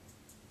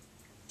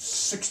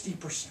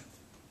 60%.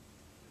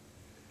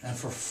 And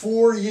for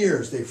 4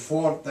 years they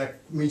fought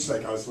that Meech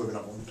Lake. I was living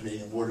up on the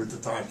Canadian border at the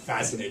time,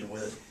 fascinated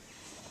with it.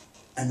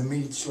 And the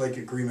Meech Lake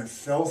Agreement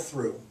fell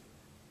through.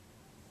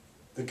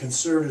 The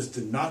Conservatives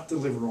did not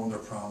deliver on their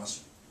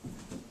promise.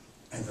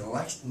 And the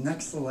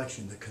next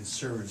election, the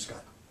Conservatives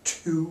got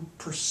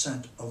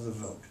 2% of the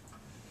vote.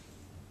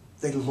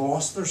 They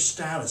lost their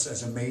status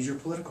as a major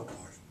political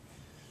party.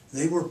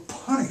 They were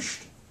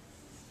punished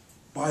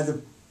by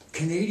the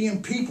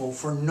Canadian people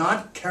for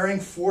not carrying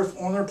forth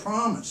on their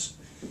promise.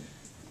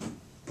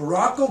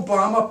 Barack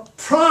Obama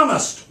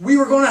promised we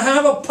were going to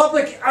have a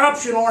public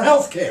option on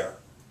health care.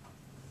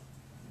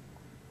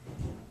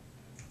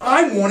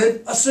 I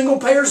wanted a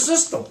single-payer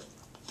system.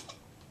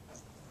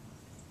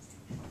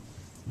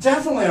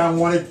 Definitely I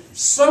wanted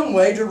some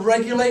way to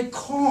regulate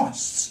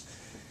costs.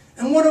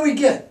 And what do we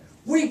get?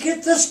 We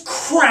get this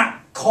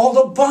crap called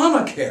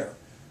Obamacare,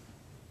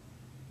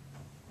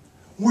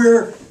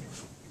 where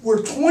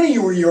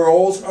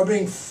 20-year-olds are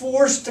being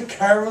forced to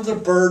carry the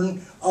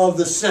burden of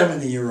the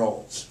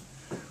 70-year-olds.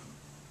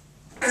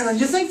 And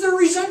you think they're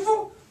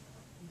resentful?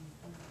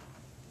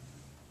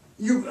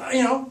 You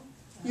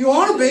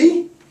ought to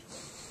be.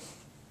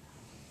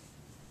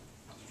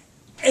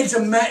 It's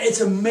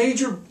a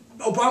major,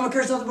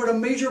 Obamacare is nothing but a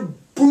major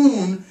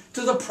boon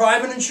to the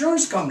private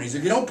insurance companies.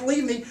 If you don't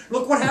believe me,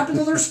 look what happened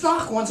to their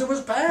stock once it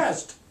was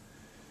passed.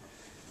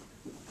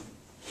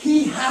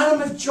 He had a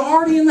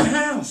majority in the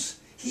House.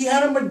 He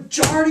had a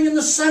majority in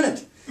the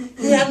Senate.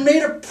 He had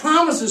made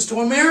promises to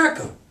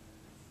America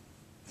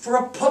for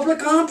a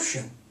public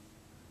option.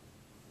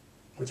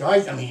 Which I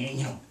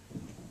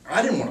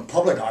didn't want a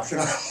public option.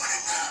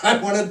 I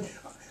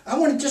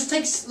wanted just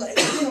take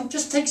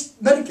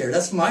Medicare.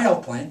 That's my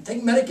health plan.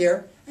 Take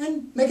Medicare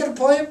and make it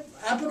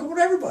applicable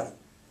to everybody.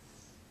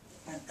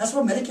 That's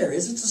what Medicare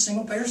is. It's a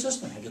single payer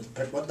system. You get to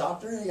pick what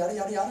doctor, yada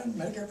yada yada, and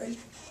Medicare pays.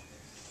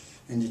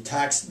 And you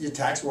tax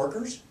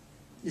workers,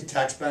 you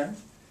tax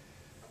banks.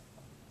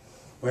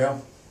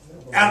 Well,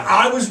 and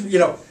I was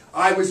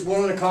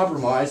willing to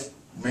compromise.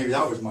 Maybe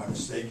that was my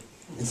mistake,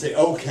 and say,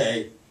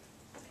 okay,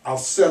 I'll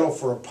settle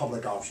for a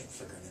public option,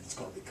 figuring it's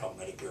going to become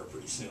Medicare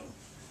pretty soon.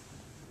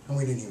 And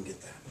we didn't even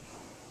get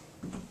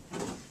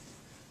that.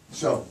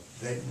 So,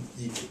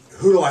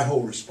 who do I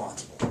hold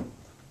responsible?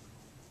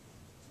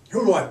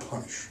 Who do I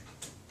punish?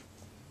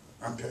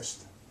 I'm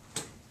pissed.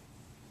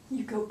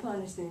 You go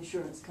punish the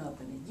insurance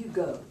company. You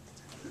go.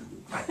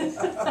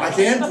 I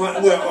can?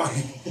 Well,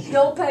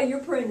 Don't pay your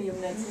premium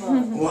next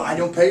month. well, I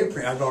don't pay a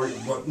premium. I've already,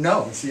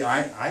 no, see,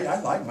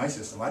 I like my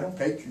system. I don't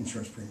pay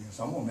insurance premiums.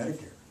 I'm on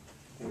Medicare.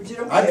 But you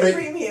don't pay a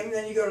premium,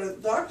 then you go to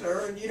the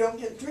doctor and you don't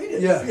get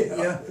treated. Yeah, you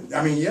know? yeah.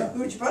 I mean, yeah.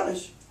 Who'd you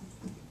punish?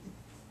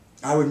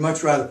 I would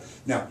much rather,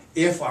 now,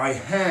 if I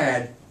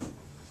had,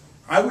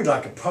 I would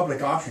like a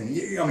public option.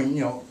 I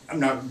mean,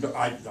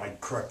 I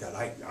correct that.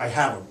 I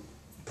have a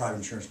private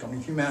insurance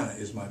company. Humana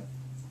is my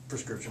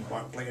prescription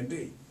plan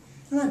D.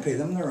 And I pay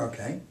them, they're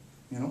okay,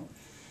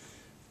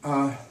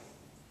 I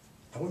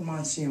wouldn't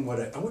mind seeing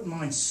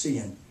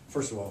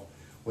first of all,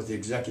 what the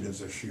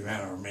executives of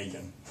Humana are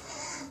making.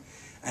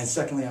 And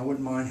secondly, I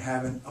wouldn't mind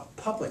having a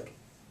public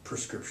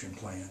prescription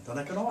plan that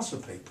I could also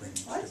pay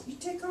premiums What? to. You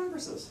take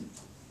Congress's.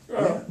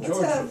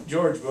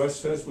 George Bush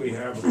says we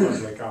have a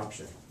public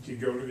option. You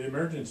go to the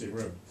emergency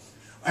room.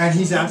 And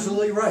he's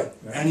absolutely right.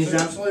 And he's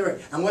absolutely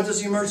right. And what does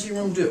the emergency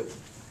room do?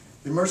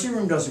 The emergency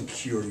room doesn't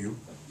cure you.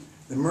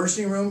 The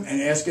emergency room,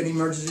 and ask any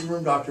emergency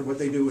room doctor, what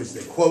they do is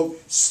they, quote,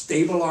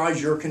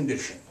 stabilize your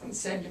condition. And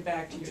send it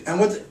back to you. And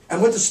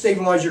what does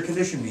stabilize your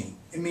condition mean?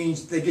 It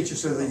means they get you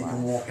so that you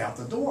can walk out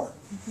the door.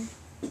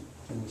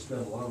 And you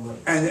spend a lot of money.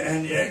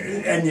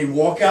 And you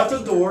walk out the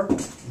door,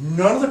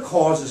 none of the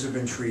causes have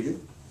been treated.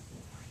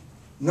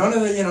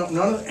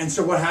 And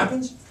so what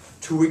happens?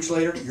 2 weeks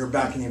later, you're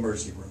back in the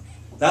emergency room.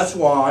 That's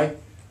why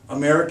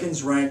America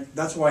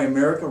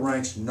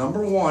ranks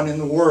 #1 in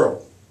the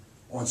world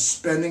on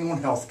spending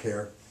on health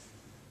care,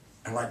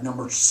 and like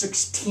number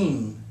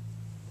 16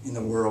 in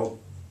the world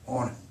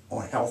on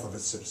health of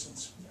its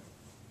citizens.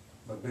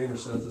 But Boehner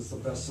says it's the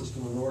best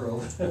system in the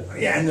world.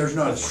 Yeah, and there's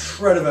not a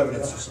shred of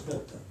evidence to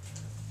support that.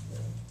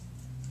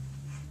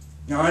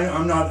 Now,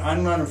 I'm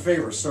not in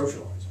favor of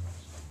socialized medicine.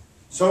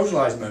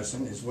 Socialized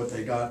medicine is what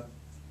they got.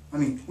 I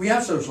mean, we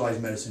have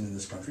socialized medicine in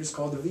this country. It's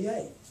called the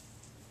VA.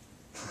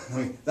 I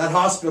mean, that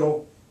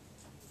hospital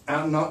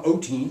out in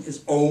Otine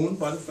is owned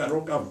by the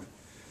federal government.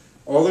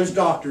 All those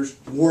doctors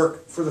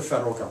work for the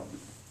federal government.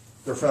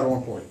 They're federal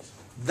employees.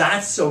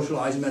 That's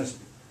socialized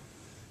medicine.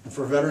 And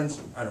for veterans,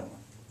 I don't know.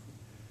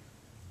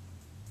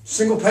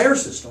 Single payer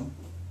system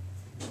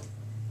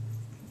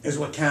is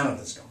what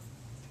Canada's got.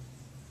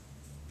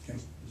 Okay?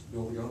 Just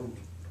build the government.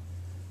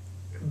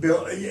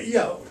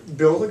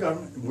 Build the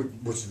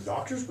government, which the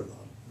doctors would love.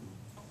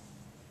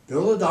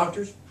 Build the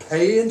doctors,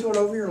 pay into it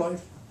over your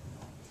life.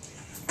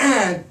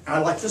 And I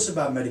like this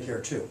about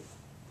Medicare too.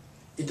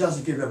 It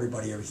doesn't give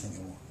everybody everything they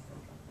want.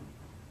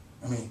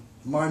 I mean,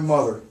 my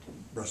mother,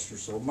 rest her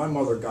soul, my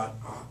mother got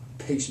a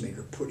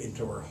pacemaker put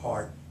into her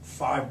heart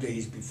 5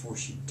 days before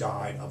she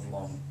died of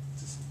lung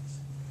disease,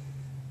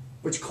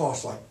 which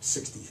cost like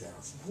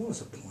 $60,000. What was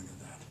the point of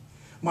that?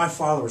 My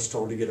father was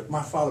told he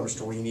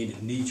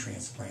needed knee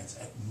transplants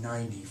at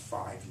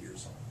 95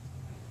 years old.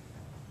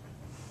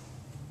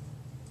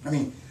 I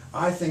mean,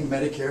 I think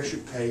Medicare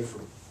should pay for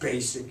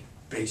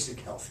basic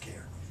health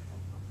care.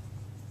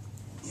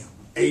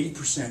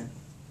 80%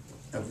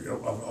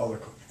 of other.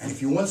 And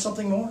if you want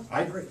something more,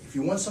 I agree. If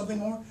you want something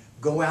more,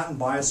 go out and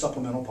buy a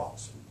supplemental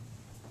policy.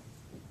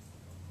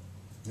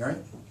 right?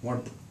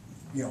 Want,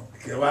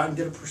 go out and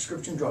get a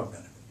prescription drug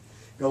benefit.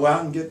 Go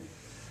out and get.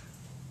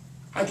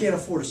 I can't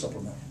afford a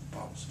supplemental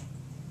policy,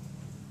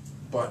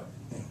 but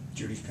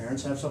Judy's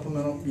parents have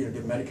supplemental, get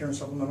Medicare and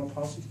supplemental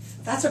policies.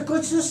 That's a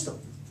good system.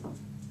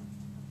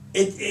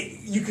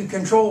 You can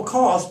control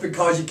costs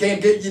because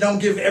you don't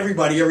give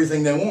everybody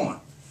everything they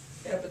want.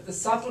 Yeah, but the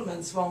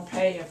supplements won't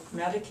pay if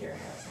Medicare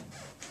doesn't.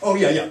 Oh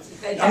yeah.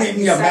 They'd I have mean, to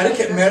be Medicare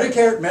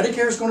separate.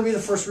 Medicare is going to be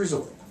the first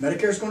resort.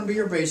 Medicare is going to be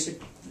your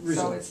basic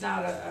resort. So it's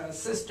not a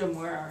system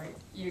where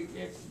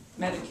if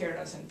Medicare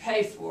doesn't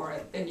pay for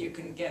it, then you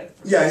can get it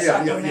for Yeah.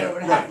 supplement. It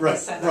would have to be Right,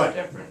 set right, up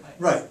differently.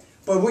 Right.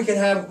 But what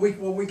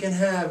we can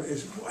have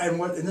is,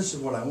 and this is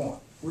what I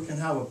want. We can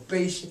have a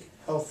basic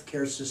health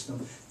care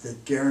system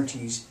that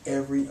guarantees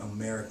every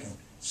American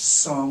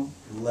some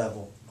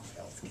level of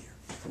health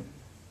care.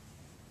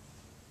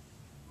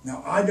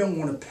 Now, I don't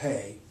want to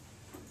pay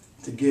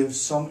to give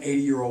some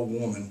 80-year-old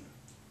woman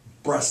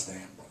breast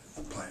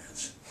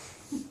implants.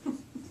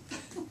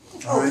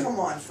 Oh, All right? come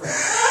on, Fred.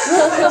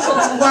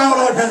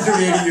 Well, it depends who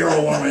the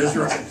 80-year-old woman is,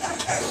 right?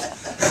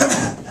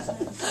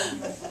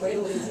 Wait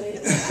till you see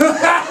it.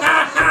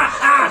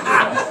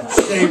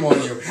 Shame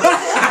on you.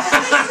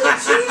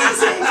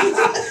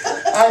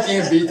 I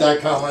can't beat that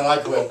comment. I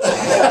quit.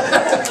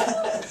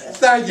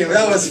 Thank you.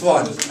 That was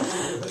fun.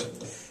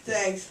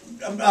 Thanks.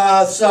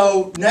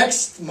 So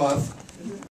next month